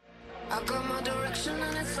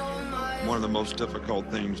 One of the most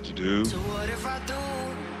difficult things to do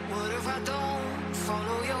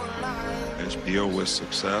is deal with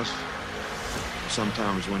success.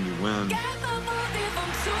 Sometimes when you win,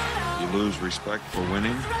 you lose respect for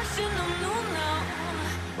winning.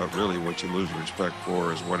 But really what you lose respect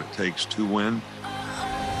for is what it takes to win.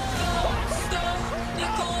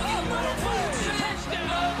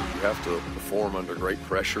 You have to perform under great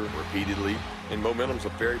pressure repeatedly, and momentum's a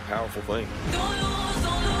very powerful thing.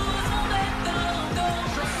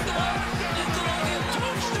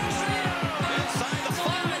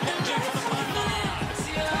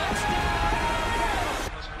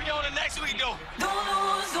 We on the next week, though.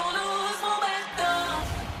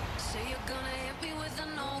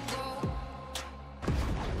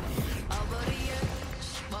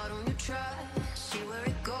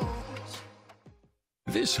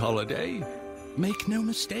 This holiday, make no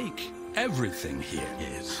mistake, everything here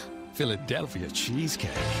is Philadelphia cheesecake.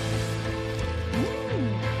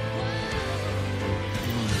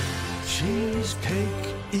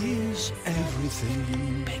 Cheesecake is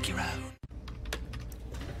everything. Make your own.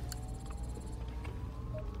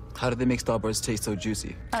 How did they make Starburst taste so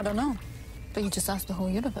juicy? I don't know. But you just asked the whole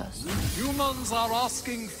universe. Humans are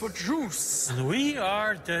asking for juice, and we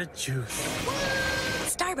are the juice.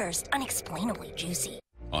 Starburst, unexplainably juicy.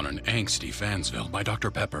 On an angsty Fansville by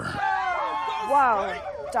Dr. Pepper. Whoa,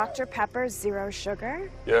 Dr. Pepper, 0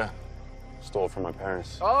 sugar? Yeah, Stole it from my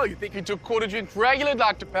parents. Oh, you think you're too cool to drink regular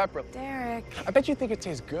Dr. Pepper? Derek. I bet you think it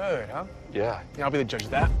tastes good, huh? Yeah. Yeah, I'll be the judge of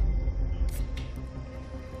that.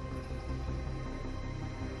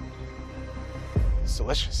 It's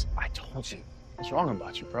delicious. I told you. What's wrong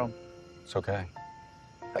about you, bro? It's okay.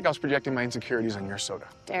 I think I was projecting my insecurities on your soda.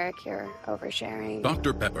 Derek, you're oversharing.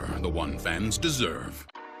 Dr. Pepper, the one fans deserve.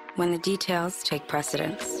 When the details take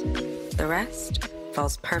precedence, the rest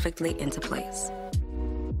falls perfectly into place.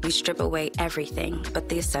 We strip away everything but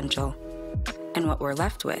the essential. And what we're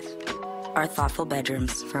left with are thoughtful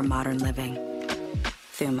bedrooms for modern living.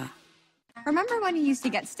 Thuma. Remember when you used to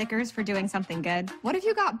get stickers for doing something good? What if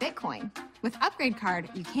you got Bitcoin? With Upgrade Card,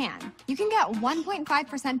 you can. You can get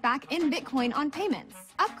 1.5% back in Bitcoin on payments.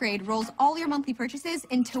 Upgrade rolls all your monthly purchases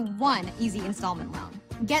into one easy installment loan.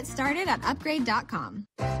 Get started at upgrade.com.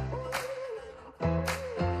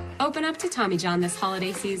 Open up to Tommy John this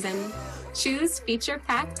holiday season. Choose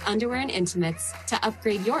feature-packed underwear and intimates to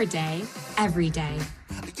upgrade your day every day.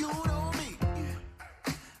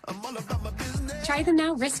 Try them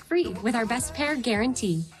now risk-free with our best pair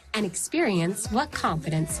guarantee and experience what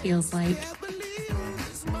confidence feels like.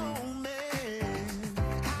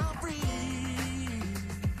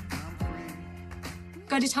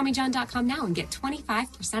 Go to TommyJohn.com now and get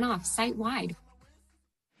 25% off site-wide.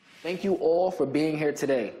 Thank you all for being here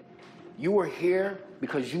today. You are here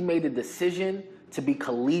because you made the decision to be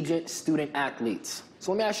collegiate student athletes.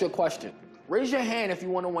 So let me ask you a question. Raise your hand if you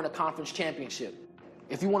want to win a conference championship,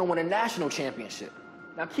 if you want to win a national championship.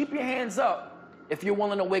 Now keep your hands up if you're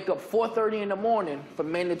willing to wake up 4:30 in the morning for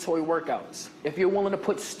mandatory workouts, if you're willing to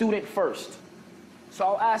put student first. So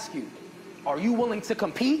I'll ask you, are you willing to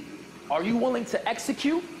compete? Are you willing to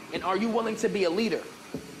execute? And are you willing to be a leader?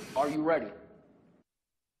 Are you ready?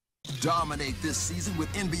 Dominate this season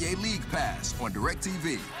with NBA League Pass on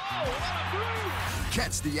DirecTV.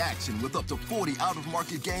 Catch the action with up to 40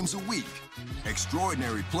 out-of-market games a week.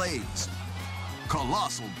 Extraordinary plays.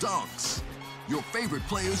 Colossal dunks. Your favorite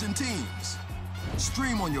players and teams.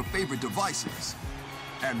 Stream on your favorite devices.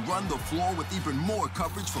 And run the floor with even more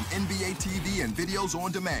coverage from NBA TV and videos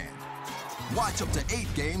on demand. Watch up to 8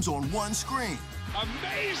 games on one screen.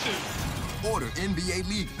 Amazing! Order NBA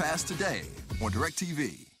League Pass today on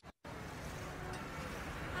DirecTV.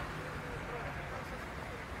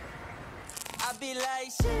 I be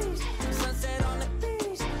like, sheesh, sunset on the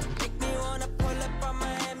beach. Make me wanna pull up on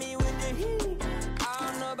Miami with the heat. I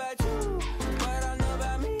don't know about you, but I know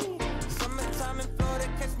about me. Summertime in Florida,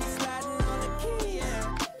 catch me sliding on the key,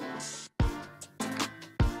 yeah.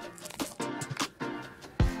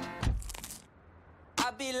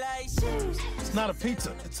 I be like, sheesh. It's not a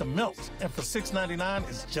pizza, it's a milk. And for $6.99,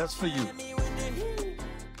 it's just for you.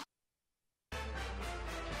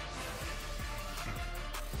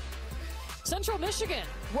 Central Michigan,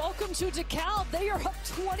 welcome to DeKalb. They are up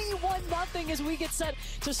 21-0 as we get set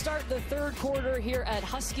to start the third quarter here at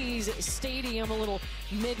Huskies Stadium. A little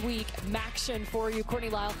midweek action for you. Courtney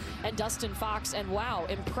Lyle and Dustin Fox. And wow,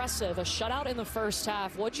 impressive. A shutout in the first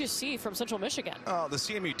half. What'd you see from Central Michigan? Oh, the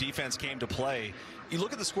CMU defense came to play. You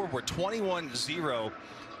look at the scoreboard, 21-0.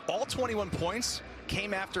 All 21 points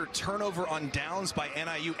came after turnover on downs by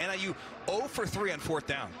NIU. NIU 0 for 3 on fourth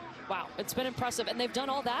down. Wow, it's been impressive. And they've done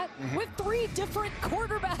all that with 3 different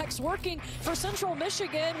quarterbacks working for Central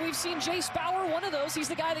Michigan. We've seen Jace Bauer, one of those. He's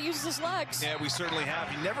the guy that uses his legs. Yeah, we certainly have.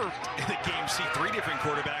 You never in the game see 3 different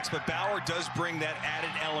quarterbacks, but Bauer does bring that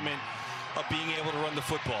added element of being able to run the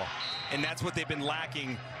football. And that's what they've been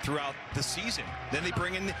lacking throughout the season. Then they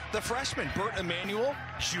bring in the freshman, Bert Emanuel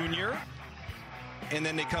Jr., and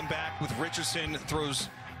then they come back with Richardson, throws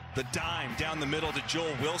the dime down the middle to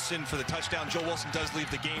Joel Wilson for the touchdown. Joel Wilson does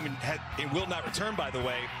leave the game and will not return, by the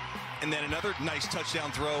way. And then another nice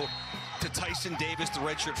touchdown throw to Tyson Davis, the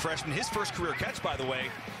redshirt freshman. His first career catch, by the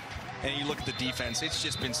way. And you look at the defense, it's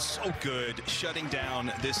just been so good shutting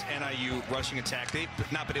down this NIU rushing attack. They've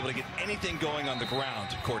not been able to get anything going on the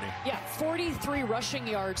ground, Courtney. Yeah, 43 rushing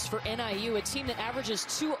yards for NIU, a team that averages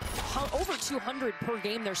over 200 per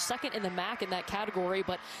game. They're second in the MAC in that category,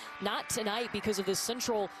 but not tonight because of this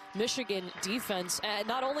Central Michigan defense. And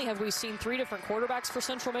not only have we seen 3 different quarterbacks for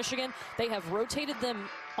Central Michigan, they have rotated them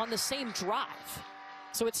on the same drive.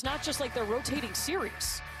 So it's not just like they're rotating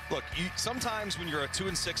series. Look, sometimes when you're a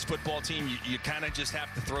 2-6 football team, you kind of just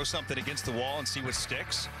have to throw something against the wall and see what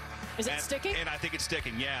sticks. Is it sticking? And I think it's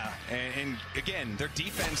sticking, yeah. And again, their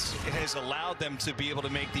defense has allowed them to be able to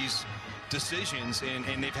make these decisions,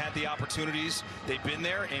 and they've had the opportunities. They've been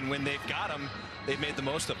there, and when they've got them, they've made the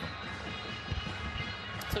most of them.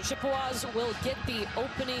 So Chippewas will get the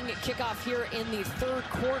opening kickoff here in the third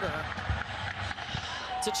quarter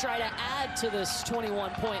to try to add to this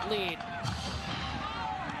 21-point lead.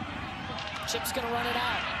 Chip's going to run it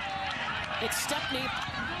out. It's Stepney.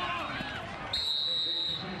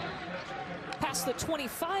 Past the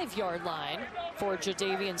 25-yard line for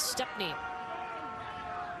Jadavian Stepney.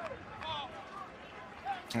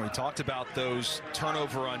 We talked about those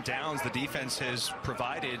turnover on downs the defense has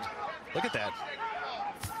provided. Look at that.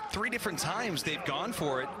 3 different times they've gone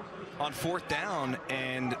for it on 4th down,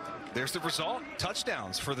 and there's the result.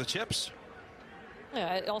 Touchdowns for the Chips.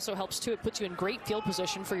 Yeah, it also helps, too. It puts you in great field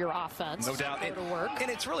position for your offense. No doubt. And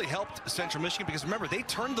it's really helped Central Michigan because, remember, they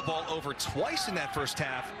turned the ball over twice in that first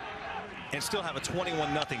half and still have a 21-0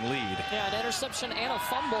 lead. Yeah, an interception and a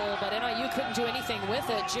fumble, but NIU couldn't do anything with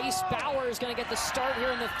it. Jace Bauer is going to get the start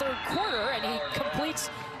here in the 3rd quarter, and he completes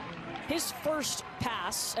his first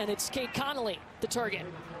pass, and it's Cade Connolly, the target.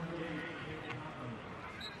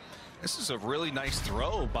 This is a really nice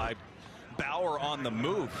throw by Bauer on the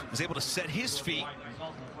move. He's able to set his feet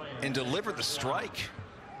and deliver the strike.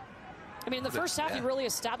 I mean, in the first half, he really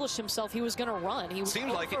established himself. He was going to run. He was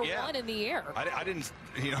seemed like it, yeah. One in the air. I didn't,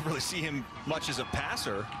 really see him much as a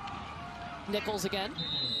passer. Nichols again.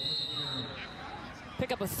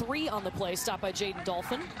 Pick up a 3 on the play, stopped by Jaden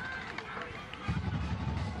Dolphin.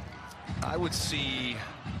 I would see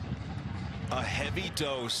a heavy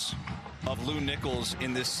dose of Lou Nichols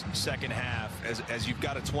in this second half as you've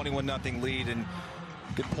got a 21-0 lead. And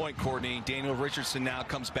good point, Courtney. Daniel Richardson now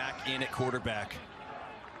comes back in at quarterback.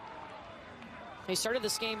 He started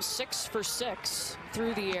this game 6 for 6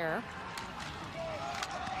 through the air.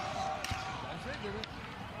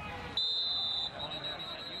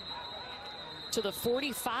 To the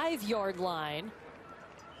 45-yard line.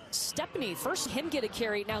 Stepney, first him get a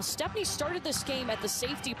carry. Now Stepney started this game at the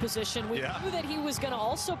safety position. We knew that he was going to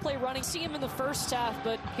also play running. See him in the first half,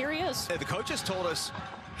 but here he is. The coaches told us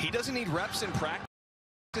he doesn't need reps in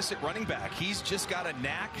practice at running back. He's just got a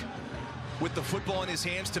knack with the football in his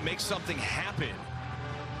hands to make something happen.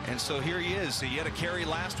 And so here he is. He had a carry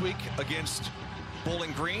last week against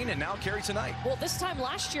Bowling Green, and now carry tonight. Well, this time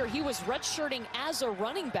last year, he was redshirting as a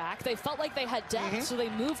running back. They felt like they had depth, so they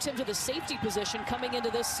moved him to the safety position coming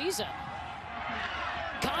into this season.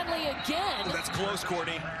 Conley again. That's close,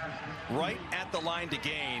 Courtney. Right at the line to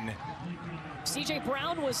gain. C.J.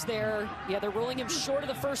 Brown was there. Yeah, they're ruling him short of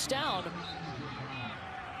the first down.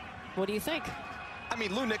 What do you think? I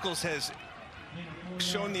mean, Lou Nichols has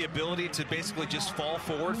shown the ability to basically just fall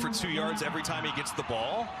forward for 2 yards every time he gets the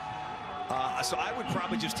ball. So I would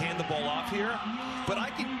probably just hand the ball off here, but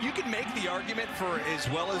you can make the argument for as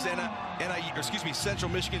well as Central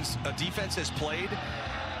Michigan's defense has played.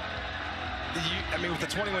 I mean, with the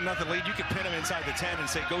 21-0 lead, you could pin them inside the 10 and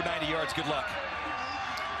say, go 90 yards, good luck.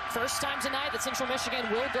 First time tonight that Central Michigan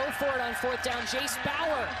will go for it on 4th down. Jace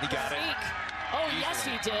Bauer. He got it. Oh, easily. Yes,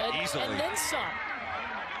 he did. Easily. And then some.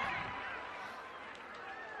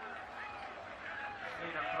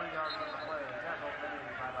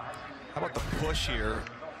 How about the push here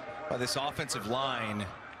by this offensive line,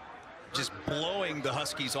 just blowing the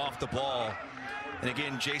Huskies off the ball. And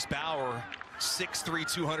again, Jace Bauer,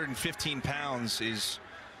 6'3", 215 pounds,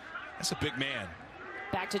 that's a big man.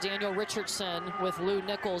 Back to Daniel Richardson with Lou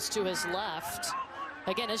Nichols to his left.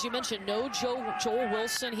 Again, as you mentioned, no Joel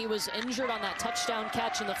Wilson. He was injured on that touchdown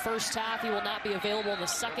catch in the first half. He will not be available in the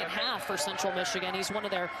second half for Central Michigan. He's one of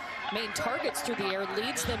their main targets through the air,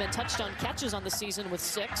 leads them in touchdown catches on the season with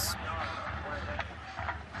 6.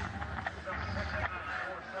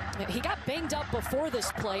 He got banged up before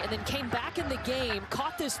this play and then came back in the game,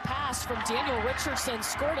 caught this pass from Daniel Richardson,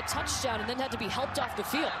 scored a touchdown, and then had to be helped off the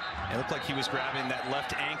field. It looked like he was grabbing that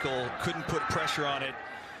left ankle, couldn't put pressure on it,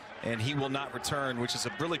 and he will not return, which is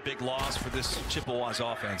a really big loss for this Chippewas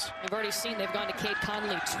offense. We've already seen they've gone to Cade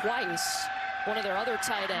Conley twice, one of their other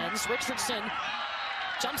tight ends. Richardson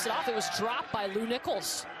jumps it off. It was dropped by Lou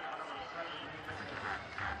Nichols.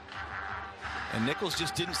 And Nichols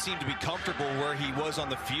just didn't seem to be comfortable where he was on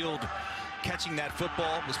the field catching that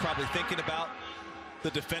football. Was probably thinking about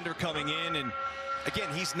the defender coming in. And again,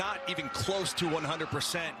 he's not even close to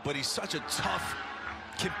 100%, but he's such a tough,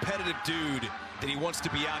 competitive dude that he wants to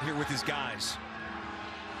be out here with his guys.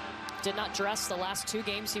 Did not dress the last 2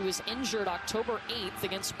 games. He was injured October 8th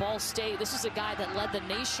against Ball State. This is a guy that led the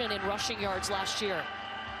nation in rushing yards last year.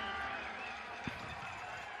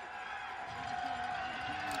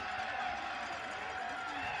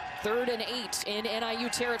 Third and 8 in NIU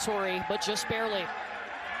territory, but just barely.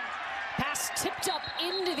 Pass tipped up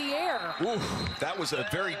into the air. Ooh, that was a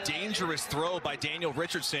very dangerous throw by Daniel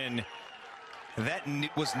Richardson. That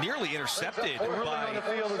was nearly intercepted by on the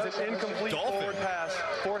field is an incomplete forward pass,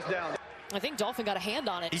 4th down. I think Dolphin got a hand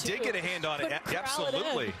on it. He did get a hand on it,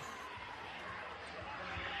 absolutely.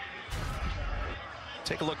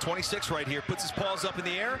 Take a look, 26 right here, puts his paws up in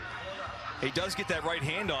the air. He does get that right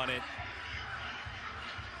hand on it.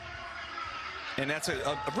 And that's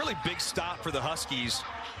a really big stop for the Huskies.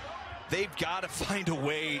 They've got to find a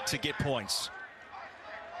way to get points.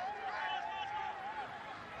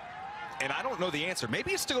 And I don't know the answer.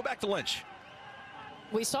 Maybe it's to go back to Lynch.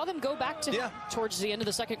 We saw them go back to towards the end of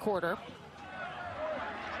the second quarter.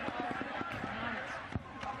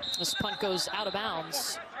 This punt goes out of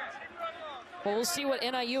bounds. Well, we'll see what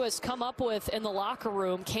NIU has come up with in the locker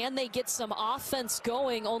room. Can they get some offense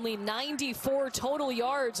going? Only 94 total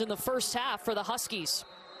yards in the first half for the Huskies.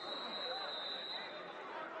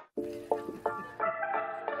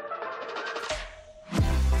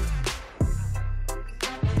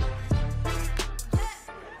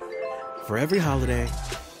 For every holiday,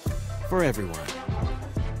 for everyone.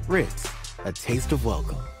 Ritz, a taste of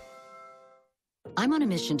welcome. I'm on a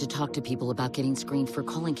mission to talk to people about getting screened for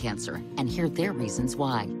colon cancer and hear their reasons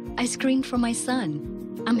why. I screened for my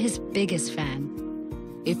son. I'm his biggest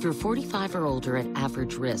fan. If you're 45 or older at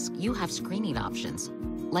average risk, you have screening options,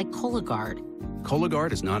 like Cologuard.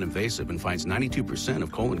 Cologuard is non-invasive and finds 92%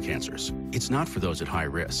 of colon cancers. It's not for those at high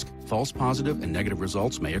risk. False positive and negative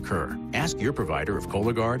results may occur. Ask your provider if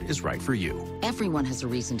Cologuard is right for you. Everyone has a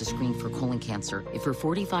reason to screen for colon cancer. If you're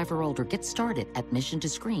 45 or older, get started at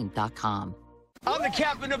missiontoscreen.com. I'm the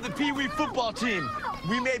captain of the Pee Wee football team.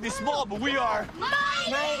 We may be small, but we are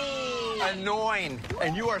mighty, annoying.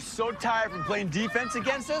 And you are so tired from playing defense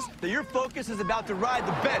against us that your focus is about to ride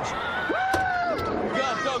the bench. Woo!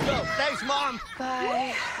 Go, go, go. Thanks, Mom.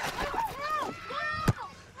 Bye.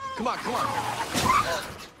 Come on, come on.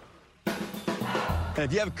 And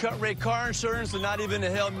if you have cut rate car insurance, then not even a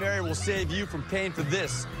Hail Mary will save you from paying for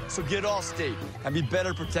this. So get Allstate and be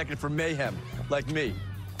better protected from mayhem, like me.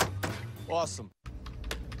 Awesome.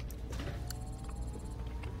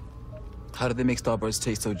 How did they make Starburst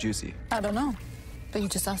taste so juicy? I don't know. But you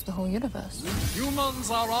just asked the whole universe. Humans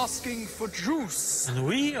are asking for juice, and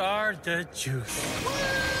we are the juice.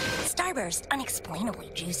 Starburst,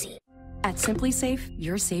 unexplainably juicy. At Simply Safe,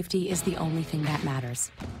 your safety is the only thing that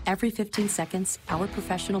matters. Every 15 seconds, our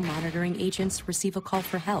professional monitoring agents receive a call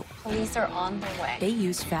for help. Police are on their way. They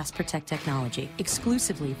use Fast Protect technology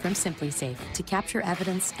exclusively from Simply Safe to capture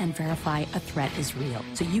evidence and verify a threat is real,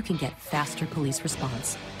 so you can get faster police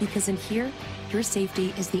response. Because in here, your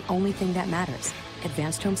safety is the only thing that matters.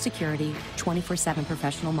 Advanced home security, 24/7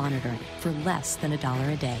 professional monitoring for less than $1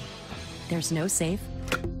 a day. There's no safe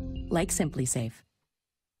like Simply Safe.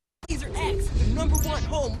 Laser X, the #1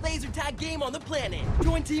 home laser tag game on the planet.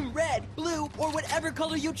 Join Team Red, Blue, or whatever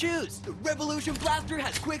color you choose. The Revolution Blaster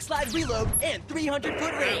has quick slide reload and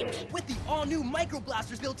 300-foot range. With the all-new Micro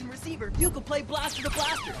Blaster's built-in receiver, you can play blaster to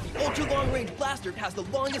blaster. The ultra-long-range blaster has the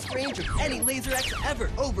longest range of any Laser X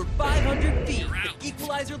ever, over 500 feet. The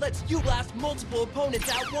Equalizer lets you blast multiple opponents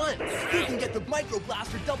at once. You can get the Micro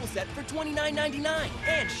Blaster double set for $29.99,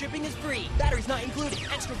 and shipping is free. Batteries not included.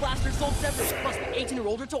 Extra blasters sold separately. Must be 18 or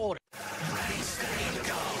older to order.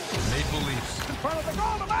 Maple Leafs. In front of the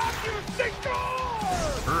goal, the Matthews, they score!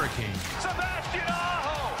 Hurricanes. Sebastian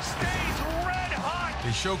Aho stays red hot.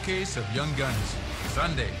 A showcase of young guns.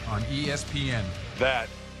 Sunday on ESPN. That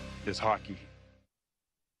is hockey.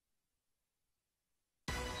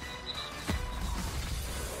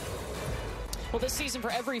 Well, this season,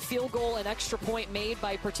 for every field goal and extra point made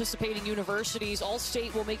by participating universities,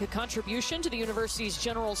 Allstate will make a contribution to the university's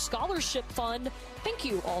general scholarship fund. Thank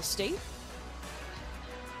you, Allstate.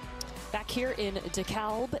 Back here in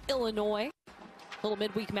DeKalb, Illinois. A little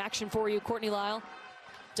midweek action for you. Courtney Lyle,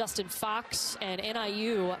 Dustin Fox, and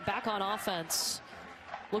NIU back on offense.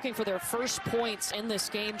 Looking for their first points in this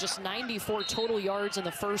game. Just 94 total yards in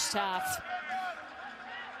the first half.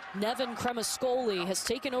 Nevin Cremascoli has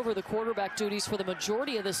taken over the quarterback duties for the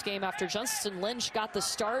majority of this game after Justin Lynch got the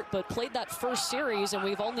start, but played that first series, and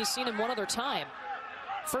we've only seen him one other time.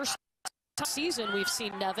 First season we've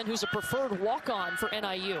seen Nevin, who's a preferred walk-on for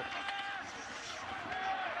NIU.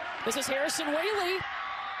 This is Harrison Whaley.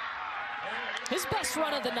 His best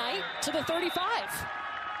run of the night to the 35.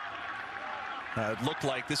 It looked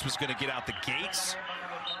like this was going to get out the gates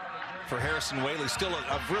for Harrison Whaley. Still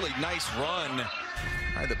a really nice run.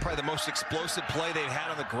 Probably the most explosive play they've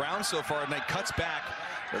had on the ground so far tonight. Cuts back.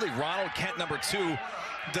 Really, Ronald Kent, #2,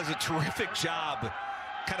 does a terrific job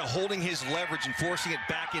kind of holding his leverage and forcing it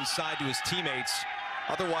back inside to his teammates.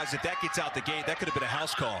 Otherwise, if that gets out the gate, that could have been a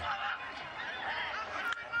house call.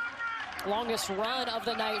 Longest run of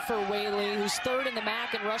the night for Whaley, who's third in the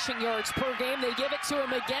MAC in rushing yards per game. They give it to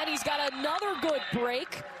him again. He's got another good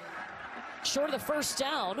break. Short of the first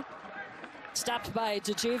down. Stopped by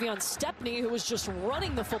DeJavion Stepney, who was just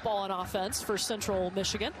running the football on offense for Central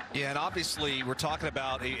Michigan. Yeah, and obviously we're talking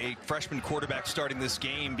about a freshman quarterback starting this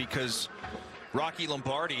game because Rocky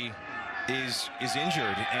Lombardi is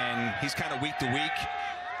injured, and he's kind of week to week.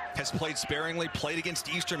 Has played sparingly, played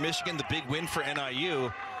against Eastern Michigan, the big win for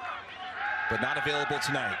NIU, but not available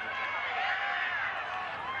tonight.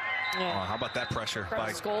 Yeah. Oh, how about that pressure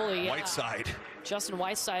by Scully, Whiteside? Yeah. Justin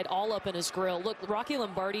Whiteside all up in his grill. Look, Rocky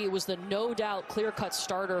Lombardi was the no doubt clear-cut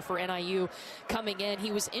starter for NIU coming in.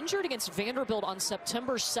 He was injured against Vanderbilt on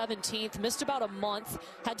September 17th, missed about a month,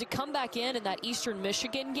 had to come back in that Eastern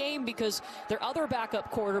Michigan game because their other backup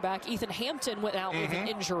quarterback, Ethan Hampton, went out with an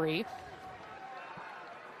injury.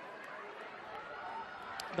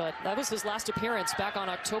 But that was his last appearance back on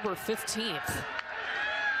October 15th.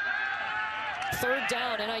 Third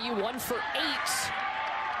down, NIU 1 for 8.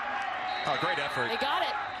 Oh, great effort. They got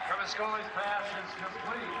it. Scully's pass is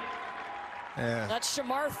complete. Yeah. That's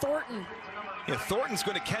Shamar Thornton. Yeah, Thornton's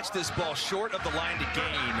going to catch this ball short of the line to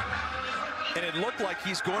gain. And it looked like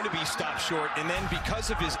he's going to be stopped short. And then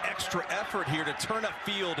because of his extra effort here to turn up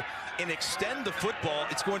field and extend the football,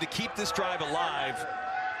 it's going to keep this drive alive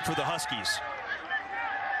for the Huskies.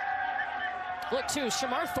 Look, too,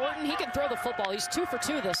 Shamar Thornton, he can throw the football. He's 2 for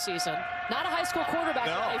 2 this season. Not a high school quarterback,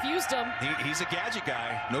 but they've used him. He's a gadget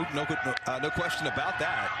guy. No question about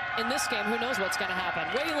that. In this game, who knows what's going to happen.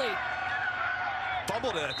 Whaley.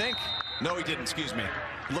 Fumbled it, I think. No, he didn't, excuse me.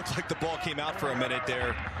 It looked like the ball came out for a minute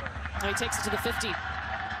there. And he takes it to the 50.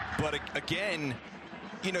 But again,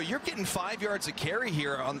 you know, you're getting 5 yards of carry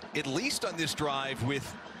here, at least on this drive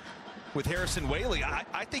with Harrison Whaley.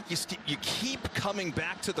 I think you keep coming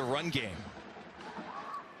back to the run game.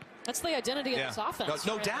 That's the identity of this offense.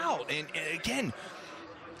 No doubt. And again,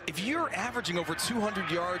 if you're averaging over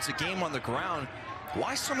 200 yards a game on the ground,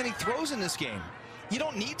 why so many throws in this game? You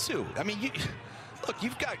don't need to. I mean, look,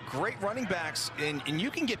 you've got great running backs, and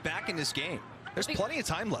you can get back in this game. There's plenty of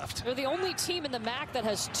time left. They're the only team in the MAC that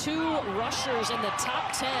has 2 rushers in the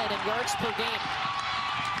top 10 in yards per game.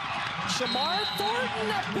 Shamar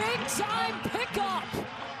Thornton, a big-time pickup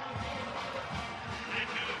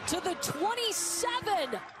to the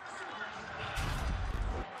 27.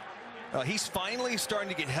 He's finally starting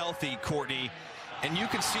to get healthy, Courtney, and you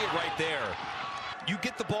can see it right there. You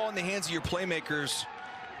get the ball in the hands of your playmakers,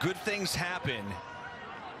 good things happen.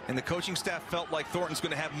 And the coaching staff felt like Thornton's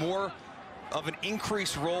going to have more of an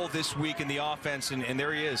increased role this week in the offense, and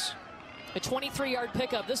there he is. A 23-yard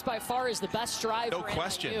pickup. This by far is the best drive for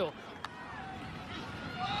question. NIU.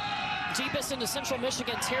 Deepest into Central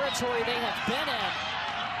Michigan territory they have been in.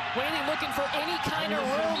 Whaley looking for any kind of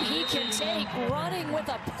room he can take, running with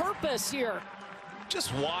a purpose here.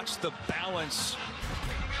 Just watch the balance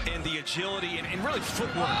and the agility and really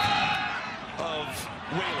footwork of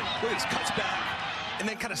Whaley. Look at this, cuts back and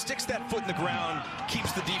then kind of sticks that foot in the ground,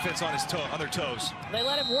 keeps the defense on their toes. They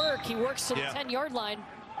let him work. He works to the 10-yard line.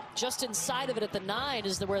 Just inside of it at the 9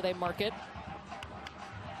 is where they mark it.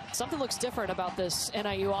 Something looks different about this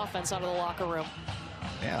NIU offense out of the locker room.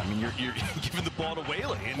 Yeah, I mean, you're giving the ball to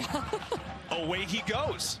Whaley, and away he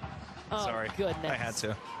goes. Oh, sorry, goodness. I had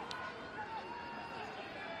to.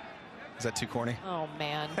 Is that too corny? Oh,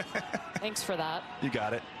 man. Thanks for that. You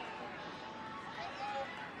got it.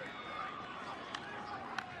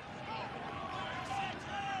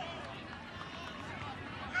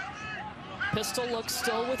 Pistol looks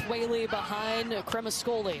still with Whaley behind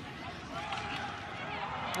Cremascoli.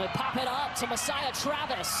 They pop it up to Messiah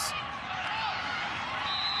Travis.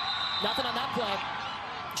 Nothing on that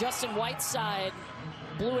play. Justin Whiteside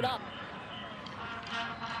blew it up.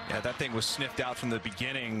 Yeah, that thing was sniffed out from the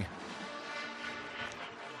beginning.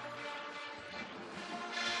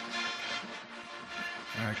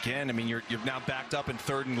 Again, I mean, you're now backed up in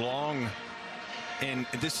 3rd and long, and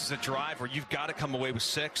this is a drive where you've got to come away with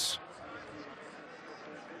 6.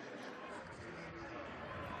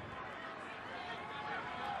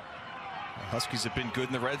 The Huskies have been good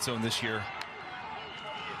in the red zone this year.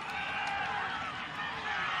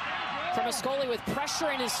 Cremascoli with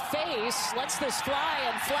pressure in his face, lets this fly,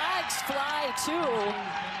 and flags fly too,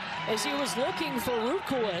 as he was looking for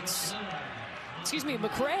Rukowitz. Excuse me,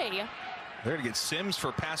 McRae. They're going to get Sims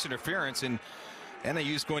for pass interference, and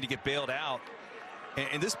NIU is going to get bailed out.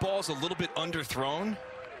 And this ball is a little bit underthrown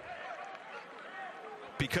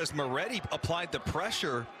because Moretti applied the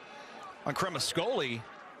pressure on Cremascoli,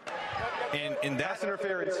 and that pass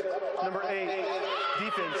interference, number 8,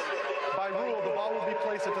 defense. By rule, the ball will be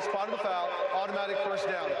placed at the spot of the foul, automatic first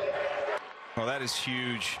down. Oh, that is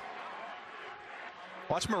huge.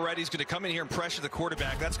 Watch Moretti's going to come in here and pressure the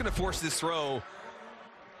quarterback. That's going to force this throw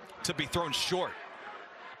to be thrown short.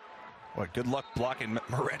 What, good luck blocking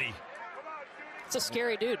Moretti. It's a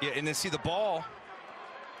scary dude. Yeah, and then see the ball.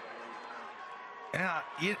 Yeah,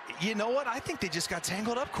 you know what? I think they just got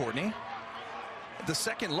tangled up, Courtney. The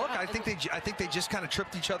second look, I think they just kind of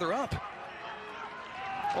tripped each other up.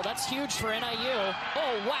 Well, that's huge for NIU.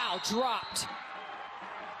 Oh, wow, dropped.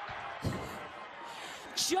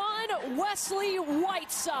 John Wesley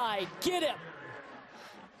Whiteside, get him.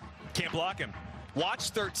 Can't block him. Watch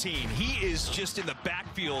 13. He is just in the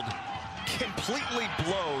backfield, completely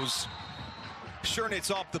blows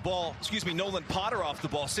Schernitz off the ball, Nolan Potter off the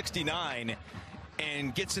ball, 69,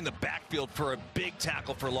 and gets in the backfield for a big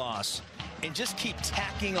tackle for loss. And just keep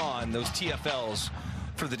tacking on those TFLs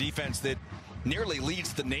for the defense that nearly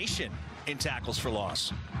leads the nation in tackles for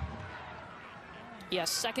loss. Yes,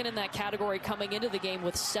 second in that category coming into the game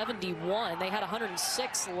with 71. They had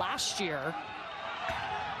 106 last year.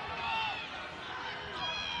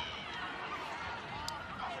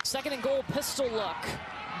 Second and goal, pistol look.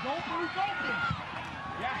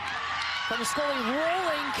 From Scully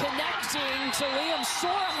rolling, connecting to Liam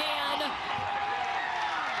Sorahan.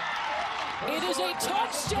 It is a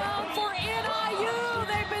touchdown for NIU.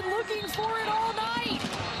 They've been looking for it all night.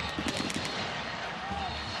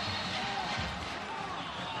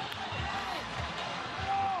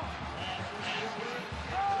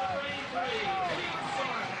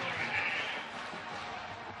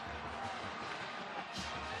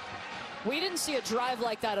 We didn't see a drive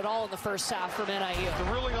like that at all in the first half from NIU.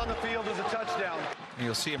 The ruling on the field is a touchdown. And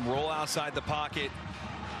you'll see him roll outside the pocket.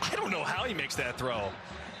 I don't know how he makes that throw.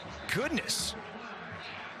 Goodness.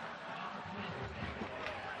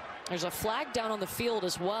 There's a flag down on the field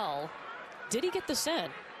as well. Did he get this in?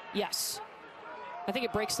 Yes. I think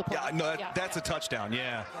it breaks the play. Yeah, no, that's a touchdown,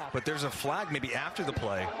 yeah. But there's a flag maybe after the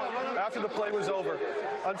play. After the play was over,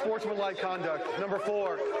 unsportsmanlike conduct. Number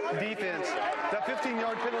 4, defense. That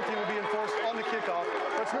 15-yard penalty will be enforced on the kickoff.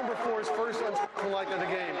 That's number 4's first unsportsmanlike of the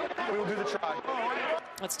game. We will do the try.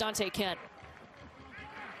 That's Dante Kent.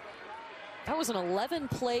 That was an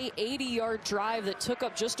 11-play, 80-yard drive that took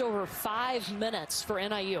up just over 5 minutes for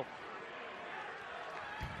NIU.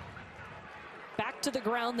 Back to the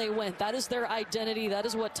ground they went. That is their identity. That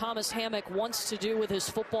is what Thomas Hammock wants to do with his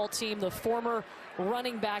football team, the former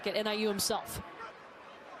running back at NIU himself.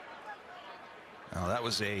 Oh, that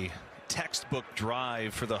was a textbook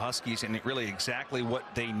drive for the Huskies, and really exactly what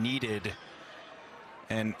they needed.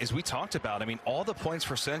 And as we talked about, I mean, all the points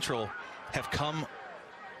for Central have come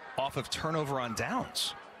off of turnover on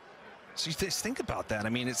downs. So you just think about that. I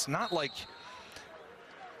mean, it's not like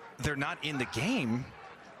they're not in the game,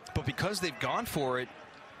 but because they've gone for it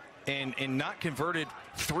and not converted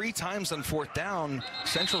 3 times on 4th down,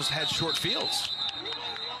 Central's had short fields.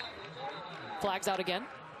 Flags out again.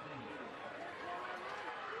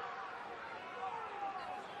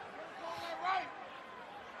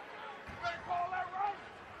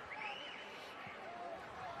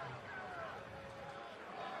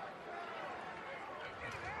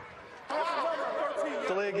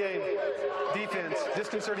 Delay a game. Defense,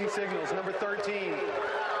 disconcerting signals. Number 13.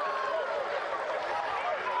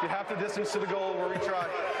 You have to distance to the goal where we try.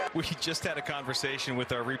 We just had a conversation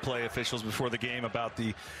with our replay officials before the game about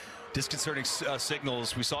the disconcerting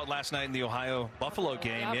signals. We saw it last night in the Ohio-Buffalo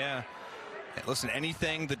game. Yep. Yeah. Listen,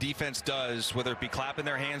 anything the defense does, whether it be clapping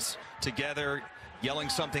their hands together, yelling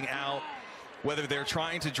something out, whether they're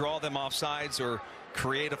trying to draw them off sides or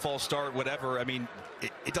create a false start, whatever, I mean,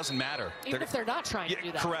 it doesn't matter. Even if they're not trying to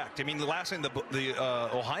do that. Correct. I mean, the last night in the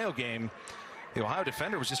Ohio game, the Ohio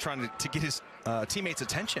defender was just trying to get his teammates'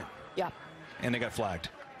 attention. Yeah. And they got flagged.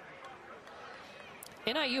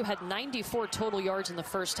 NIU had 94 total yards in the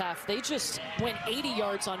first half. They just went 80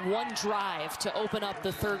 yards on one drive to open up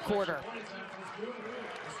the third quarter.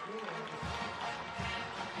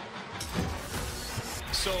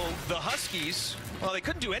 So the Huskies, well, they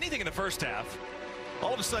couldn't do anything in the first half.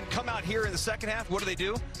 All of a sudden come out here in the second half. What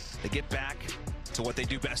do? They get back to what they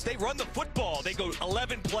do best. They run the football. They go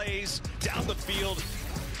 11 plays down the field,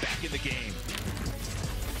 back in the game.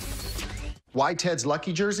 Why Ted's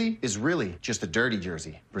Lucky jersey is really just a dirty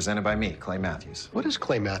jersey, presented by me, Clay Matthews. What is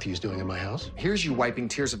Clay Matthews doing in my house? Here's you wiping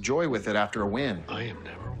tears of joy with it after a win. I am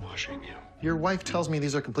never washing you. Your wife tells me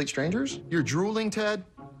these are complete strangers? You're drooling, Ted?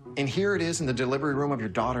 And here it is in the delivery room of your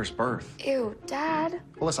daughter's birth. Ew, Dad.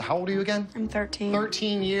 Alyssa, how old are you again? I'm 13.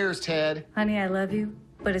 13 years, Ted. Honey, I love you,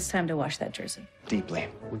 but it's time to wash that jersey. Deeply.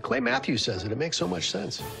 When Clay Matthews says it, it makes so much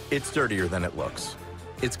sense. It's dirtier than it looks.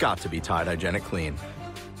 It's got to be Tide Hygienic Clean.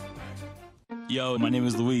 Yo, my name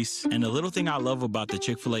is Luis, and the little thing I love about the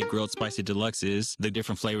Chick-fil-A Grilled Spicy Deluxe is the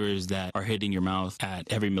different flavors that are hitting your mouth at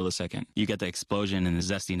every millisecond. You get the explosion and the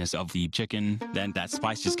zestiness of the chicken, then that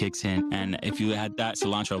spice just kicks in, and if you add that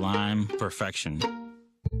cilantro lime, perfection.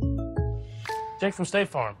 Jake from State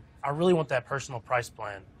Farm. I really want that personal price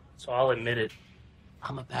plan, so I'll admit it.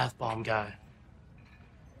 I'm a bath bomb guy.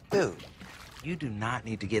 Dude, you do not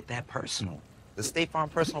need to get that personal. The State Farm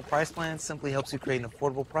Personal Price Plan simply helps you create an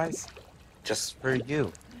affordable price just for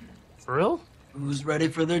you. For real? Who's ready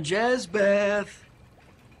for their jazz bath?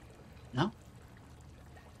 No?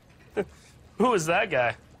 Who is that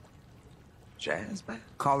guy? Jazz bath?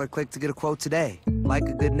 Call or click to get a quote today. Like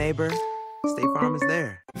a good neighbor, State Farm is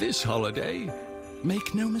there. This holiday,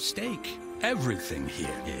 make no mistake, everything here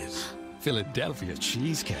is Philadelphia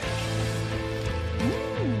cheesecake.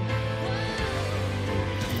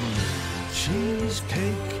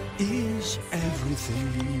 Cheesecake is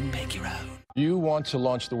everything. Make your own. You want to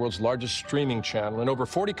launch the world's largest streaming channel in over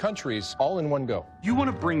 40 countries, all in one go. You want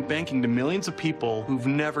to bring banking to millions of people who've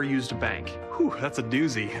never used a bank. Whew, that's a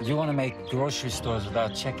doozy. You want to make grocery stores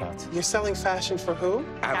without checkout. You're selling fashion for who?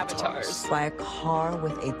 Avatars. Buy a car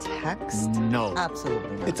with a text? No.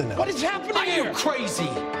 Absolutely not. It's a no. What is happening here? Are you crazy?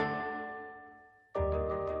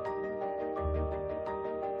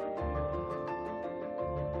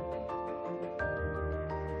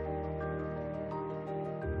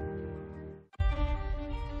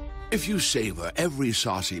 If you savor every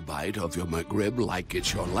saucy bite of your McRib like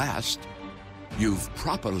it's your last, you've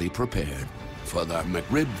properly prepared for the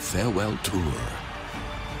McRib Farewell Tour.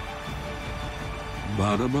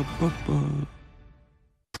 Ba-da-ba-ba-ba.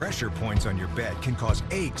 Pressure points on your bed can cause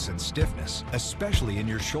aches and stiffness, especially in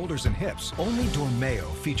your shoulders and hips. Only Dormeo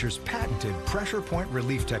features patented pressure point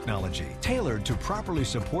relief technology, tailored to properly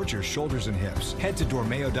support your shoulders and hips. Head to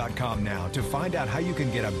Dormeo.com now to find out how you can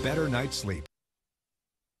get a better night's sleep.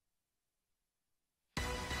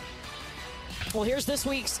 Well, here's this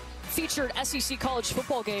week's featured SEC college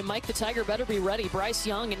football game. Mike the Tiger better be ready. Bryce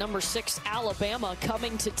Young at number 6, Alabama,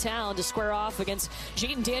 coming to town to square off against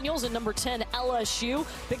Jayden Daniels and number 10, LSU.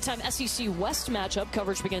 Big-time SEC West matchup.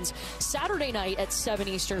 Coverage begins Saturday night at 7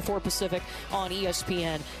 Eastern, 4 Pacific on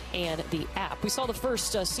ESPN and the app. We saw the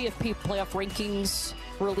first CFP playoff rankings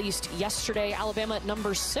released yesterday. Alabama at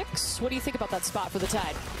number 6. What do you think about that spot for the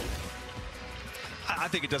Tide? I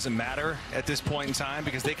think it doesn't matter at this point in time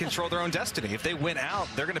because they control their own destiny. If they win out,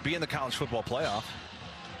 they're going to be in the college football playoff.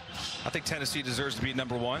 I think Tennessee deserves to be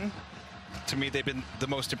number 1. To me, they've been the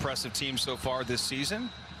most impressive team so far this season.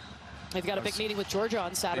 They've got a big meeting with Georgia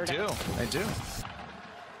on Saturday. They do.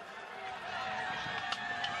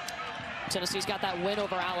 Tennessee's got that win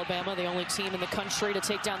over Alabama, the only team in the country to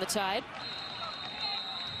take down the Tide.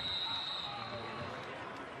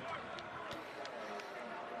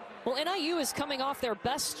 Well, NIU is coming off their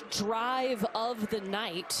best drive of the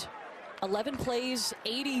night. 11 plays,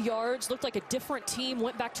 80 yards. Looked like a different team.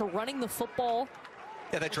 Went back to running the football.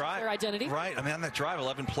 Yeah, that drive. Their identity. Right. I mean, on that drive,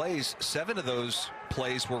 11 plays, 7 of those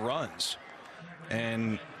plays were runs.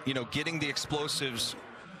 And, you know, getting the explosives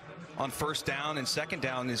on first down and second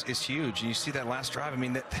down is huge. And you see that last drive. I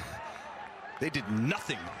mean, they did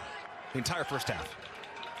nothing the entire first half.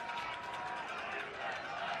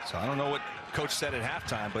 So I don't know what Coach said at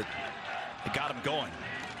halftime, but it got him going.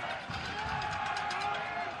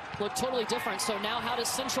 Looked totally different. So now how does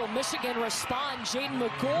Central Michigan respond? Jaden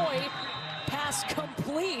McGoy, pass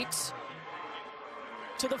complete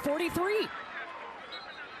to the 43.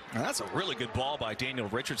 Now that's a really good ball by Daniel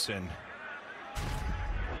Richardson.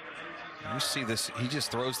 You see this, he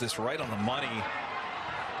just throws this right on the money.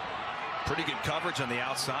 Pretty good coverage on the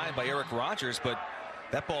outside by Eric Rogers, but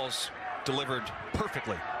that ball's delivered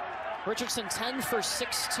perfectly. Richardson 10 for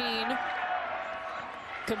 16.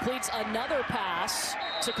 Completes another pass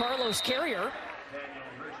to Carlos Carrier.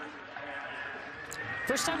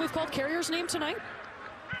 First time we've called Carrier's name tonight.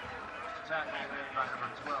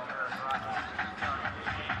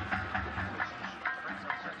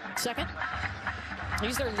 Second.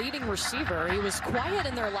 He's their leading receiver. He was quiet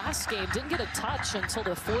in their last game. Didn't get a touch until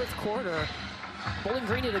the 4th quarter. Bowling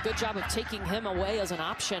Green did a good job of taking him away as an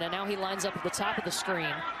option, and now he lines up at the top of the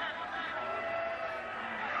screen.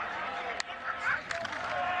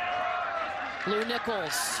 Lou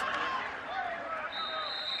Nichols.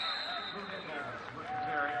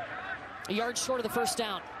 A yard short of the first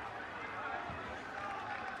down.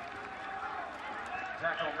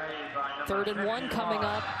 3rd and 1 coming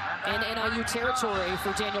up in NIU territory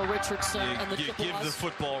for Daniel Richardson and the Chippewas. You give the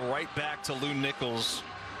football right back to Lou Nichols.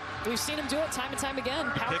 We've seen him do it time and time again.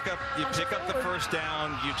 You pick up the first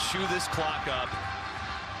down. You chew this clock up.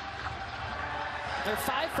 They're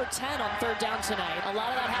 5 for 10 on 3rd down tonight. A lot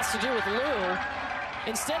of that has to do with Lou.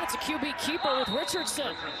 Instead, it's a QB keeper with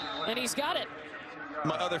Richardson, and he's got it.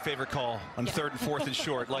 My other favorite call on 3rd and 4th and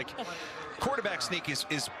short. Like, quarterback sneak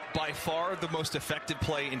is by far the most effective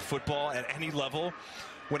play in football at any level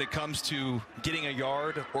when it comes to getting a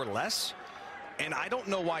yard or less. And I don't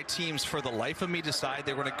know why teams, for the life of me, decide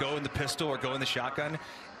they're going to go in the pistol or go in the shotgun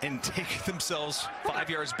and take themselves 5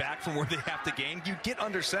 yards back from where they have to gain. You get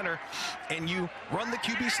under center and you run the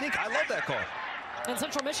QB sneak. I love that call. And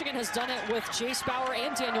Central Michigan has done it with Jace Bauer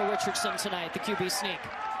and Daniel Richardson tonight, the QB sneak.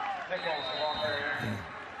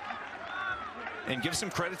 And give some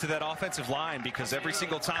credit to that offensive line, because every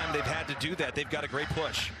single time they've had to do that, they've got a great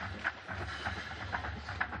push.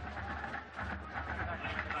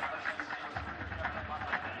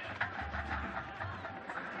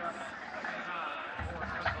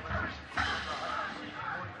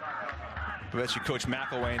 I bet you Coach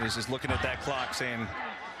McElwain is just looking at that clock saying,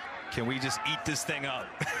 can we just eat this thing up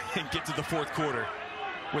and get to the 4th quarter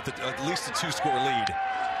with at least a 2-score lead,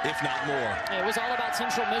 if not more. It was all about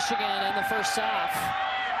Central Michigan in the first half.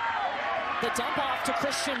 The dump off to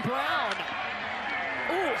Christian Brown.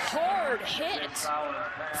 Ooh, hard hit.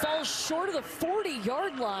 Falls short of the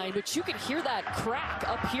 40-yard line, but you can hear that crack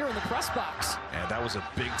up here in the press box. And that was a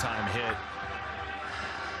big-time hit.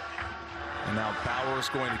 And now Bauer's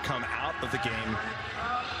going to come out of the game.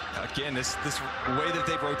 Again, this way that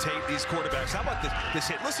they rotate these quarterbacks. How about this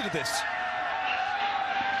hit? Listen to this.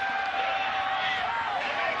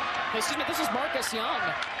 Excuse me, this is Marcus Young.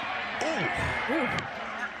 Ooh. Ooh.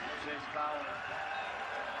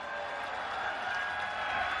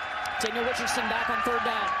 Daniel Richardson back on 3rd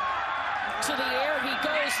down. To the air he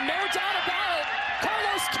goes, no doubt about it.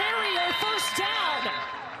 Carlos Carrier, 1st down.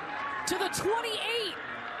 To the 28.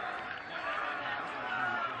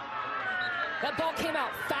 That ball came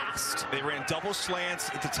out fast. They ran double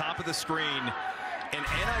slants at the top of the screen, and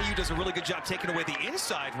NIU does a really good job taking away the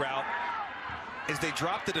inside route as they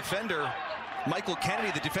drop the defender, Michael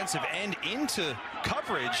Kennedy, the defensive end, into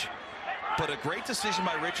coverage. But a great decision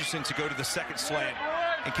by Richardson to go to the 2nd slant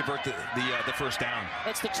and convert the 1st down.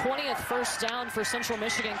 It's the 20th 1st down for Central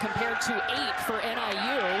Michigan compared to 8 for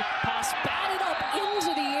NIU. Pass batted up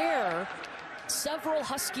into the air. Several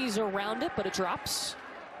Huskies around it, but it drops.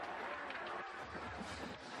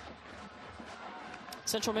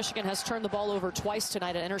 Central Michigan has turned the ball over twice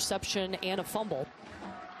tonight, an interception and a fumble.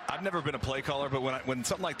 I've never been a play caller, but when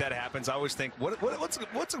something like that happens, I always think,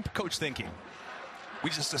 what's a coach thinking? We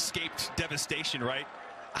just escaped devastation, right?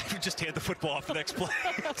 I would just hand the football off the next play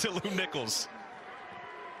to Lou Nichols.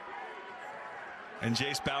 And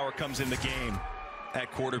Jace Bauer comes in the game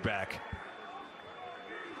at quarterback.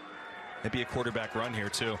 Maybe a quarterback run here,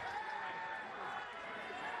 too.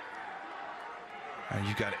 And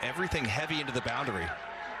you've got everything heavy into the boundary.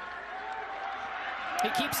 He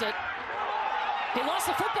keeps it. He lost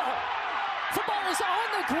the football. Football is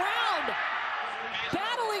on the ground.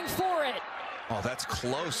 Battling for it. Oh, that's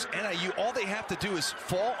close. NIU, all they have to do is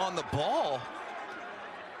fall on the ball.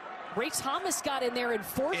 Ray Thomas got in there and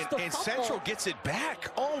forced the fumble. And Central gets it back.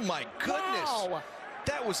 Oh, my goodness. Wow.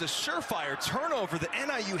 That was a surefire turnover that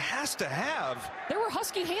NIU has to have. There were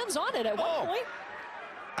Husky hands on it at one point.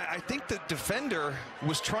 I think the defender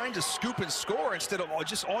was trying to scoop and score instead of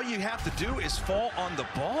just all you have to do is fall on the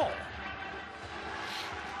ball.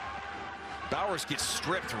 Bowers gets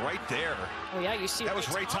stripped right there. Oh, yeah, you see that was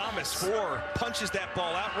Ray Thomas. Punches that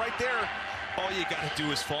ball out right there. All you got to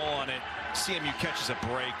do is fall on it. CMU catches a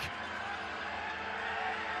break.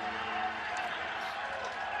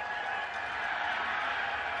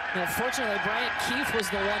 Unfortunately, Bryant Keith was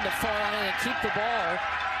the one to fall on it and keep the ball.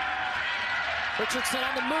 Richardson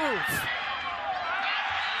on the move.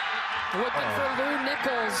 Looking for Lou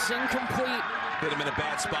Nichols, incomplete. Hit him in a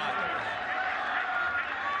bad spot.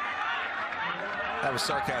 That was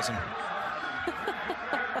sarcasm.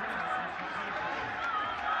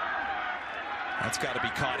 That's got to be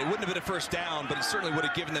caught. It wouldn't have been a 1st down, but it certainly would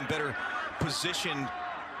have given them better position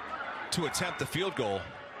to attempt the field goal.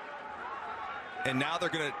 And now they're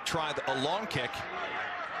going to try a long kick.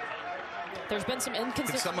 There's been some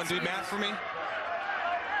inconsistency. Can someone do math for me?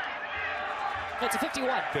 It's a 51.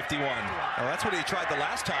 51. Well, that's what he tried the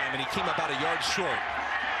last time, and he came about a yard short.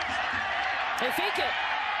 They fake it.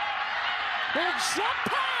 Little jump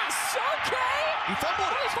pass. Okay. He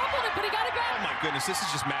fumbled it. He fumbled it, but he got it back. Oh, my goodness. This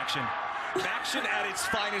is just Maction. Maction at its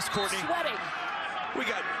finest, Courtney. Sweating. We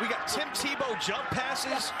got Tim Tebow jump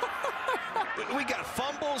passes. We got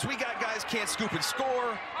fumbles. We got guys can't scoop and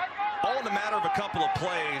score. All in a matter of a couple of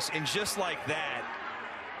plays. And just like that,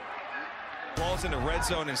 ball's in the red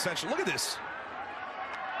zone in Central. Look at this.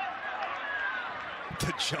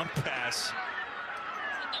 the jump pass.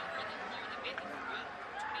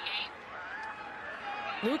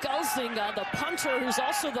 Luke Elzinga, the punter, who's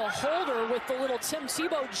also the holder, with the little Tim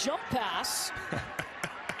Tebow jump pass.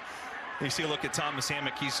 You see a look at Thomas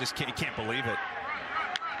Hammock. He can't believe it.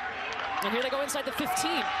 And here they go inside the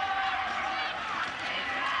 15.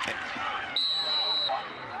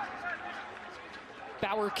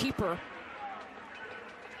 Bauer keeper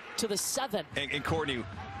to the 7. And Courtney,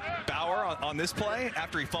 Bauer on this play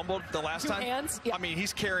after he fumbled the last time. 2 hands. Yeah. I mean,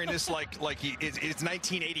 he's carrying this like it's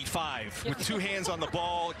 1985 with 2 hands on the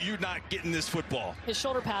ball. You're not getting this football. His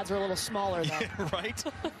shoulder pads are a little smaller, though. Yeah, right.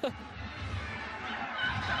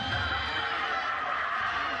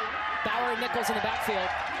 Bauer and Nichols in the backfield.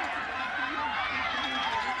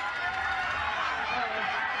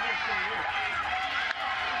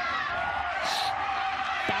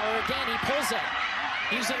 Bauer again, he pulls it.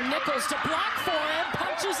 Using Nichols to block for him,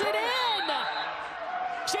 punches it in.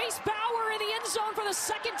 Chase Bauer in the end zone for the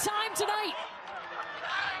 2nd time tonight.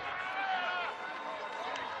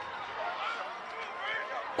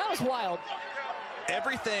 That was wild.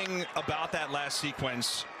 Everything about that last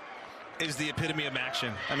sequence is the epitome of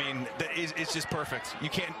action. I mean, it's just perfect. You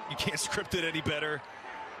can't script it any better.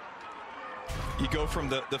 You go from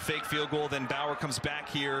the fake field goal, then Bauer comes back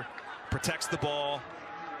here, protects the ball,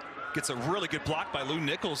 gets a really good block by Lou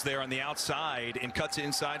Nichols there on the outside, and cuts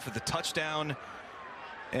inside for the touchdown.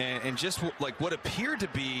 And just like what appeared to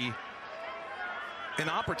be an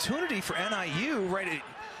opportunity for NIU, right?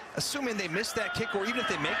 Assuming they missed that kick, or even if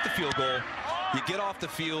they make the field goal, you get off the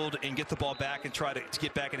field and get the ball back and try to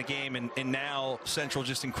get back in the game. And now Central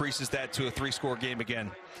just increases that to a 3-score game again.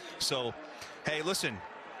 So, hey, listen,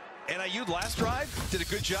 NIU last drive did a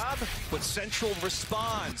good job, but Central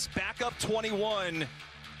responds. Back up 21,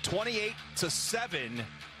 28-7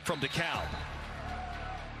 from DeKalb.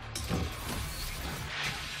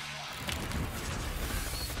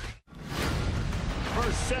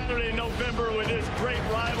 First Saturday in November with this great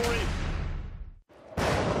rivalry.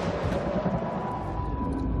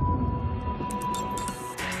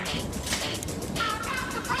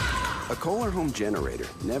 A Kohler home generator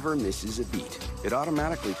never misses a beat. It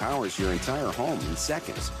automatically powers your entire home in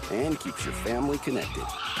seconds and keeps your family connected.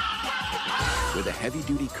 With a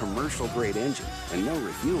heavy-duty commercial-grade engine and no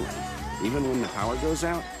refueling, even when the power goes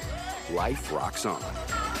out, life rocks on.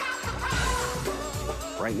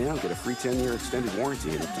 Right now, get a free 10-year extended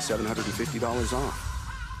warranty and up to $750 off.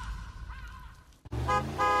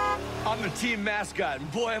 I'm the team mascot,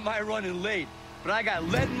 and boy, am I running late. But I got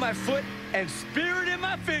lead in my foot and spirit in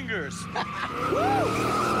my fingers.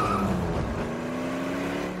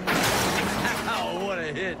 Ow, what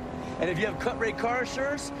a hit. And if you have cut rate car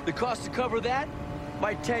insurance, the cost to cover that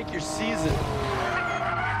might tank your season.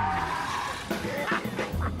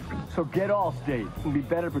 So get Allstate and be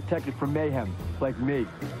better protected from mayhem, like me.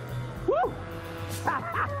 Woo!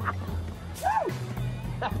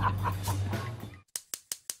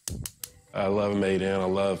 I love Made In. I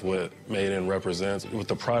love what Made In represents. With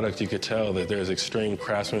the product, you could tell that there's extreme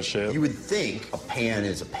craftsmanship. You would think a pan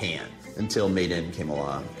is a pan until Made In came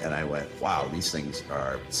along, and I went, wow, these things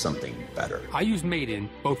are something better. I use Made In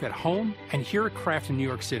both at home and here at Kraft in New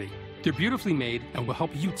York City. They're beautifully made and will help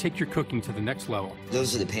you take your cooking to the next level.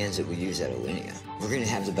 Those are the pans that we use at Alinea. We're going to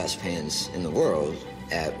have the best pans in the world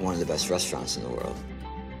at one of the best restaurants in the world.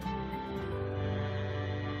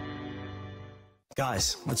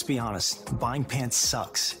 Guys, let's be honest. Buying pants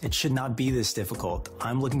sucks. It should not be this difficult.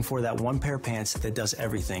 I'm looking for that one pair of pants that does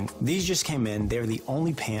everything. These just came in. They're the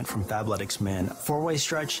only pant from Fabletics Men. 4-way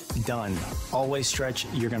stretch, done. All-way stretch,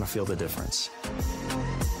 you're going to feel the difference.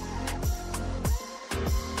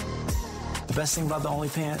 The best thing about the Only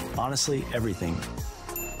Pant, honestly, everything.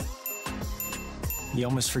 You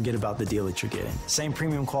almost forget about the deal that you're getting. Same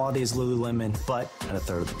premium quality as Lululemon, but at a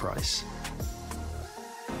third of the price.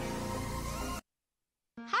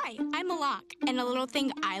 Hi, I'm Malak, and a little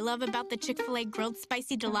thing I love about the Chick-fil-A Grilled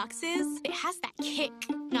Spicy Deluxe is it has that kick.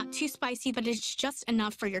 Not too spicy, but it's just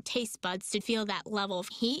enough for your taste buds to feel that level of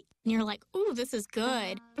heat. And you're like, ooh, this is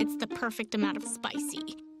good. It's the perfect amount of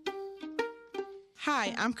spicy.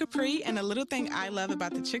 Hi, I'm Capri, and a little thing I love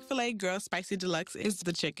about the Chick-fil-A Grilled Spicy Deluxe is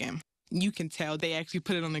the chicken. You can tell they actually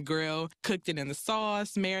put it on the grill, cooked it in the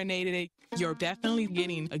sauce, marinated it. You're definitely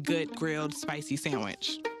getting a good grilled spicy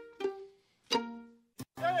sandwich.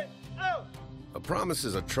 A promise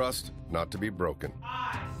is a trust not to be broken.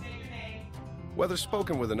 Whether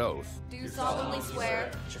spoken with an oath Do solemnly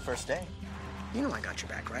swear. It's your first day. You know I got your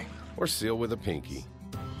back, right? or sealed with a pinky.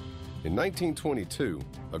 In 1922,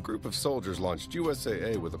 a group of soldiers launched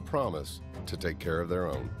USAA with a promise to take care of their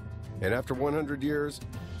own. And after 100 years,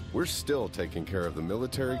 we're still taking care of the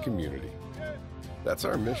military community. That's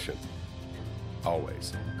our mission.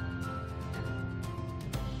 Always.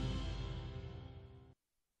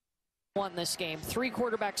 Won this game. 3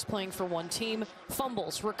 quarterbacks playing for one team.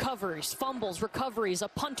 Fumbles, recoveries, a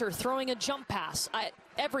punter throwing a jump pass,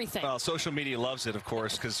 everything. Well, social media loves it, of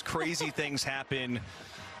course, because crazy things happen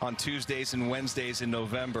on Tuesdays and Wednesdays in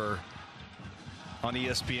November on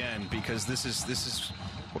ESPN, because this is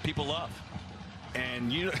what people love.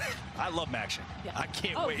 And I love MACtion. Yeah. I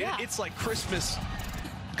can't wait. Yeah. It's like Christmas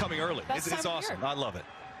coming early. It's awesome. I love it.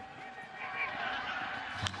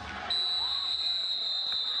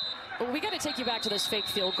 Well, we got to take you back to this fake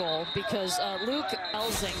field goal because Luke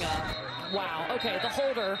Elzinga, wow. Okay, the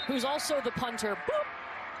holder, who's also the punter. Boop.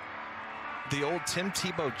 The old Tim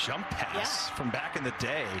Tebow jump pass from back in the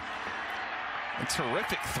day. A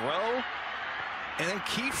terrific throw. And then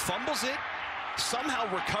Keith fumbles it,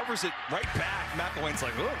 somehow recovers it right back. McElwain's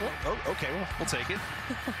like, oh okay, we'll take it.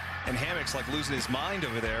 And Hammock's like losing his mind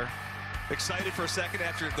over there. Excited for a second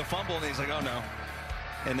after the fumble, and he's like, oh no.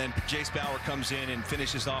 And then Jace Bauer comes in and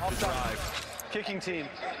finishes off the drive. Kicking team,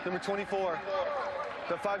 number 24.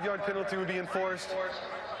 The 5-yard penalty will be enforced.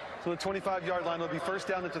 So the 25-yard line will be first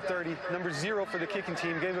down at the 30. Number 0 for the kicking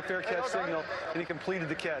team gave a fair catch signal, and he completed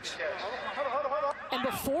the catch. And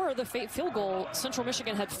before the fake field goal, Central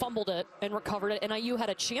Michigan had fumbled it and recovered it. NIU had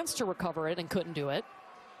a chance to recover it and couldn't do it.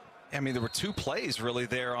 I mean, there were 2 plays really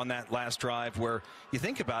there on that last drive where you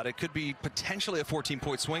think about it, could be potentially a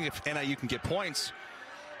 14-point swing if NIU can get points.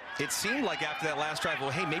 It seemed like after that last drive,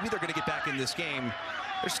 well, hey, maybe they're going to get back in this game.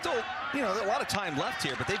 There's still, a lot of time left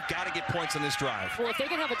here, but they've got to get points on this drive. Well, if they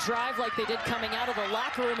can have a drive like they did coming out of the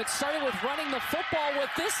locker room, it started with running the football with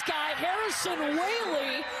this guy, Harrison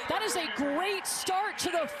Whaley. That is a great start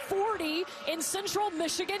to the 40 in Central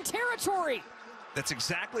Michigan territory. That's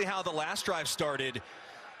exactly how the last drive started,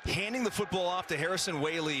 handing the football off to Harrison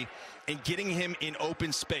Whaley and getting him in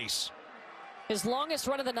open space. His longest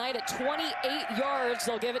run of the night at 28 yards.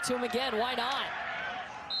 They'll give it to him again. Why not?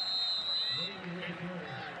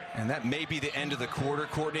 And that may be the end of the quarter,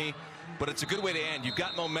 Courtney, but it's a good way to end. You've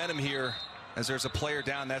got momentum here as there's a player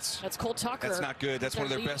down. That's Cole Tucker. That's not good. That's one of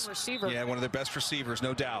their best receiver. Yeah, one of their best receivers,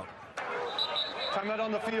 no doubt. Timeout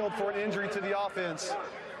on the field for an injury to the offense.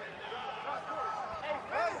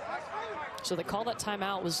 So they call that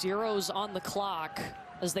timeout with zeros on the clock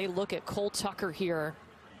as they look at Cole Tucker here.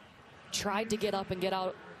 Tried to get up and get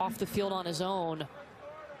out off the field on his own.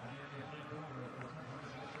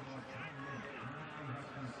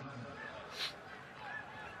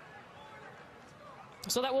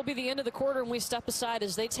 So that will be the end of the quarter, and we step aside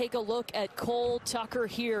as they take a look at Cole Tucker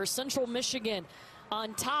here. Central Michigan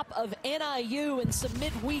on top of NIU in some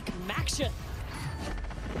midweek action.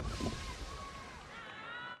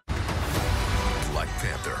 Black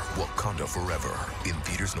Panther, Wakanda Forever, in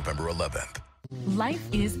theaters November 11th. Life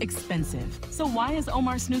is expensive, so why is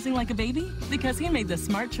Omar snoozing like a baby? Because he made the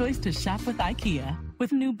smart choice to shop with IKEA.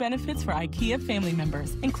 With new benefits for IKEA family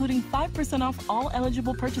members, including 5% off all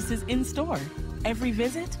eligible purchases in-store. Every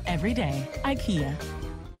visit, every day. IKEA.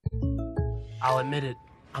 I'll admit it,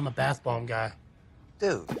 I'm a bath bomb guy.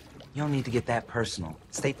 Dude, you don't need to get that personal.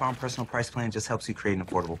 State Farm Personal Price Plan just helps you create an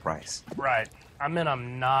affordable price. Right. I mean,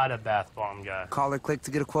 I'm not a bath bomb guy. Call or click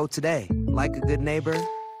to get a quote today. Like a good neighbor,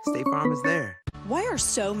 State Farm is there. Why are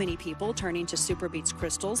so many people turning to Super Beets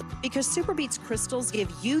Crystals? Because Super Beets Crystals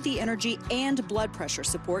give you the energy and blood pressure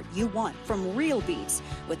support you want from real beets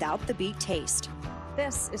without the beet taste.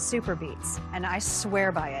 This is Super Beets, and I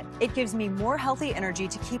swear by it. It gives me more healthy energy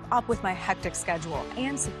to keep up with my hectic schedule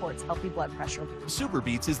and supports healthy blood pressure. Super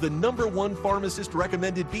Beets is the #1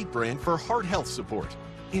 pharmacist-recommended beet brand for heart health support.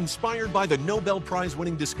 Inspired by the Nobel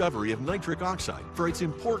Prize-winning discovery of nitric oxide for its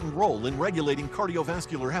important role in regulating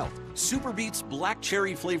cardiovascular health, Super Beets black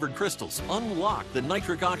cherry-flavored crystals unlock the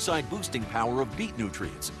nitric oxide boosting power of beet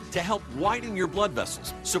nutrients to help widen your blood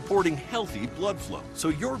vessels, supporting healthy blood flow so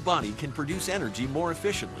your body can produce energy more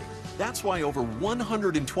efficiently. That's why over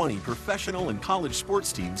 120 professional and college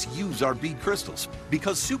sports teams use our beet crystals,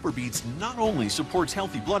 because Super Beets not only supports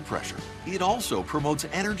healthy blood pressure, it also promotes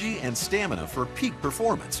energy and stamina for peak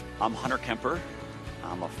performance. I'm Hunter Kemper.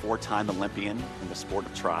 I'm a 4-time Olympian in the sport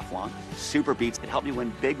of triathlon. Super Beets, it helped me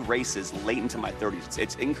win big races late into my 30s.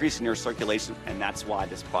 It's increasing your circulation, and that's why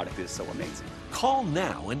this product is so amazing. Call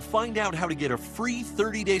now and find out how to get a free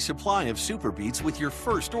 30-day supply of Super Beets with your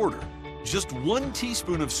first order. Just 1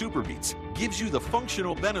 teaspoon of Super Beets gives you the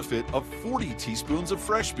functional benefit of 40 teaspoons of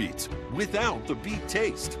fresh beets without the beet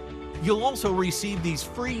taste. You'll also receive these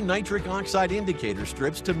free nitric oxide indicator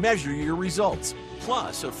strips to measure your results,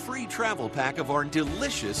 plus a free travel pack of our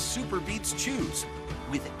delicious Super Beets chews.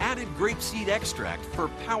 with added grapeseed extract for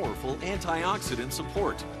powerful antioxidant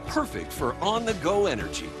support. Perfect for on-the-go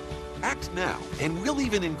energy. Act now, and we'll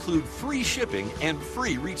even include free shipping and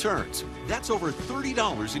free returns. That's over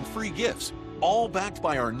 $30 in free gifts, all backed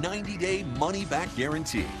by our 90-day money-back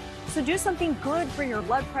guarantee. So do something good for your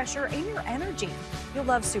blood pressure and your energy. You'll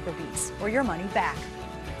love Super Beets or your money back.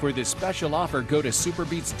 For this special offer, go to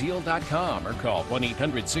superbeetsdeal.com or call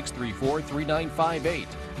 1-800-634-3958.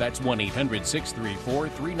 That's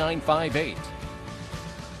 1-800-634-3958.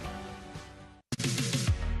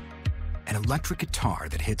 An electric guitar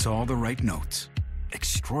that hits all the right notes.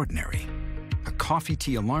 Extraordinary. A coffee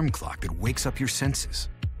tea alarm clock that wakes up your senses.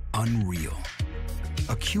 Unreal.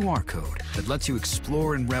 A QR code that lets you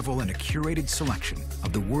explore and revel in a curated selection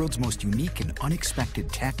of the world's most unique and unexpected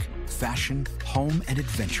tech, fashion, home, and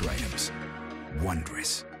adventure items.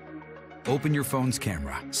 Wondrous. Open your phone's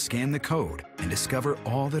camera, scan the code, and discover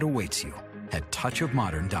all that awaits you at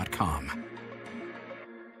touchofmodern.com.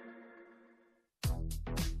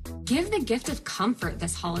 Give the gift of comfort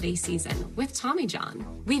this holiday season with Tommy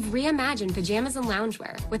John. We've reimagined pajamas and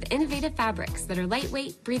loungewear with innovative fabrics that are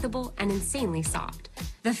lightweight, breathable, and insanely soft.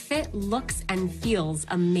 The fit looks and feels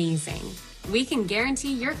amazing. We can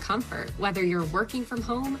guarantee your comfort, whether you're working from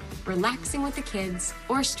home, relaxing with the kids,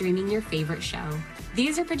 or streaming your favorite show.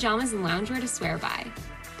 These are pajamas and loungewear to swear by,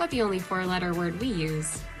 but the only four-letter word we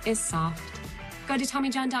use is soft. Go to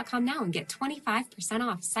TommyJohn.com now and get 25%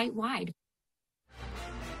 off site-wide.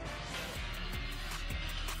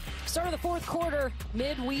 Start of the fourth quarter,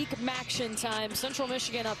 midweek Maction time. Central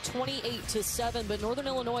Michigan up 28-7, but Northern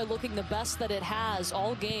Illinois looking the best that it has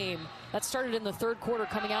all game. That started in the third quarter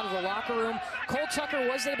coming out of the locker room. Cole Tucker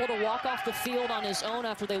was able to walk off the field on his own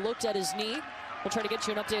after they looked at his knee. We'll try to get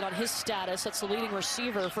you an update on his status. That's the leading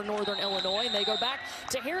receiver for Northern Illinois. And they go back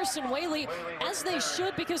to Harrison Whaley, as they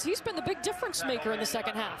should, because he's been the big difference maker in the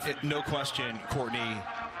second half. No question, Courtney.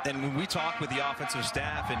 And when we talk with the offensive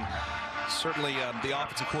staff and certainly the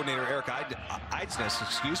offensive coordinator, Eric Eidsness,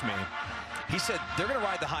 he said they're going to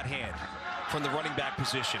ride the hot hand from the running back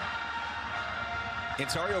position.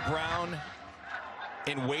 Ontario Brown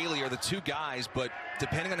and Whaley are the two guys, but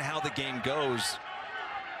depending on how the game goes,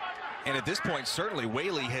 and at this point, certainly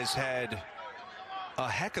Whaley has had a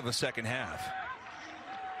heck of a second half.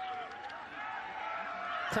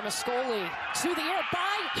 Cremascoli to the air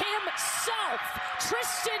by himself.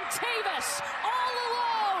 Tristan Tavis all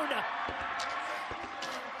alone.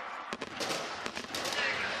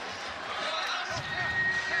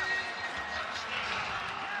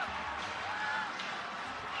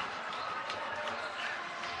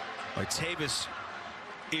 Tavis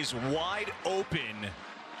is wide open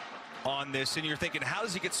on this, and you're thinking, how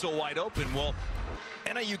does he get so wide open? Well,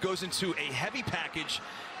 NIU goes into a heavy package,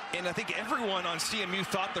 and I think everyone on CMU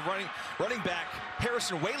thought the running back,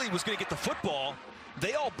 Harrison Whaley, was going to get the football.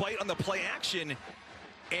 They all bite on the play action,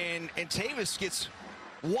 and Tavis gets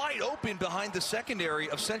wide open behind the secondary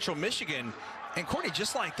of Central Michigan. And Courtney,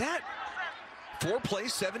 just like that, 4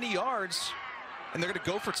 plays, 70 yards, and they're going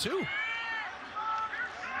to go for 2.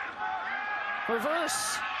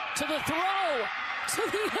 Reverse to the throw, to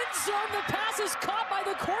the end zone. The pass is caught by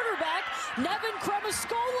the quarterback, Nevin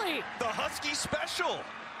Cremascoli. The Husky special.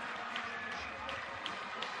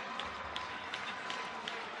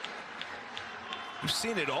 You've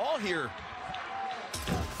seen it all here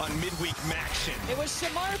on midweek Maction. It was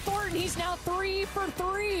Shamar Thornton. He's now 3 for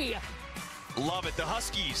 3. Love it. The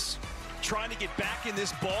Huskies trying to get back in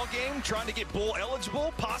this ball game, trying to get bowl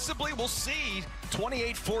eligible. Possibly. We'll see.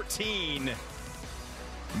 28-14.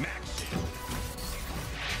 Maction.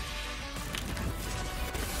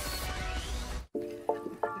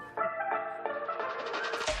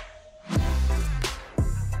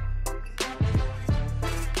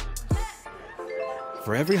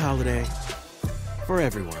 For every holiday, for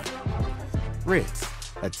everyone. Ritz,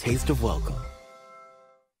 a taste of welcome.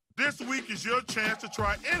 This week is your chance to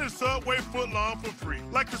try any Subway footlong for free,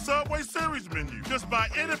 like the Subway Series menu. Just buy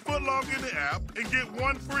any footlong in the app and get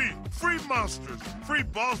one free. Free monsters, free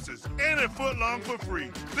bosses, any footlong for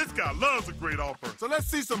free. This guy loves a great offer, so let's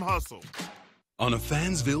see some hustle. On a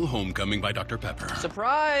Fansville homecoming by Dr. Pepper.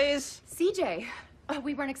 Surprise! CJ,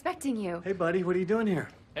 we weren't expecting you. Hey, buddy, what are you doing here?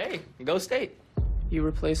 Hey, go State. You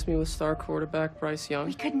replaced me with star quarterback Bryce Young?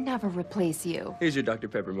 We could never replace you. Here's your Dr.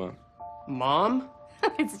 Pepper mom. Mom?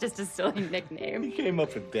 It's just a silly nickname. You came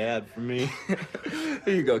up with Dad for me.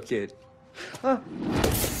 Here you go, kid. They're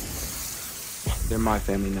my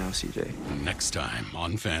family now, CJ. Next time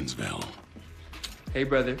on Fansville. Hey,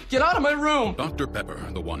 brother. Get out of my room! Dr. Pepper,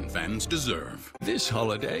 the one fans deserve. This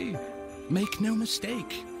holiday, make no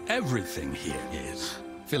mistake, everything here is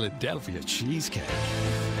Philadelphia cheesecake.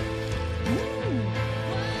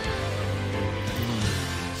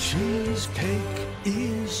 Cheesecake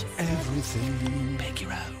is everything. Make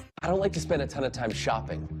your own. I don't like to spend a ton of time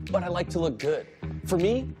shopping, but I like to look good. For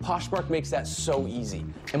me, Poshmark makes that so easy.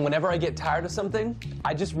 And whenever I get tired of something,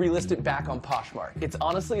 I just relist it back on Poshmark. It's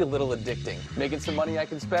honestly a little addicting, making some money I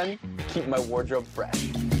can spend, keep my wardrobe fresh.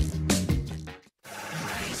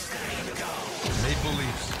 Maple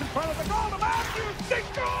Leafs. In front of the goal, the Matthews, they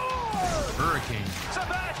score! Hurricanes.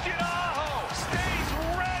 Sebastian Aho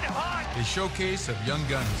stays red hot. A showcase of young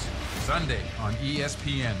guns. Sunday on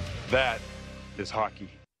ESPN. That is hockey.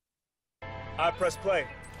 I press play.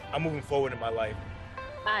 I'm moving forward in my life.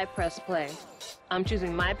 I press play. I'm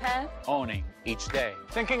choosing my path. Owning each day.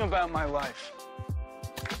 Thinking about my life.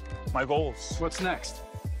 My goals. What's next?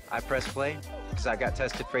 I press play because I got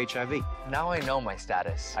tested for HIV. Now I know my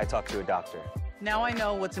status. I talked to a doctor. Now I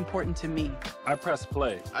know what's important to me. I press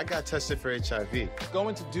play. I got tested for HIV.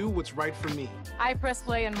 Going to do what's right for me. I press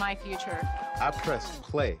play in my future. I pressed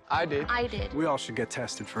play. I did. I did. We all should get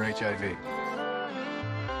tested for HIV.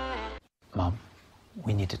 Mom,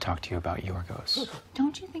 we need to talk to you about Yorgos.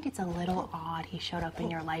 Don't you think it's a little odd he showed up in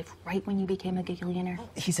your life right when you became a gigillionaire?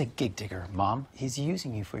 He's a gig digger, Mom. He's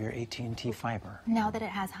using you for your AT&T fiber. Now that it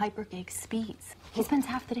has hyper gig speeds. He spends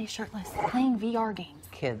half the day shirtless, playing VR games.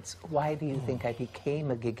 Kids, why do you think I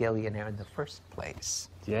became a gigillionaire in the first place?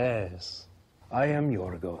 Yes, I am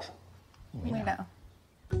Yorgos. We know.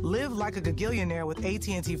 Live like a gigillionaire with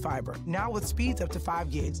AT&T fiber. Now with speeds up to 5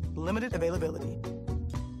 gigs. Limited availability.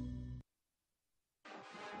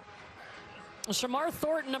 Shamar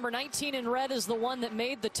Thornton, number 19 in red, is the one that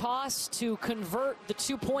made the toss to convert the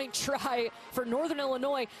two-point try for Northern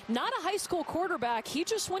Illinois. Not a high school quarterback. He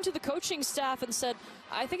just went to the coaching staff and said,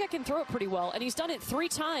 I think I can throw it pretty well. And he's done it 3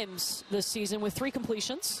 times this season with 3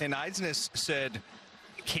 completions. And Eisnes said,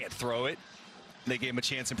 you can't throw it. They gave him a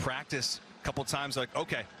chance in practice a couple times, like,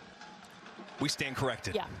 okay, we stand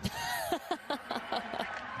corrected. Yeah.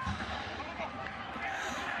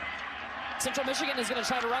 Central Michigan is going to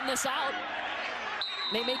try to run this out.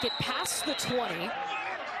 They make it past the 20,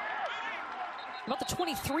 about the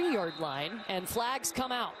 23-yard line, and flags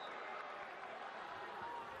come out.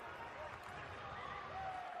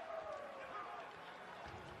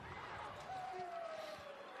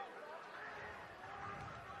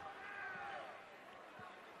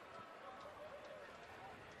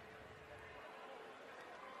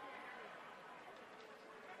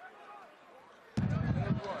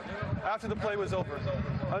 After the play was over,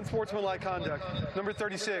 unsportsmanlike conduct. Number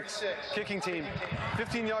 36, kicking team.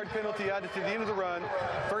 15-yard penalty added to the end of the run.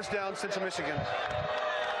 First down, Central Michigan.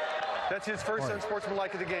 That's his first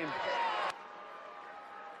unsportsmanlike of the game.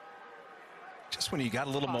 Just when you got a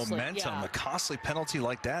little momentum, a costly penalty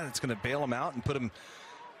like that, it's going to bail him out and put him.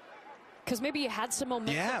 Because maybe you had some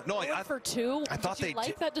momentum. Yeah, no, for 2. I thought Did you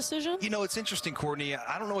like that decision? You know, it's interesting, Courtney.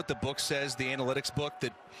 I don't know what the book says, the analytics book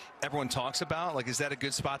that everyone talks about. Like, is that a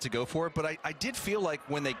good spot to go for it? But I did feel like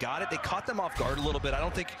when they got it, they caught them off guard a little bit. I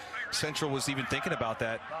don't think Central was even thinking about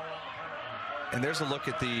that. And there's a look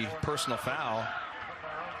at the personal foul.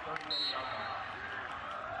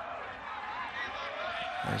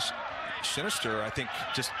 As Sinister, I think,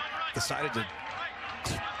 just decided to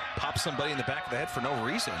pop somebody in the back of the head for no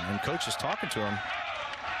reason, and coach is talking to him.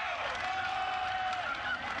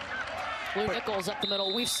 Lou Nichols up the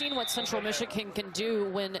middle. We've seen what Central Michigan can do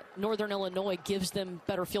when Northern Illinois gives them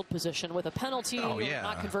better field position with a penalty,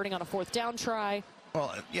 not converting on a 4th down try.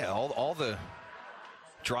 Well, yeah, all the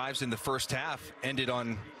drives in the first half ended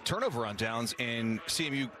on turnover on downs, and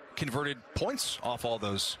CMU converted points off all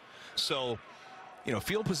those. So, you know,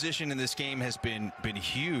 field position in this game has been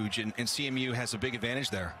huge, and CMU has a big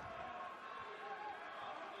advantage there.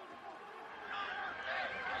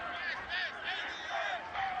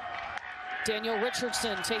 Daniel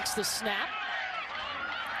Richardson takes the snap.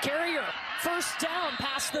 Carrier, first down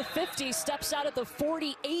past the 50, steps out at the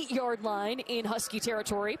 48-yard line in Husky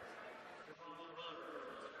territory.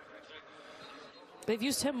 They've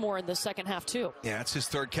used him more in the second half, too. Yeah, it's his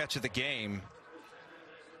 3rd catch of the game.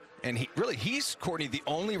 And he's, Courtney, the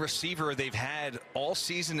only receiver they've had all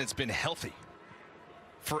season that's been healthy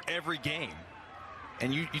for every game.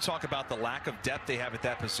 And you talk about the lack of depth they have at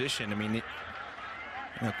that position. I mean,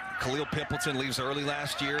 Khalil Pimpleton leaves early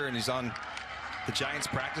last year, and he's on the Giants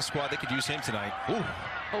practice squad. They could use him tonight. Ooh.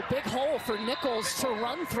 Oh, big hole for Nichols to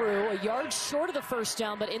run through, a yard short of the first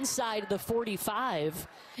down, but inside the 45.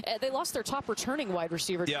 They lost their top returning wide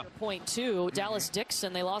receiver to the point, too. Dallas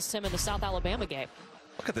Dixon, they lost him in the South Alabama game.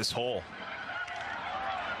 Look at this hole.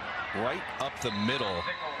 Right up the middle.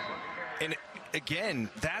 And again,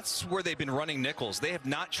 that's where they've been running nickels. They have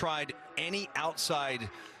not tried any outside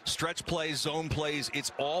stretch plays, zone plays.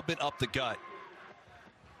 It's all been up the gut,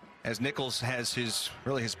 as Nichols has his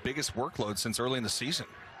biggest workload since early in the season.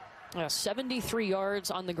 73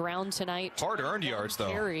 yards on the ground tonight. Hard-earned yards, though.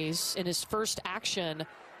 Carries in his first action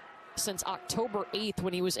since October 8th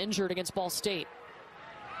when he was injured against Ball State.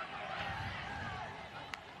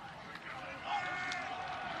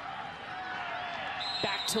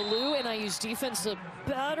 Back to Lou, NIU's defense is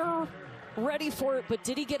better ready for it, but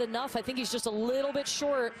did he get enough? I think he's just a little bit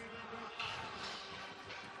short.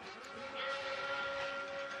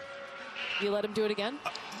 You let him do it again?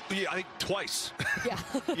 Yeah, I think twice. Yeah.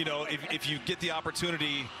 You know, if you get the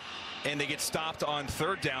opportunity and they get stopped on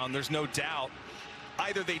third down, there's no doubt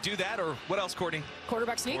either they do that or what else, Courtney?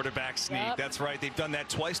 Quarterback sneak. Quarterback sneak. Yep. That's right. They've done that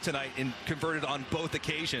twice tonight and converted on both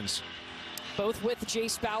occasions. Both with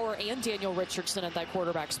Jace Bauer and Daniel Richardson at that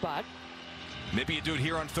quarterback spot. Maybe you do it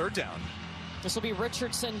here on third down. This will be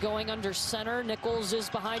Richardson going under center. Nichols is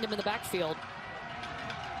behind him in the backfield.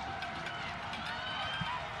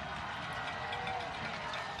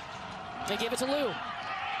 They gave it to Lou.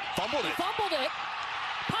 Fumbled it. Fumbled it.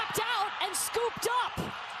 Popped out and scooped up.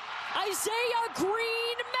 Isaiah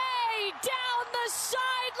Green May down the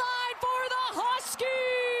sideline for the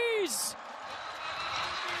Huskies.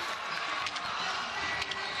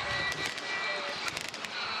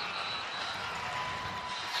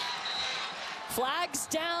 Flags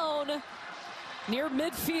down near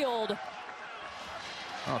midfield.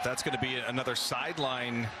 Oh, if that's going to be another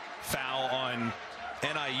sideline foul on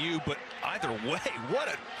NIU, but either way, what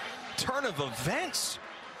a turn of events.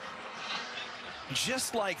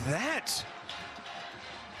 Just like that.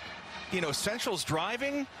 You know, Central's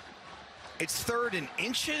driving. It's 3rd and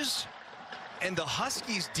inches. And the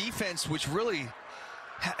Huskies defense, which really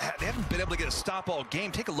they haven't been able to get a stop all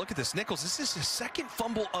game. Take a look at this. Nichols, this is his second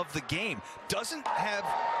fumble of the game. Doesn't have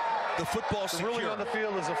the football secure. The ruling on the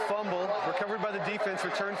field is a fumble. Recovered by the defense,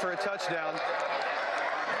 returned for a touchdown.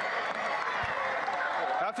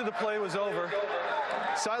 After the play was over,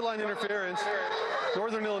 sideline interference,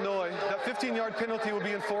 Northern Illinois, that 15-yard penalty will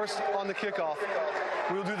be enforced on the kickoff.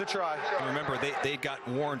 We'll do the try. And remember, they got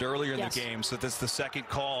warned earlier in the game, so that's the second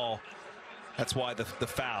call. That's why the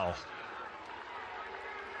foul.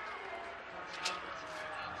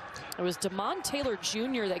 It was DeMond Taylor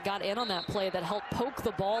Jr. that got in on that play that helped poke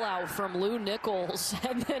the ball out from Lou Nichols.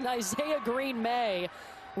 And then Isaiah Green May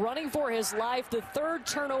running for his life. The 3rd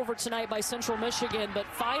turnover tonight by Central Michigan, but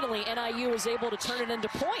finally NIU is able to turn it into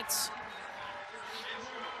points.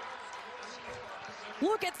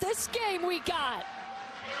 Look at this game we got.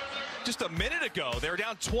 Just a minute ago, they were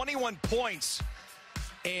down 21 points.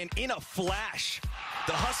 And in a flash,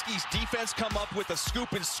 the Huskies defense come up with a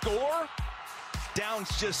scoop and score. Down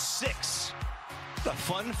just 6. The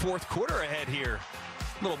fun 4th quarter ahead here.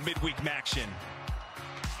 Little midweek action.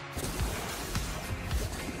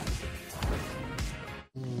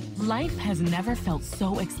 Life has never felt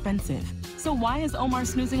so expensive. So why is Omar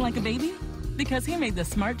snoozing like a baby? Because he made the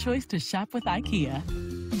smart choice to shop with IKEA.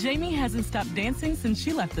 Jamie hasn't stopped dancing since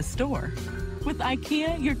she left the store. With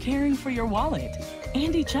IKEA, you're caring for your wallet,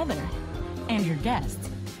 and each other, and your guests,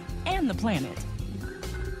 and the planet.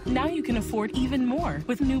 Now you can afford even more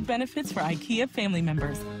with new benefits for IKEA family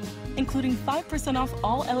members, including 5% off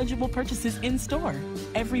all eligible purchases in-store.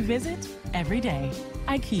 Every visit, every day.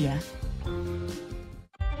 IKEA.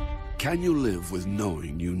 Can you live with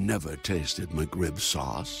knowing you never tasted McRib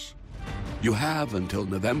sauce? You have until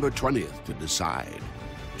November 20th to decide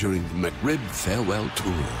during the McRib Farewell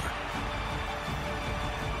Tour.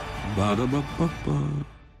 Ba-da-ba-ba-ba.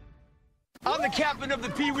 I'm the captain of the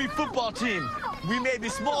Pee Wee football team. We may be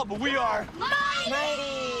small, but we are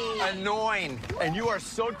mighty, annoying. And you are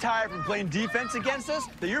so tired from playing defense against us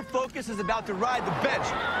that your focus is about to ride the bench.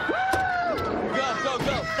 Woo! Go, go,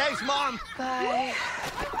 go. Thanks, Mom. Bye.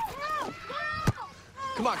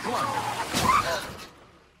 Come on, come on.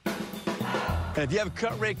 And if you have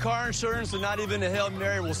cut rate car insurance, then not even a Hail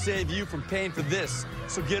Mary will save you from paying for this.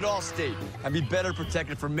 So get Allstate and be better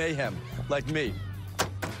protected from mayhem, like me.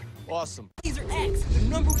 Awesome. Laser X, the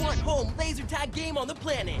 #1 home laser tag game on the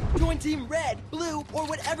planet. Join Team Red, Blue, or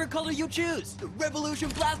whatever color you choose. The Revolution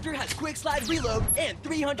Blaster has quick slide reload and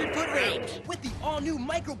 300-foot range. With the all-new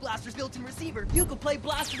Micro Blaster's built-in receiver, you can play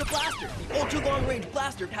blaster to blaster. The ultra-long-range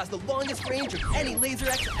blaster has the longest range of any Laser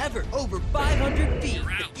X ever, over 500 feet.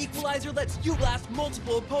 The Equalizer lets you blast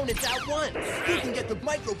multiple opponents at once. You can get the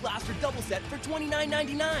Micro Blaster double set for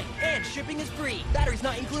 $29.99, and shipping is free. Batteries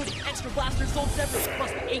not included. Extra blasters sold separately,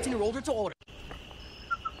 plus the 18 or older to order.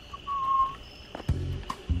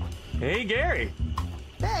 Hey, Gary.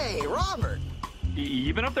 Hey, Robert.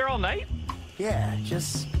 You've been up there all night? Yeah,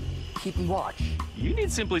 just keeping watch. You need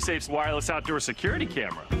SimpliSafe's wireless outdoor security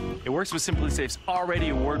camera. It works with SimpliSafe's already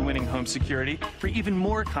award-winning home security for even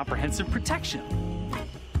more comprehensive protection.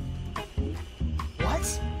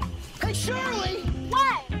 What? Hey, Shirley!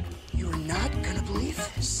 What? You're not gonna believe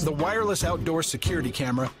this. The wireless outdoor security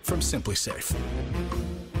camera from SimpliSafe.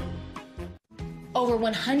 Over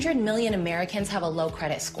 100 million Americans have a low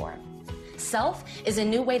credit score. Self is a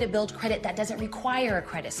new way to build credit that doesn't require a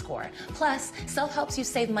credit score. Plus, Self helps you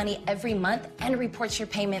save money every month and reports your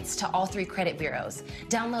payments to all 3 credit bureaus.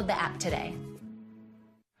 Download the app today.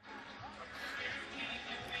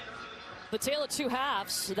 The tale of two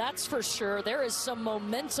halves, that's for sure. There is some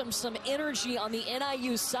momentum, some energy on the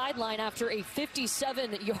NIU sideline after a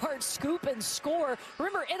 57-yard scoop and score.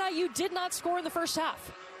 Remember, NIU did not score in the first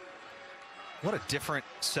half. What a different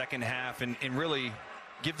second half, and really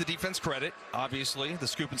give the defense credit. Obviously, the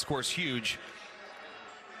scoop and score is huge.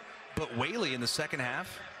 But Whaley in the second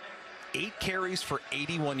half, 8 carries for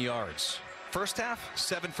 81 yards. First half,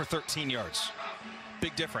 7 for 13 yards.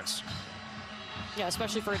 Big difference. Yeah,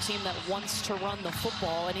 especially for a team that wants to run the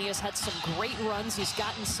football, and he has had some great runs. He's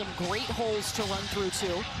gotten some great holes to run through,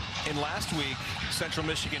 too. And last week, Central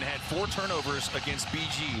Michigan had 4 turnovers against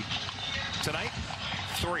BG. Tonight,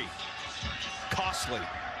 3. Costly.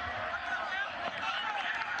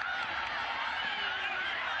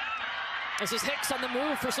 This is Hicks on the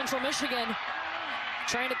move for Central Michigan.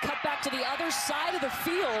 Trying to cut back to the other side of the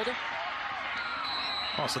field.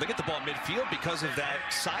 Oh, so they get the ball midfield because of that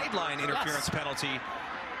sideline interference penalty.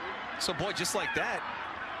 So, boy, just like that.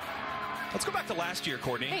 Let's go back to last year,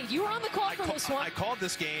 Courtney. Hey, you were on the call for this one. I called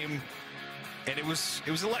this game, and it was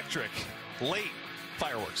electric. Late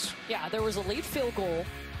fireworks. Yeah, there was a late field goal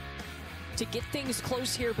to get things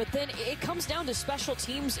close here, but then it comes down to special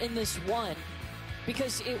teams in this one,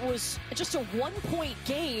 because it was just a 1-point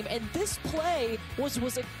game, and this play was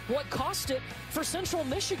what cost it for Central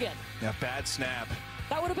Michigan. Yeah, bad snap.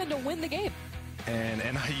 That would have been to win the game. And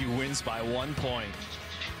NIU wins by 1 point.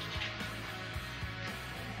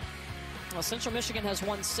 Well, Central Michigan has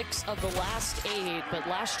won 6 of the last 8, but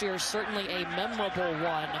last year certainly a memorable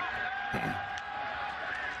one.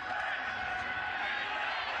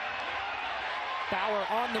 Bauer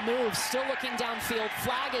on the move, still looking downfield.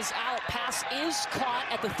 Flag is out. Pass is caught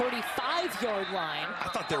at the 35-yard line. I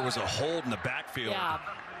thought there was a hold in the backfield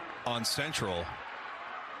on Central.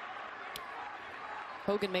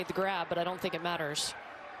 Hogan made the grab, but I don't think it matters.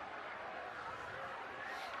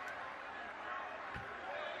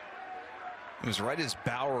 It was right as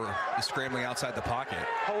Bauer is scrambling outside the pocket.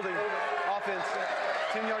 Holding, offense,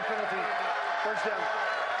 10-yard penalty, first down.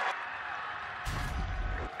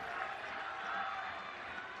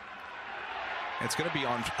 It's going to be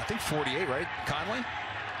on, I think, 48, right? Conley?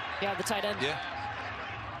 Yeah, the tight end. Yeah.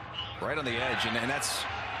 Right on the edge, and that's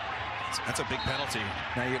a big penalty.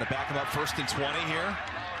 Now you're going to back them up 1st and 20 here.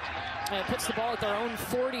 And it puts the ball at their own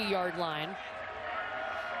 40-yard line.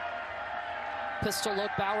 Pistol look,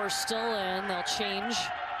 Bauer still in. They'll change.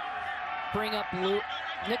 Bring up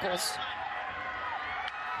Nichols.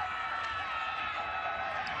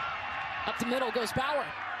 Up the middle goes Bauer.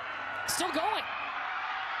 Still going.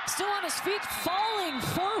 Still on his feet, falling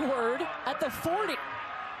forward at the 40.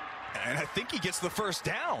 And I think he gets the first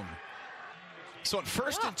down. So on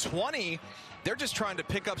 1st and 20, they're just trying to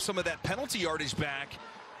pick up some of that penalty yardage back,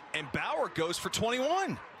 and Bauer goes for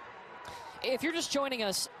 21. If you're just joining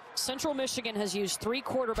us, Central Michigan has used 3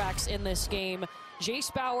 quarterbacks in this game.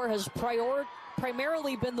 Jace Bauer has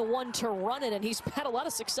primarily been the one to run it, and he's had a lot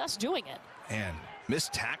of success doing it. And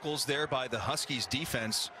missed tackles there by the Huskies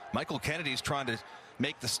defense. Michael Kennedy's trying to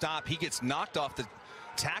make the stop. He gets knocked off the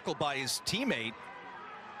tackle by his teammate.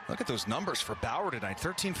 Look at those numbers for Bauer tonight.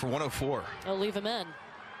 13 for 104. I'll leave him in.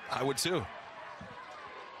 I would too.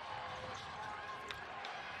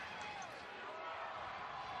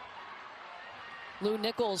 Lou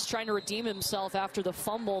Nichols trying to redeem himself after the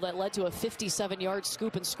fumble that led to a 57-yard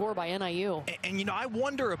scoop and score by NIU. And you know, I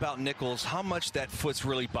wonder about Nichols, how much that foot's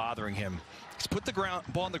really bothering him. He's put the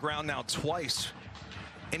ball on the ground now twice.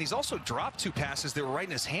 And he's also dropped 2 passes that were right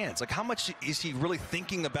in his hands. Like, how much is he really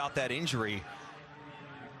thinking about that injury?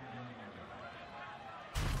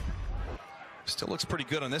 Still looks pretty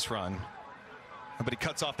good on this run. But he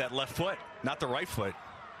cuts off that left foot, not the right foot.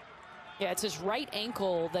 Yeah, it's his right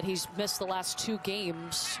ankle that he's missed the last 2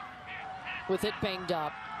 games with it banged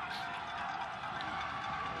up.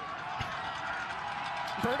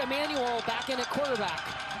 Bert Emanuel back in at quarterback.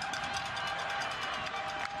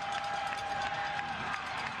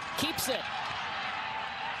 Keeps it.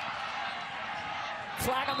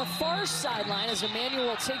 Flag on the far sideline as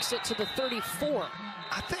Emmanuel takes it to the 34.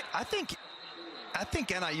 I think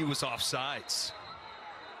NIU was offsides.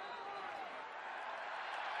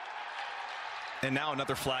 And now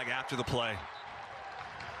another flag after the play.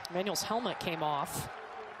 Emmanuel's helmet came off.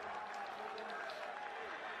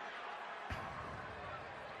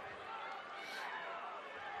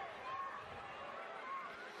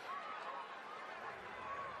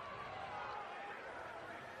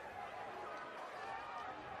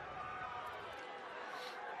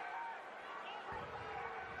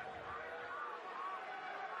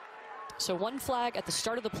 So one flag at the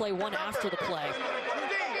start of the play, one after the play.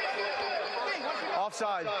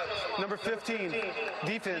 Offside, number 15,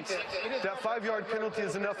 defense. That 5-yard penalty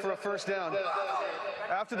is enough for a first down.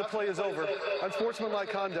 After the play is over,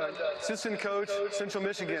 unsportsmanlike conduct, assistant coach, Central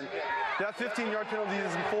Michigan. That 15-yard penalty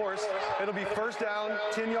is enforced. It'll be first down,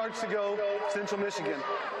 10 yards to go, Central Michigan.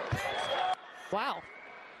 Wow.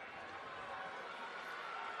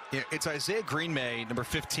 Yeah, it's Isaiah Greenmay, number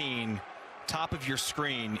 15, top of your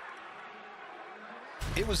screen.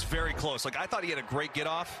 It was very close. Like, I thought he had a great get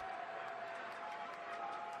off.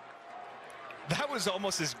 That was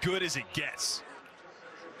almost as good as it gets.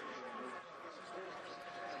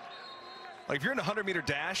 Like, if you're in a 100-meter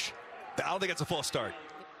dash, I don't think that's a false start.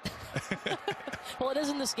 Well, it is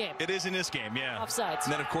in this game. It is in this game, yeah. Offsides.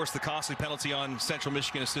 And then, of course, the costly penalty on Central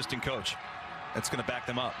Michigan assistant coach. That's going to back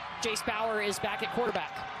them up. Jace Bauer is back at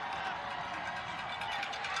quarterback.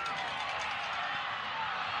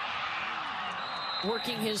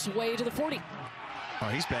 Working his way to the 40. Oh,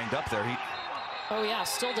 he's banged up there. Oh, yeah,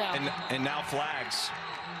 still down. And now flags.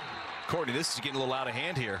 Courtney, this is getting a little out of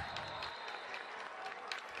hand here.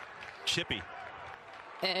 Chippy.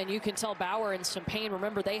 And you can tell Bauer in some pain.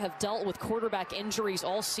 Remember, they have dealt with quarterback injuries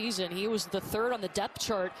all season. He was the 3rd on the depth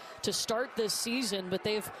chart to start this season, but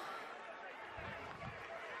they've...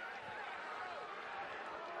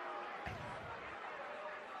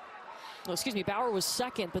 Oh, excuse me, Bauer was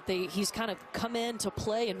 2nd, but he's kind of come in to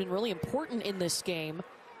play and been really important in this game,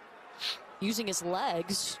 using his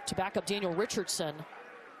legs to back up Daniel Richardson.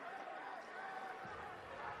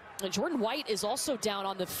 And Jordan White is also down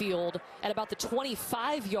on the field at about the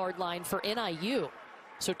 25-yard line for NIU.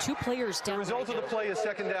 So 2 players down. The result of the play is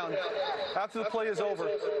second down. After the play is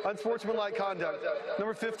over, unsportsmanlike conduct.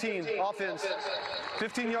 Number 15, offense.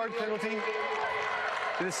 15-yard penalty.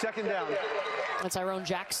 It is second down. That's Tyrone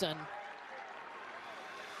Jackson.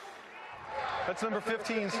 That's number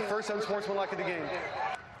 15's first unsportsmanlike of the game.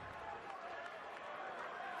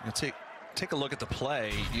 You'll take a look at the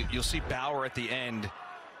play. You'll see Bauer at the end.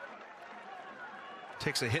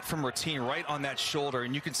 Takes a hit from Ratine right on that shoulder,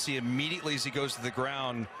 and you can see immediately as he goes to the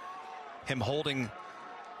ground, him holding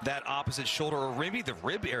that opposite shoulder, or maybe the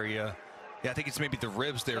rib area. Yeah, I think it's maybe the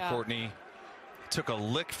ribs there, yeah. Courtney. Took a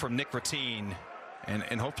lick from Nick Ratine,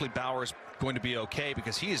 and hopefully Bauer's going to be okay,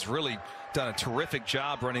 because he has really done a terrific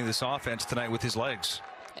job running this offense tonight with his legs.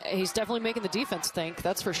 He's definitely making the defense think,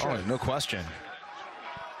 that's for sure. Oh, no question.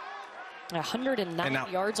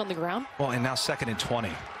 109 yards on the ground. Well, and now 2nd and 20.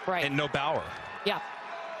 Right. And no Bauer. Yeah.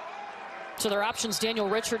 So their options, Daniel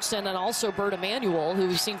Richardson and also Bert Emanuel, who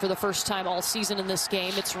we've seen for the first time all season in this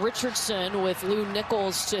game. It's Richardson with Lou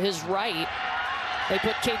Nichols to his right. They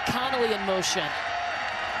put Cade Connolly in motion.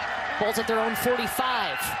 Ball's at their own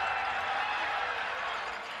 45.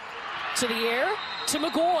 To the air, to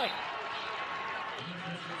McGoy.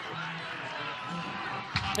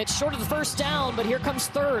 It's short of the first down, but here comes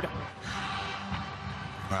 3rd.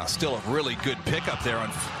 Wow, still a really good pickup there on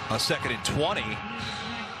a 2nd and 20.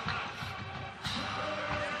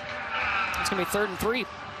 It's going to be 3rd and 3.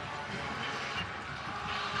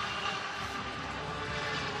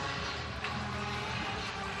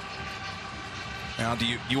 Now, do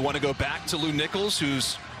you want to go back to Lou Nichols,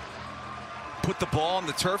 who's put the ball on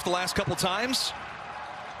the turf the last couple times?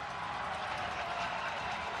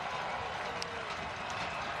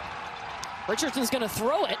 Richardson's going to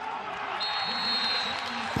throw it.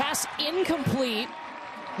 Pass incomplete.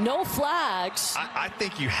 No flags. I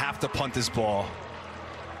think you have to punt this ball.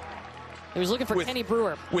 He was looking for Kenny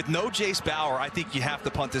Brewer. With no Jace Bauer, I think you have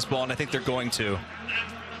to punt this ball, and I think they're going to.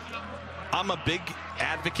 I'm a big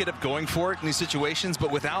advocate of going for it in these situations,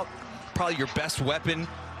 but without probably your best weapon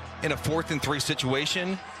in a 4th and 3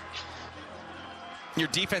 situation, your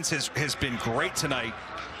defense has been great tonight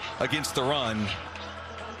against the run,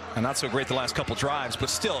 and not so great the last couple drives. But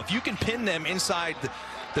still, if you can pin them inside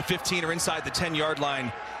the 15 or inside the 10-yard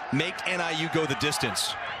line, make NIU go the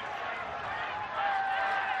distance.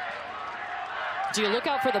 Do you look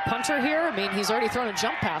out for the punter here? I mean, he's already thrown a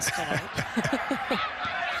jump pass tonight.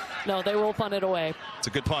 No, they will punt it away. It's a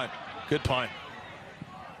good punt. Good punt.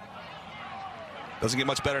 Doesn't get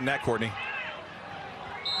much better than that, Courtney.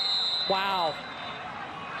 Wow.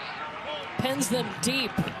 Pins them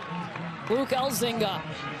deep. Luke Elzinga.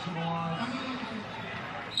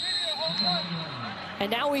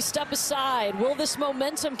 And now we step aside. Will this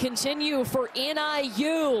momentum continue for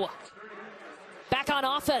NIU? Back on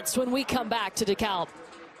offense when we come back to DeKalb.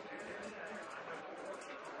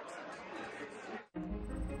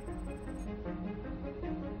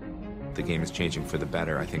 The game is changing for the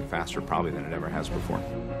better, I think faster probably than it ever has before.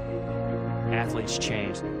 Athletes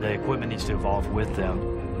change. The equipment needs to evolve with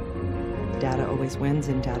them. Data always wins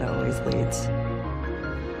and data always leads.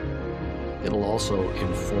 It'll also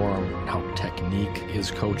inform how technique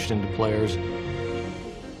is coached into players.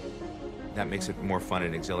 That makes it more fun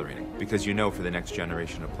and exhilarating because you know for the next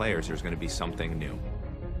generation of players there's going to be something new.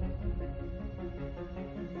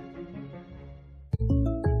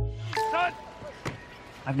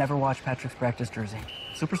 I've never watched Patrick's practice jersey.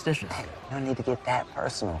 Superstitious. Hey, you don't need to get that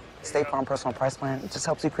personal. State Farm Personal Price Plan, it just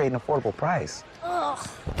helps you create an affordable price. Ugh.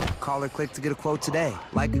 Call or click to get a quote today.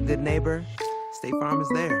 Like a good neighbor, State Farm is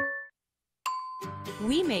there.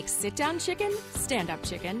 We make sit-down chicken, stand-up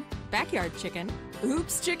chicken, backyard chicken,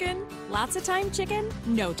 oops chicken, lots of time chicken,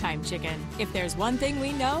 no time chicken. If there's one thing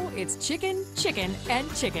we know, it's chicken, chicken,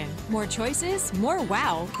 and chicken. More choices, more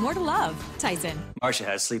wow, more to love. Tyson. Marcia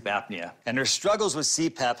has sleep apnea, and her struggles with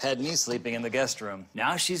CPAP had me sleeping in the guest room.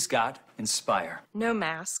 Now she's got Inspire. No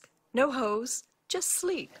mask, no hose, just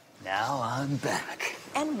sleep. Now I'm back.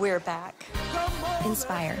 And we're back.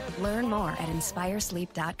 Inspire. Learn more at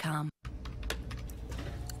inspiresleep.com.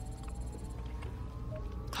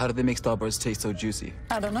 How do they make Starburst taste so juicy?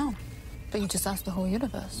 I don't know, but you just asked the whole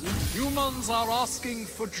universe. Humans are asking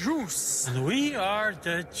for juice, and we are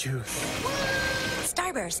the juice.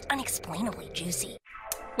 Starburst, unexplainably juicy.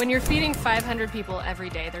 When you're feeding 500 people every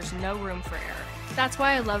day, there's no room for error. That's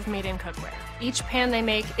why I love Made in Cookware. Each pan they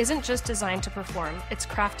make isn't just designed to perform, it's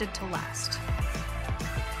crafted to last.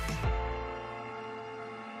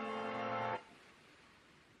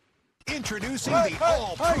 Introducing the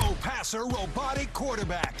All-Pro Passer Robotic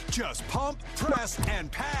Quarterback. Just pump, press,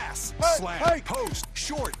 and pass. Slant, post,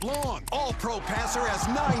 short, long. All-Pro Passer has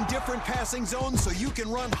 9 different passing zones so you can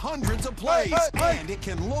run hundreds of plays. And it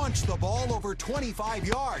can launch the ball over 25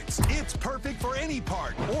 yards. It's perfect for any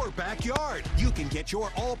park or backyard. You can get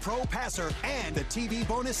your All-Pro Passer and the TV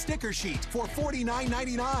bonus sticker sheet for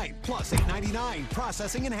 $49.99 plus $8.99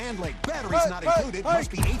 processing and handling. Batteries not included.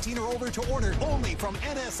 Must be 18 or older to order. Only from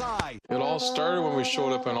NSI. It all started when we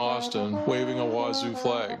showed up in Austin waving a Wazoo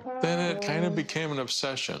flag. Then it kind of became an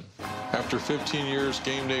obsession. After 15 years,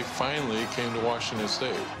 game day finally came to Washington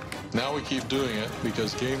State. Now we keep doing it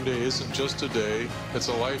because game day isn't just a day, it's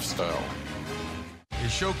a lifestyle. A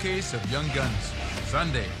showcase of young guns,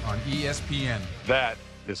 Sunday on ESPN. That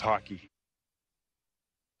is hockey.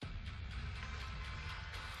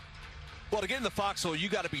 Well, to get in the foxhole, you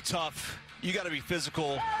got to be tough. You got to be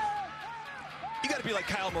physical. You got to be like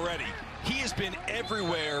Kyle Moretti. He has been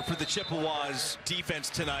everywhere for the Chippewas defense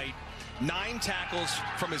tonight. 9 tackles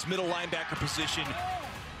from his middle linebacker position,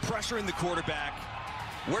 pressuring the quarterback.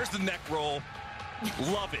 Where's the neck roll?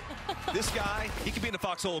 Love it. This guy, he can be in the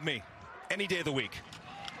foxhole with me any day of the week.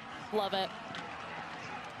 Love it.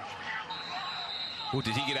 Oh,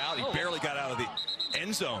 did he get out? He barely got out of the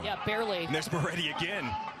end zone. Yeah, barely. And there's Moretti again,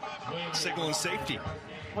 signaling safety.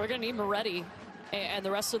 We're going to need Moretti and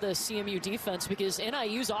the rest of the CMU defense because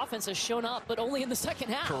NIU's offense has shown up, but only in the second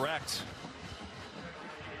half. Correct.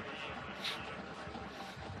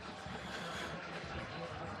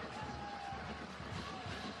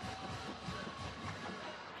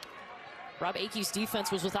 Rob Akey's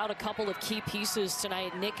defense was without a couple of key pieces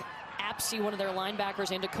tonight. Nick Apsey, one of their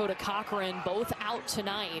linebackers, and Dakota Cochran, both out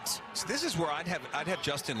tonight. So this is where I'd have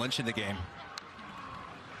Justin Lynch in the game.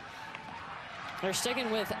 They're sticking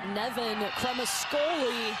with Nevin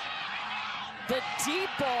Cremascoli. The deep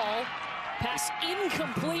ball, pass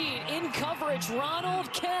incomplete, in coverage,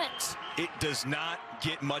 Ronald Kent. It does not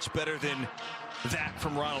get much better than that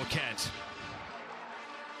from Ronald Kent.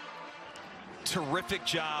 Terrific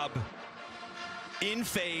job in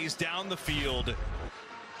phase down the field.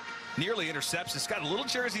 Nearly intercepts. It's got a little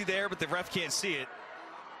jersey there, but the ref can't see it.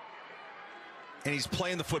 And he's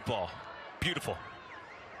playing the football. Beautiful.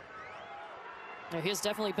 He has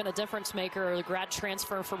definitely been a difference maker, the grad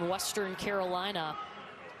transfer from Western Carolina.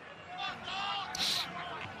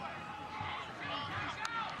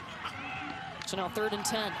 So now 3rd and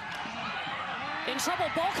 10. In trouble,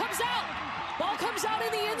 ball comes out. Ball comes out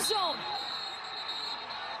in the end zone.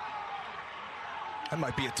 That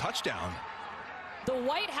might be a touchdown. The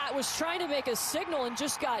white hat was trying to make a signal and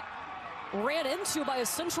just got ran into by a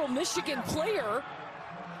Central Michigan player.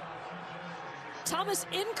 Thomas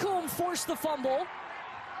Incombe forced the fumble.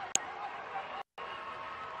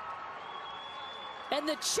 And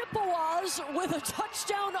the Chippewas with a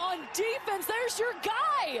touchdown on defense. There's your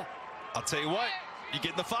guy. I'll tell you what, you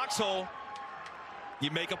get in the foxhole, you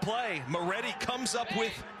make a play. Moretti comes up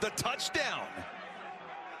with the touchdown.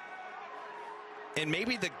 And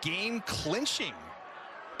maybe the game clinching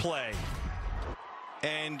play.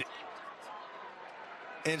 And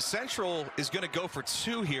Central is going to go for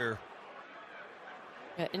 2 here.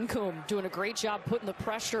 Yeah, Incombe doing a great job putting the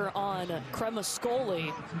pressure on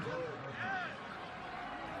Cremascoli.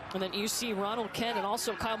 And then you see Ronald Kent and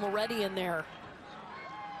also Kyle Moretti in there.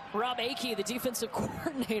 Rob Akey, the defensive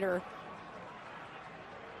coordinator.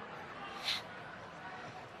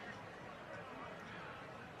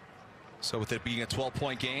 So with it being a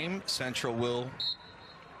 12-point game, Central will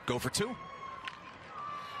go for 2.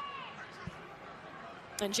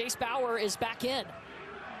 And Jace Bauer is back in.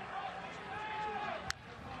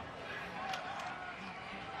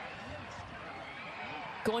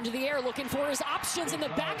 Going to the air, looking for his options in the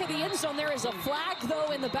back of the end zone. There is a flag,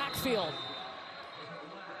 though, in the backfield.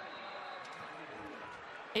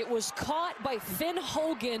 It was caught by Finn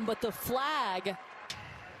Hogan, but the flag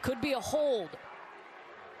could be a hold.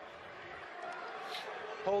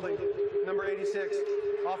 Holding, number 86,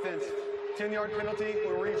 offense. 10-yard penalty,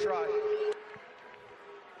 we'll retry.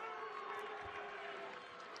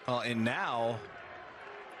 And now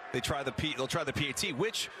they'll try the PAT,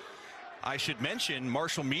 which I should mention,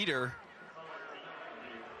 Marshall Meter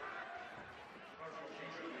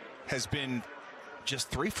has been just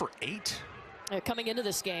 3 for 8. Coming into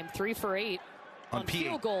this game, 3 for 8 on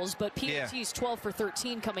field goals, but PAT's 12 for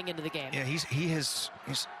 13 coming into the game. Yeah, he's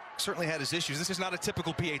certainly had his issues. This is not a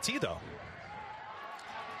typical PAT, though.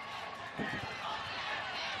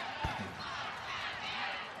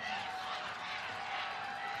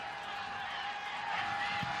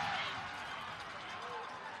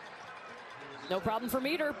 No problem for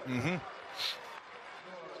Meter. Mm-hmm.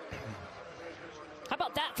 How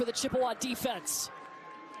about that for the Chippewa defense?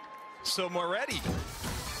 So Moretti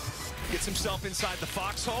gets himself inside the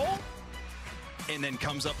foxhole and then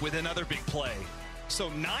comes up with another big play. So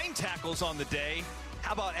 9 tackles on the day.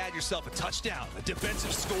 How about add yourself a touchdown, a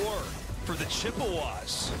defensive score for the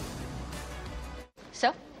Chippewas?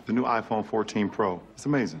 So? The new iPhone 14 Pro. It's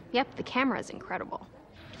amazing. Yep, the camera is incredible.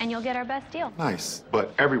 And you'll get our best deal. Nice,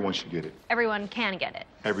 but everyone should get it. Everyone can get it.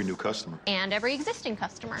 Every new customer. And every existing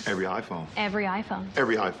customer. Every iPhone. Every iPhone.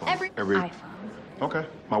 Every iPhone. Every iPhone. Okay,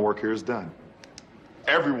 my work here is done.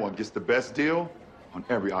 Everyone gets the best deal on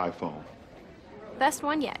every iPhone. Best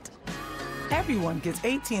one yet. Everyone gets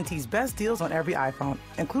AT&T's best deals on every iPhone,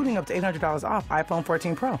 including up to $800 off iPhone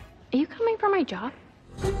 14 Pro. Are you coming for my job?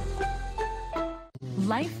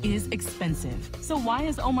 Life is expensive. So why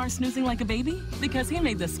is Omar snoozing like a baby? Because he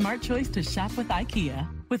made the smart choice to shop with IKEA.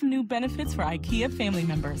 With new benefits for IKEA family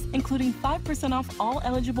members, including 5% off all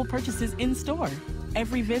eligible purchases in-store.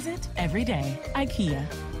 Every visit, every day. IKEA.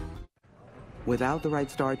 Without the right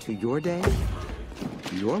start to your day,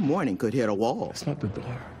 your morning could hit a wall. It's not the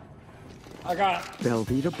door. I got it.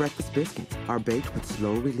 Velveeta breakfast biscuits are baked with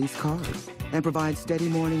slow-release carbs and provide steady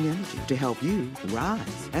morning energy to help you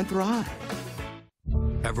rise and thrive.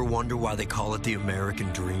 Ever wonder why they call it the American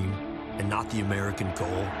dream and not the American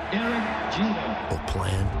goal? Or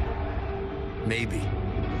plan? Maybe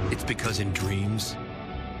it's because in dreams,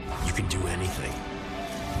 you can do anything.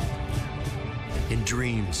 In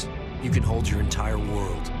dreams, you can hold your entire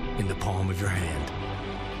world in the palm of your hand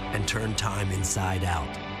and turn time inside out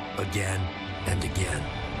again and again.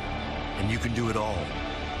 And you can do it all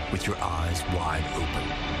with your eyes wide open.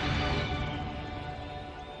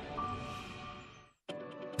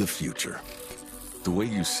 The future. The way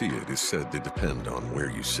you see it is said to depend on where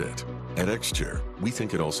you sit. At X-Chair, we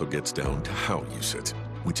think it also gets down to how you sit,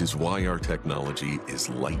 which is why our technology is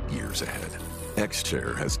light years ahead.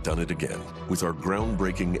 X-Chair has done it again with our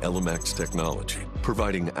groundbreaking LMX technology,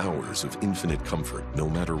 providing hours of infinite comfort no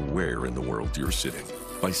matter where in the world you're sitting.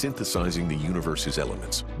 By synthesizing the universe's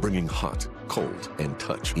elements, bringing hot, cold, and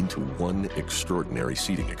touch into one extraordinary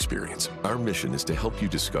seating experience. Our mission is to help you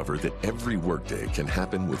discover that every workday can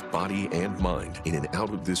happen with body and mind in an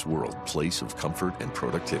out-of-this-world place of comfort and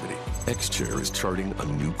productivity. X-Chair is charting a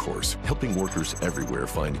new course, helping workers everywhere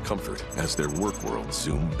find comfort as their work worlds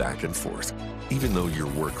zoom back and forth. Even though your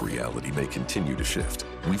work reality may continue to shift,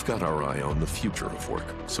 We've got our eye on the future of work,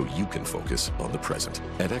 so you can focus on the present.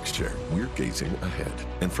 At X-Chair, we're gazing ahead.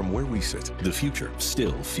 And from where we sit, the future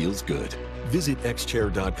still feels good. Visit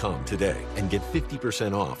xchair.com today and get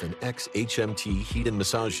 50% off an X-HMT heat and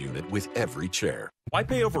massage unit with every chair. Why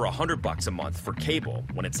pay over $100 a month for cable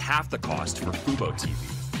when it's half the cost for Fubo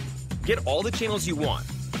TV? Get all the channels you want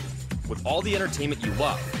with all the entertainment you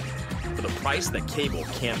love for the price that cable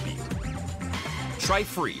can't beat. Try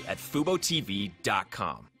free at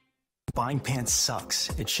FuboTV.com. Buying pants sucks.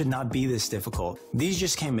 It should not be this difficult. These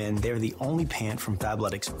just came in. They're the only pant from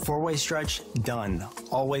Fabletics. 4-way stretch, done.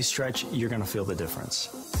 All-way stretch, you're gonna feel the difference.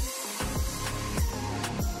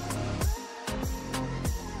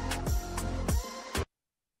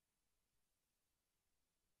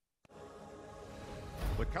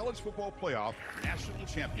 The College Football Playoff National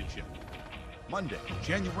Championship. Monday,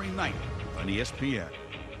 January 9th on ESPN.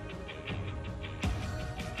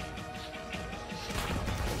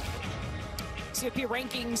 CFP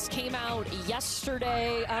rankings came out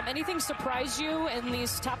yesterday. Anything surprise you in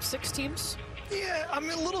these top 6 teams? Yeah, I'm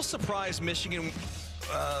a little surprised Michigan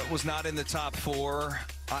was not in the top 4.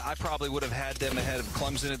 I probably would have had them ahead of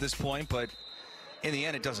Clemson at this point, but in the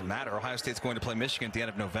end, it doesn't matter. Ohio State's going to play Michigan at the end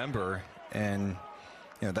of November, and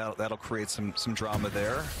you know that'll create some drama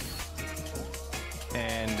there.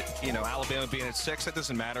 And you know, Alabama being at 6, that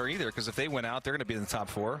doesn't matter either, because if they win out, they're going to be in the top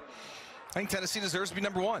 4. I think Tennessee deserves to be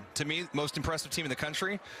number 1. To me, most impressive team in the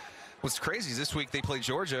country. What's crazy is this week they play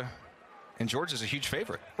Georgia, and Georgia's a huge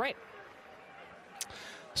favorite. Right.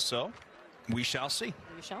 So, we shall see.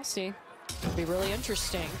 We shall see. It'll be really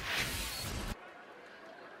interesting.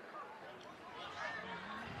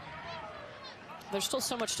 There's still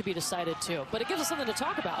so much to be decided, too. But it gives us something to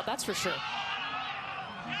talk about, that's for sure.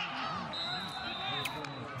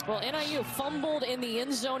 Well, NIU fumbled in the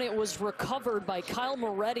end zone. It was recovered by Kyle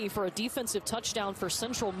Moretti for a defensive touchdown for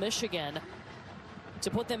Central Michigan to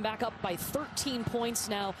put them back up by 13 points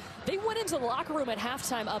now. They went into the locker room at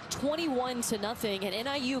halftime up 21-0,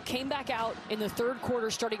 and NIU came back out in the third quarter,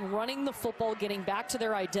 starting running the football, getting back to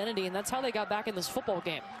their identity, and that's how they got back in this football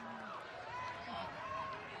game.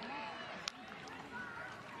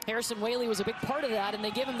 Harrison Whaley was a big part of that, and they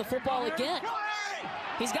give him the football again.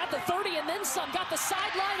 He's got the 30 and then some, got the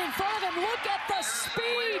sideline in front of him. Look at the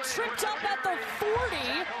speed, tripped up at the 40.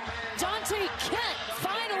 Dante Kent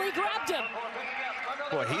finally grabbed him.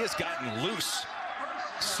 Boy, he has gotten loose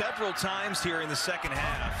several times here in the second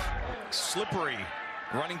half. Slippery,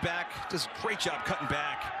 running back, does a great job cutting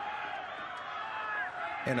back.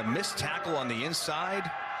 And a missed tackle on the inside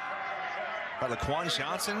by Laquan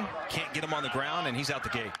Johnson. Can't get him on the ground, and he's out the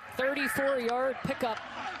gate. 34-yard pickup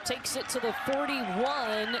takes it to the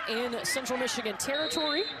 41 in Central Michigan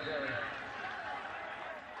territory.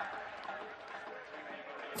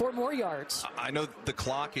 4 more yards. I know the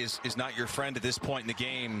clock is not your friend at this point in the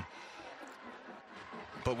game,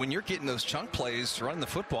 but when you're getting those chunk plays running the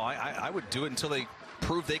football, I would do it until they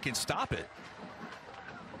prove they can stop it.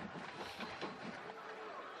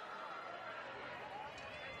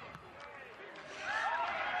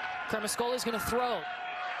 Cremascoli's going to throw.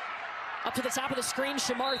 Up to the top of the screen,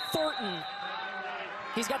 Shamar Thornton.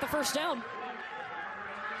 He's got the first down.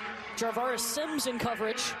 Jarvaris Sims in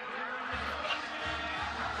coverage.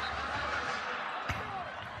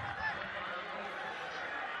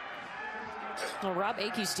 Well, Rob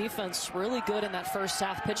Akey's defense really good in that first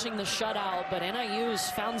half, pitching the shutout, but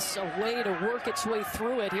NIU's found a way to work its way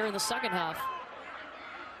through it here in the second half.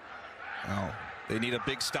 Oh, they need a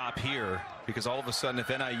big stop here, because all of a sudden, if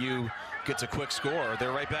NIU gets a quick score,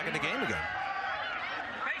 they're right back in the game again.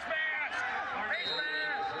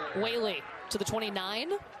 Whaley to the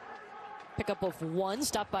 29. Pickup of 1,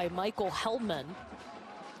 stopped by Michael Hellman.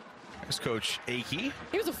 There's Coach Akey.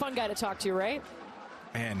 He was a fun guy to talk to, right?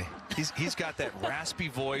 Man, he's got that raspy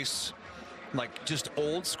voice, like just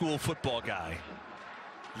old school football guy.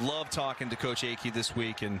 Love talking to Coach Akey this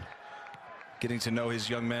week and getting to know his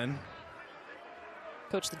young men.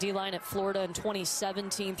 Coached the D-line at Florida in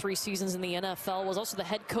 2017, 3 seasons in the NFL. Was also the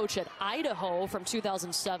head coach at Idaho from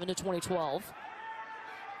 2007 to 2012.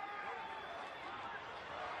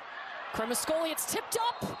 Cremascoli, it's tipped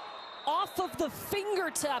up off of the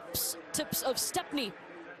fingertips of Stepney.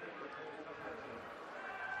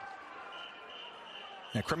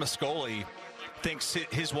 Now, Cremascoli thinks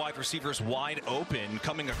his wide receiver is wide open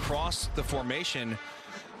coming across the formation,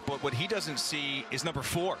 but what he doesn't see is number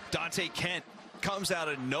 4, Dante Kent, comes out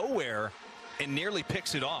of nowhere and nearly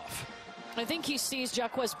picks it off. I think he sees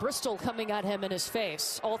Jaquez Bristol coming at him in his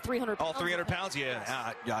face. All 300 pounds. All 300 pounds,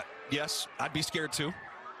 yeah. Yes, I'd be scared too.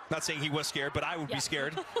 Not saying he was scared, but I would be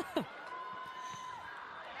scared.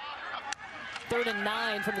 3rd and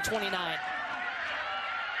 9 from the 29.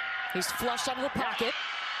 He's flushed out of the pocket.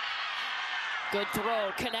 Good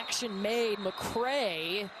throw, connection made.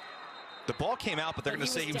 McCray. The ball came out, but they're going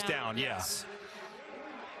to say he was down. Yes.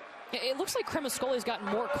 It looks like Cremascoli's gotten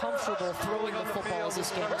more comfortable throwing the football as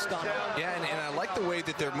this game has gone on. Yeah, and I like the way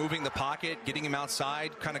that they're moving the pocket, getting him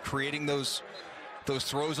outside, kind of creating those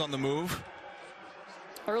throws on the move.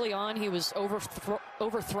 Early on, he was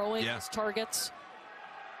overthrowing his targets.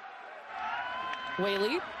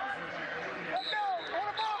 Whaley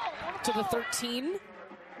to the 13.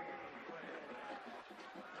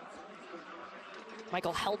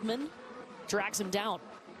 Michael Heldman drags him down.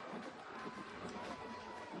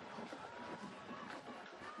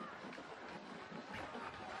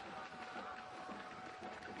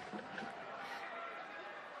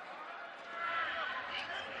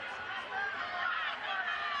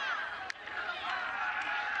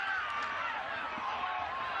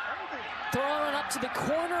 Throwing it up to the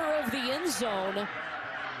corner of the end zone.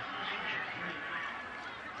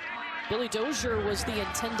 Billy Dozier was the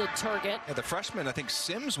intended target. Yeah, the freshman, I think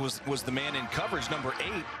Sims was the man in coverage, number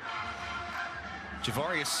 8.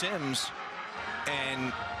 Javarius Sims.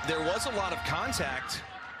 And there was a lot of contact.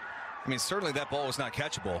 I mean, certainly that ball was not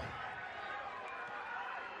catchable.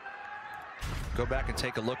 Go back and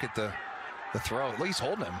take a look at the throw. At least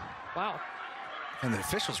holding him. Wow. And the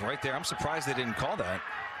official's right there. I'm surprised they didn't call that.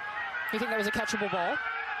 You think that was a catchable ball?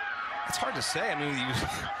 It's hard to say. I mean, he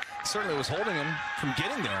certainly was holding him from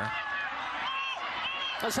getting there.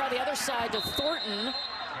 Let's try the other side to Thornton.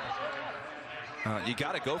 You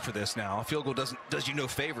got to go for this now. A field goal does you no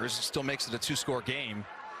favors. It still makes it a 2-score game.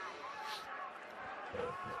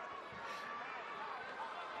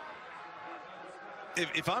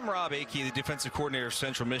 If I'm Rob Akey, the defensive coordinator of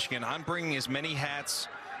Central Michigan, I'm bringing as many hats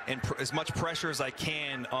and as much pressure as I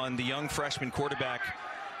can on the young freshman quarterback,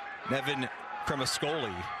 Nevin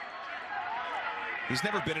Cremascoli. He's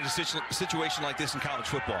never been in a situation like this in college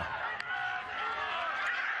football.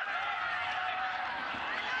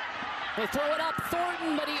 They throw it up,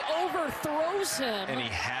 Thornton, but he overthrows him. And he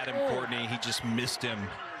had him, Courtney. He just missed him.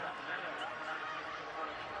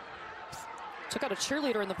 Took out a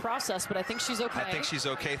cheerleader in the process, but I think she's okay. I think she's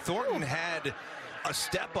okay. Thornton had a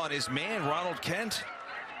step on his man, Ronald Kent.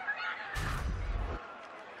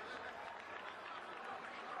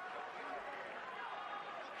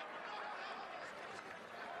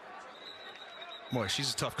 Boy,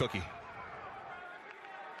 she's a tough cookie.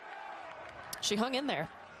 She hung in there.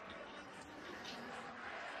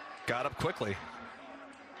 Got up quickly.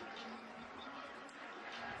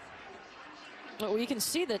 Well, you can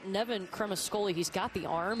see that Nevin Cremascoli, he's got the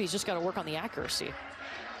arm. He's just got to work on the accuracy.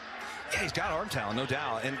 Yeah, he's got arm talent, no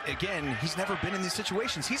doubt. And again, he's never been in these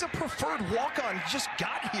situations. He's a preferred walk-on. He just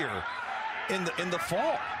got here in the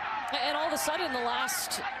fall. And all of a sudden, in the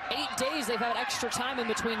last 8 days, they've had extra time in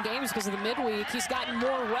between games because of the midweek. He's gotten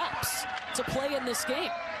more reps to play in this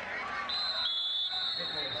game.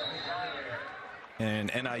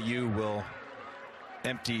 And NIU will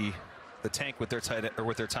empty the tank with their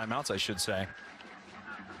timeouts, I should say.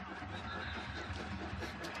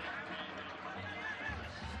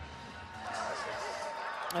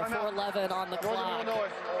 And 4:11 on the clock. Illinois,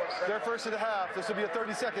 their first of the half. This will be a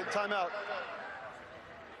 30-second timeout.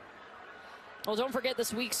 Well, don't forget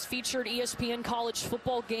this week's featured ESPN college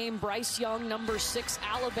football game. Bryce Young, number 6,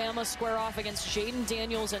 Alabama, square off against Jaden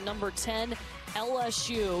Daniels at number 10,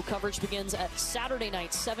 LSU. Coverage begins at Saturday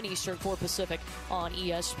night, 7 Eastern, 4 Pacific on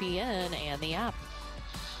ESPN and the app.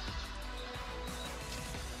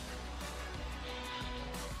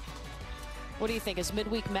 What do you think? Has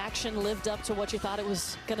midweek Maction lived up to what you thought it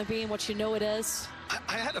was going to be and what you know it is?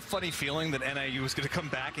 I had a funny feeling that NIU was going to come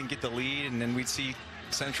back and get the lead, and then we'd see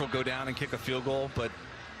Central go down and kick a field goal. But,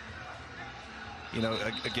 you know,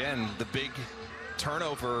 again, the big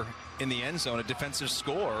turnover in the end zone, a defensive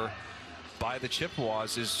score by the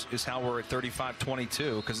Chippewas is how we're at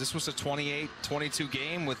 35-22, because this was a 28-22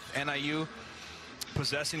 game with NIU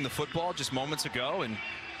possessing the football just moments ago, and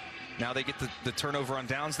now they get the turnover on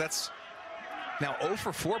downs. That's now 0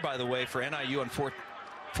 for 4, by the way, for NIU on fourth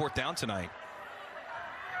down tonight.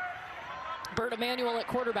 Bert Emanuel at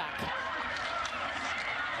quarterback.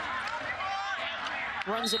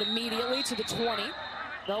 Runs it immediately to the 20.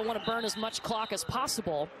 They'll want to burn as much clock as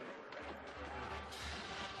possible.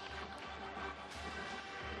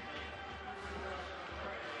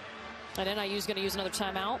 And NIU's going to use another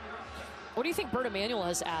timeout. What do you think Bert Emanuel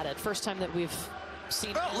has added? First time that we've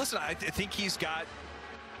seen him. Listen, I think he's got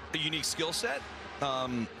a unique skill set.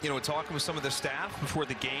 You know, talking with some of the staff before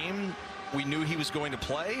the game, we knew he was going to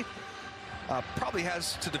play. Probably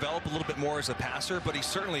has to develop a little bit more as a passer, but he's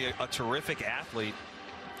certainly a terrific athlete.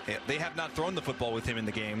 They have not thrown the football with him in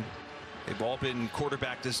the game. They've all been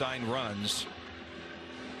quarterback design runs.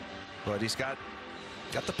 But he's got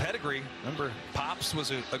the pedigree. Remember, Pops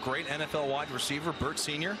was a great NFL wide receiver, Burt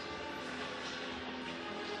Sr.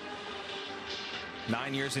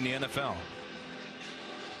 9 years in the NFL.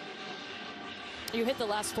 You hit the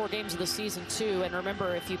last 4 games of the season too, and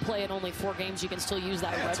remember, if you play in only 4 games, you can still use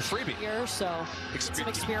that it's a freebie here. So get some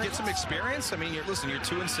experience. Get some experience. I mean, you're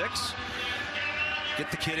 2-6.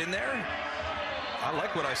 Get the kid in there. I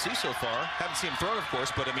like what I see so far. Haven't seen him throw, of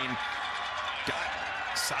course, but I mean,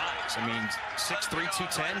 got size. I mean, 6'3",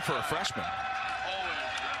 210 for a freshman.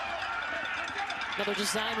 Another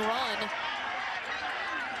design run.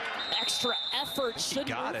 Extra effort should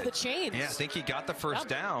move the chains. Yeah, I think he got the first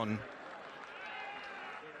down.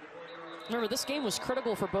 Remember, this game was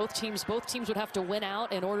critical for both teams. Both teams would have to win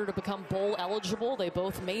out in order to become bowl eligible. They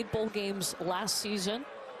both made bowl games last season.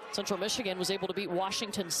 Central Michigan was able to beat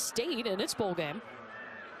Washington State in its bowl game.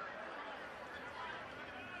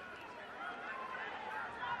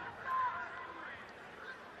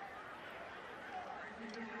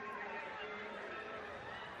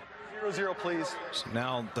 Zero, please. So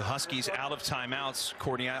now the Huskies out of timeouts.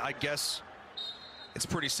 Courtney, I guess it's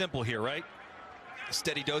pretty simple here, right? A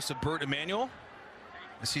steady dose of Burt Emanuel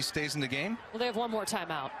as he stays in the game. Well, they have one more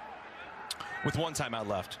timeout. With one timeout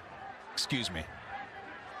left. Excuse me.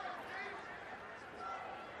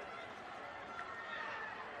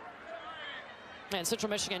 And Central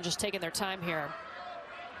Michigan just taking their time here.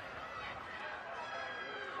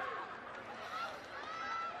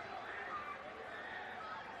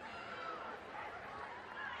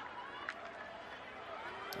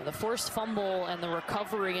 The forced fumble and the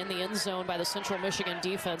recovery in the end zone by the Central Michigan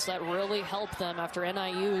defense, that really helped them after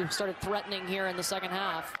NIU started threatening here in the second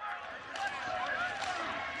half.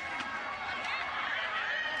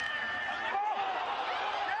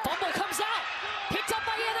 Fumble comes out, picked up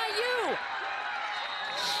by NIU.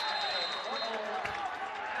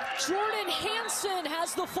 Jordan Hansen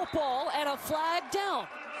has the football and a flag down.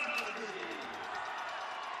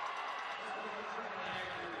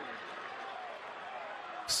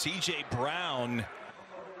 C.J. Brown. I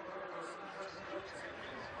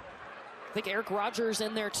think Eric Rogers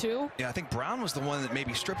in there too. Yeah, I think Brown was the one that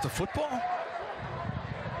maybe stripped the football.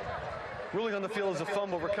 Ruling on the field is a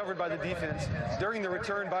fumble recovered by the defense. During the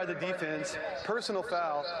return by the defense, personal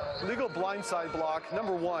foul, legal blindside block,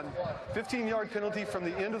 number 1, 15-yard penalty from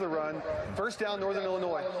the end of the run, first down, Northern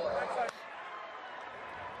Illinois.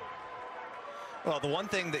 Well, the one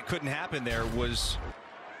thing that couldn't happen there was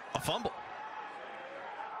a fumble.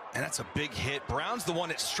 And that's a big hit. Brown's the one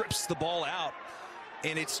that strips the ball out.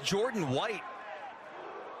 And it's Jordan White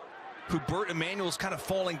who Burt Emanuel's kind of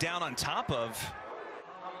falling down on top of.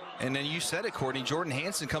 And then you said it, Courtney, Jordan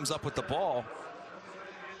Hansen comes up with the ball.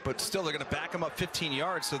 But still, they're going to back him up 15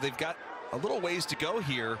 yards, so they've got a little ways to go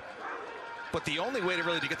here. But the only way to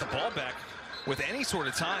really get the ball back with any sort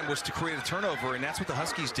of time was to create a turnover, and that's what the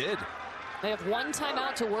Huskies did. They have one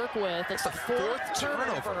timeout to work with. It's the fourth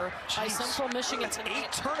turnover by Central Michigan. That's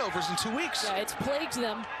 8 turnovers in 2 weeks. Yeah, it's plagued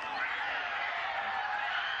them.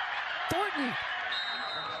 Thornton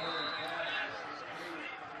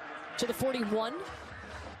to the 41.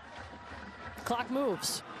 Clock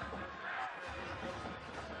moves.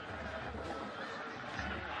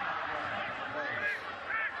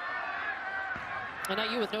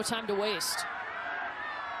 NIU with no time to waste.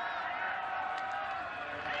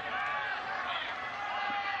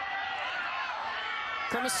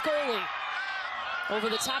 Cremascoli over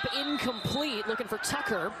the top, incomplete, looking for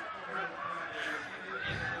Tucker.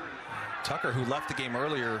 Tucker, who left the game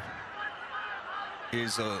earlier,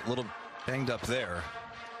 is a little banged up there.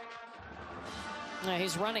 Yeah,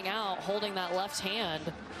 he's running out, holding that left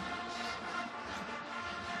hand.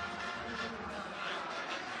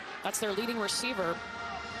 That's their leading receiver.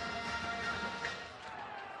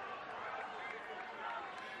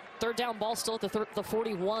 Third down ball still at the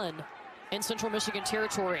 41 in Central Michigan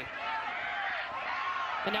territory.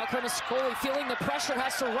 And now Cremascoli, feeling the pressure,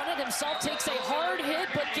 has to run it himself, takes a hard hit,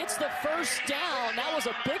 but gets the first down. That was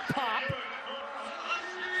a big pop.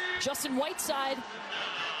 Justin Whiteside.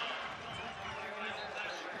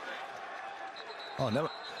 Oh, no.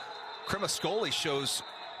 Cremascoli shows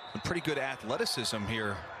pretty good athleticism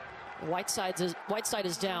here. Whiteside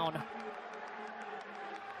is down.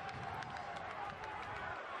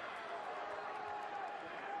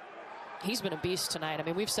 He's been a beast tonight. I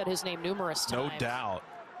mean, we've said his name numerous times. No doubt.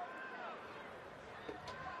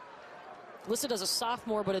 Listed as a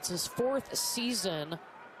sophomore, but it's his 4th season.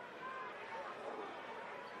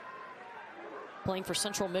 playing for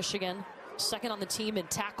Central Michigan, second on the team in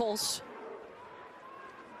tackles.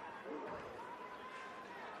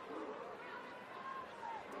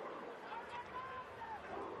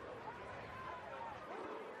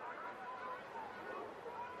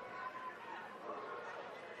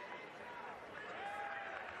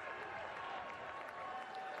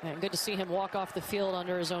 And good to see him walk off the field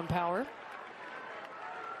under his own power.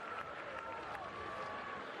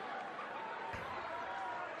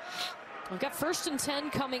 We've got 1st and 10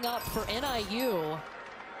 coming up for NIU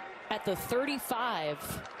at the 35.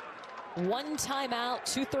 1 timeout,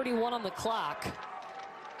 2:31 on the clock.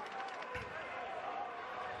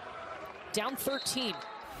 Down 13.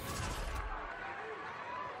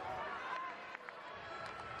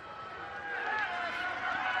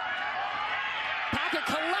 Pocket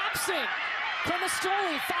collapsing.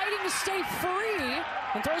 Cremastoli fighting to stay free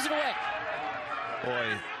and throws it away.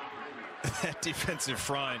 Boy, that defensive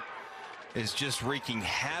front is just wreaking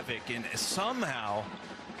havoc, and somehow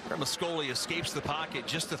Cremastoli escapes the pocket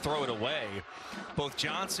just to throw it away. Both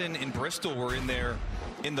Johnson and Bristol were in there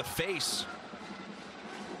in the face,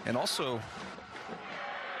 and also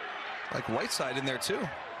like Whiteside in there too.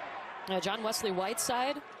 John Wesley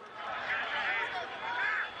Whiteside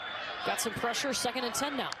got some pressure. 2nd and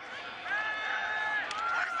 10 now.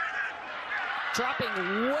 Dropping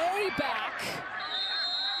way back.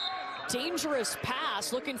 Dangerous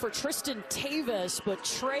pass, looking for Tristan Tavis, but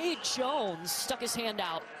Trey Jones stuck his hand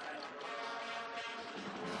out.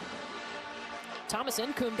 Thomas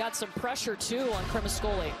Incoom got some pressure too on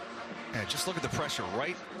Cremastoli. Yeah, just look at the pressure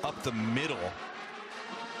right up the middle.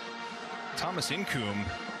 Thomas Incoom,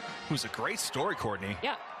 who's a great story, Courtney.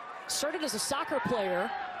 Yeah, started as a soccer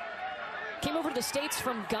player, came over to the States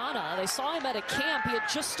from Ghana. They saw him at a camp. He had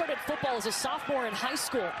just started football as a sophomore in high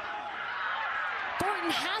school.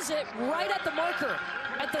 Thornton has it right at the marker,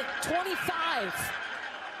 at the 25.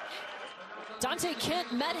 Dante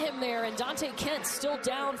Kent met him there, and Dante Kent still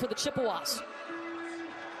down for the Chippewas.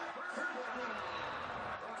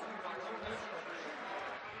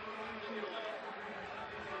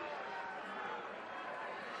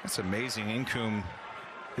 That's amazing. Incoom,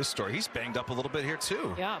 his story, he's banged up a little bit here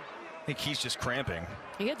too. Yeah. I think he's just cramping.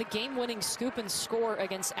 He had the game-winning scoop and score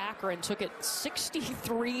against Akron, took it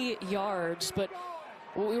 63 yards, but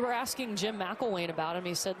we were asking Jim McElwain about him.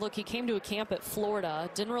 He said, look, he came to a camp at Florida,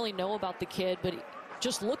 didn't really know about the kid, but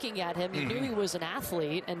just looking at him, he knew he was an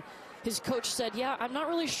athlete, and his coach said, yeah, I'm not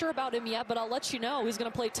really sure about him yet, but I'll let you know. He's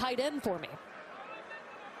going to play tight end for me.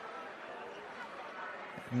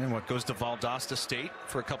 And then what, goes to Valdosta State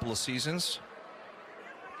for a couple of seasons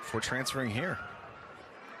before transferring here.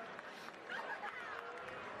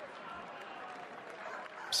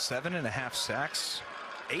 7.5 sacks,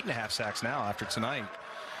 8.5 sacks now after tonight.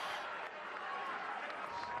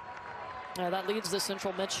 That leads the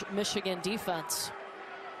Central Michigan defense.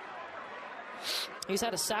 He's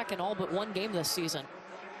had a sack in all but 1 game this season.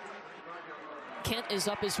 Kent is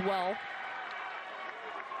up as well.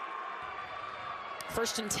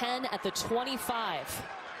 1st and 10 at the 25.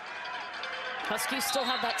 Huskies still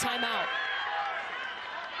have that timeout.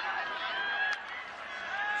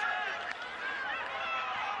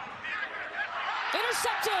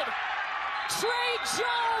 Intercepted. Trey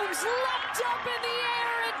Jones leapt up in the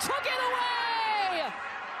air and took it away.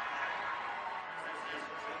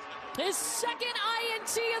 His 2nd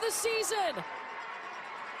INT of the season.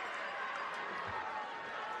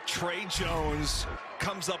 Trey Jones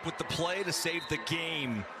comes up with the play to save the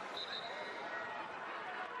game.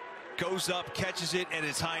 Goes up, catches it at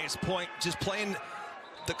its highest point, just playing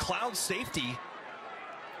the cloud safety.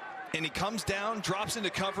 And he comes down, drops into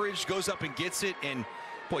coverage, goes up and gets it. And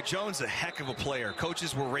boy, Jones, a heck of a player.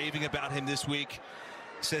 Coaches were raving about him this week.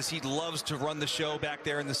 Says he loves to run the show back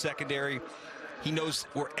there in the secondary. He knows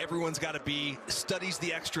where everyone's got to be, studies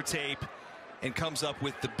the extra tape, and comes up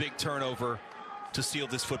with the big turnover to seal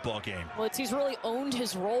this football game. Well, he's really owned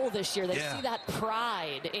his role this year. They see that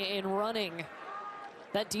pride in running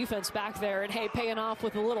that defense back there, and hey, paying off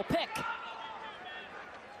with a little pick.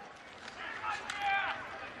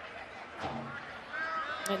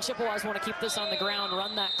 And Chippewas want to keep this on the ground,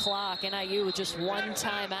 run that clock. NIU with just 1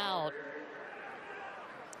 timeout.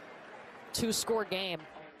 2-score game.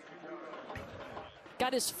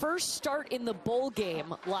 Got his first start in the bowl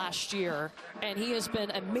game last year, and he has been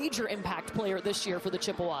a major impact player this year for the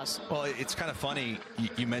Chippewas. Well, it's kind of funny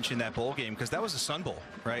you mentioned that bowl game, because that was a Sun Bowl,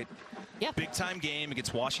 right? Yeah. Big time game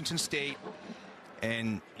against Washington State,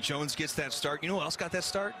 and Jones gets that start. You know who else got that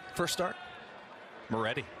start? First start?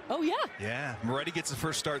 Moretti. Oh, yeah. Yeah, Moretti gets the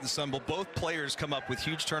first start in the Sun Bowl. Both players come up with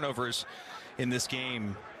huge turnovers in this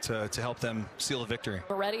game to help them seal a victory.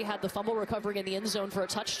 Moretti had the fumble recovery in the end zone for a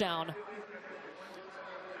touchdown.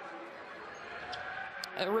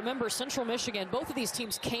 Remember, Central Michigan, both of these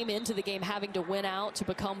teams came into the game having to win out to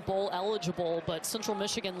become bowl eligible, but Central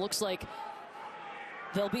Michigan looks like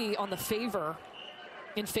they'll be on the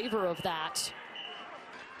in favor of that.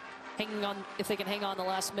 Hanging on, if they can hang on the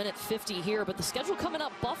last minute 50 here, but the schedule coming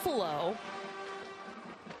up, Buffalo,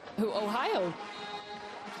 who Ohio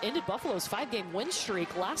ended Buffalo's 5-game win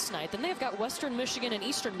streak last night. Then they've got Western Michigan and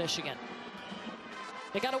Eastern Michigan.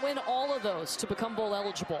 They got to win all of those to become bowl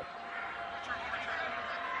eligible.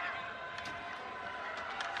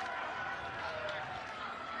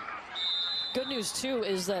 Good news, too,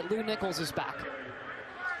 is that Lou Nichols is back.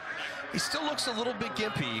 He still looks a little bit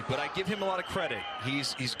gimpy, but I give him a lot of credit.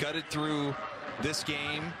 He's gutted through this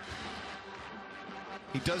game.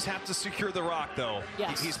 He does have to secure the rock, though.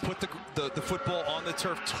 Yes. He's put the football on the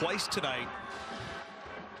turf twice tonight.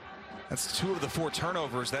 That's 2 of the 4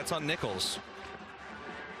 turnovers. That's on Nichols.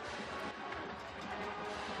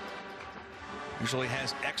 Usually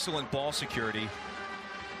has excellent ball security.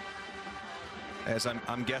 As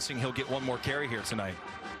I'm guessing he'll get 1 more carry here tonight.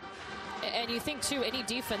 And you think, too, any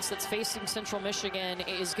defense that's facing Central Michigan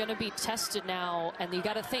is going to be tested now. And you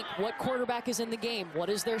got to think, what quarterback is in the game? What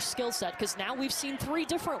is their skill set? Because now we've seen 3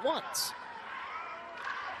 different ones.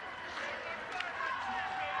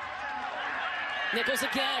 Nichols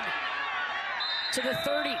again to the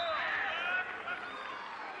 30.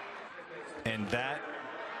 And that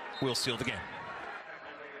will seal the game.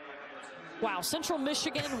 Wow, Central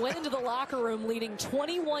Michigan went into the locker room leading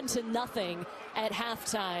 21-0 at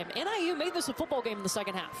halftime. NIU made this a football game in the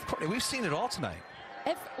second half. Courtney, we've seen it all tonight.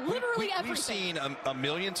 Literally everything. We've seen a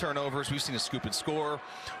million turnovers. We've seen a scoop and score.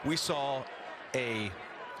 We saw a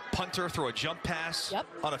punter throw a jump pass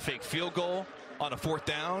on a fake field goal on a 4th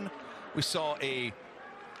down. We saw a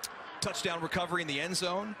touchdown recovery in the end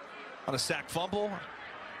zone on a sack fumble.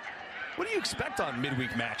 What do you expect on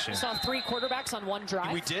midweek action? We saw 3 quarterbacks on 1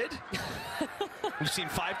 drive. We did? We've seen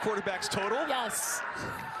 5 quarterbacks total? Yes.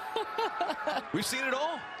 We've seen it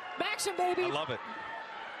all. Action, baby. I love it.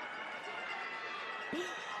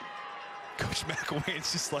 Coach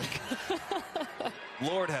McElwain's just like,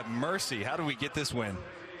 Lord have mercy. How do we get this win?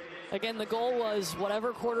 Again, the goal was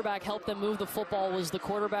whatever quarterback helped them move the football was the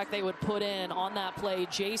quarterback they would put in on that play.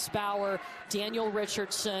 Jace Bauer, Daniel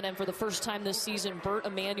Richardson, and for the first time this season, Bert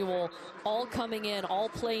Emanuel, all coming in, all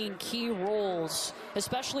playing key roles.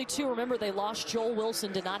 Especially, too, remember they lost Joel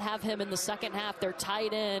Wilson, did not have him in the second half. Their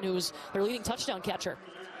tight end, who's their leading touchdown catcher.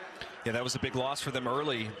 Yeah, that was a big loss for them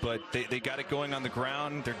early, but they got it going on the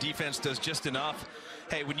ground. Their defense does just enough.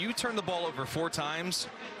 Hey, when you turn the ball over 4 times,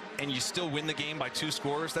 and you still win the game by 2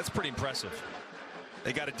 scores, that's pretty impressive.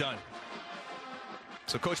 They got it done.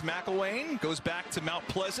 So Coach McElwain goes back to Mount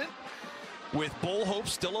Pleasant with bowl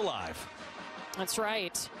hopes still alive. That's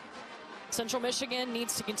right. Central Michigan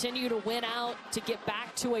needs to continue to win out to get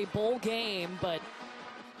back to a bowl game, but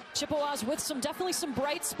Chippewas with definitely some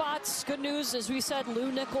bright spots. Good news, as we said,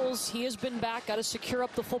 Lou Nichols, he has been back, got to secure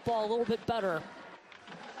up the football a little bit better.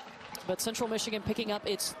 But Central Michigan picking up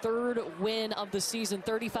its 3rd win of the season,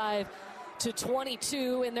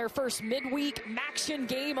 35-22 in their first midweek action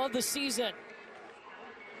game of the season.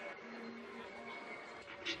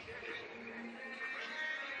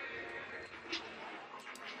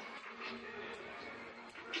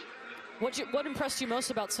 What impressed you most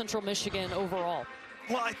about Central Michigan overall?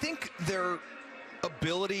 Well, I think their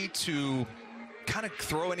ability to kind of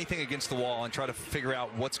throw anything against the wall and try to figure out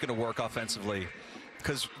what's going to work offensively,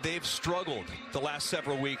 because they've struggled the last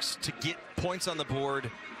several weeks to get points on the board.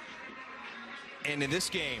 And in this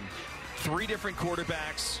game, 3 different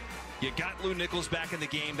quarterbacks. You got Lou Nichols back in the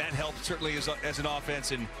game. That helped certainly as an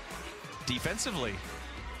offense. And defensively,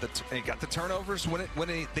 they got the turnovers when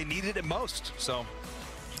they needed it most. So.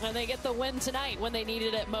 And they get the win tonight when they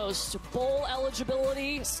needed it most. Bowl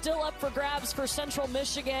eligibility still up for grabs for Central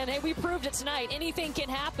Michigan. Hey, we proved it tonight. Anything can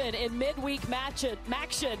happen in midweek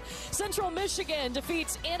action. Central Michigan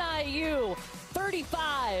defeats NIU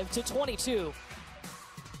 35-22.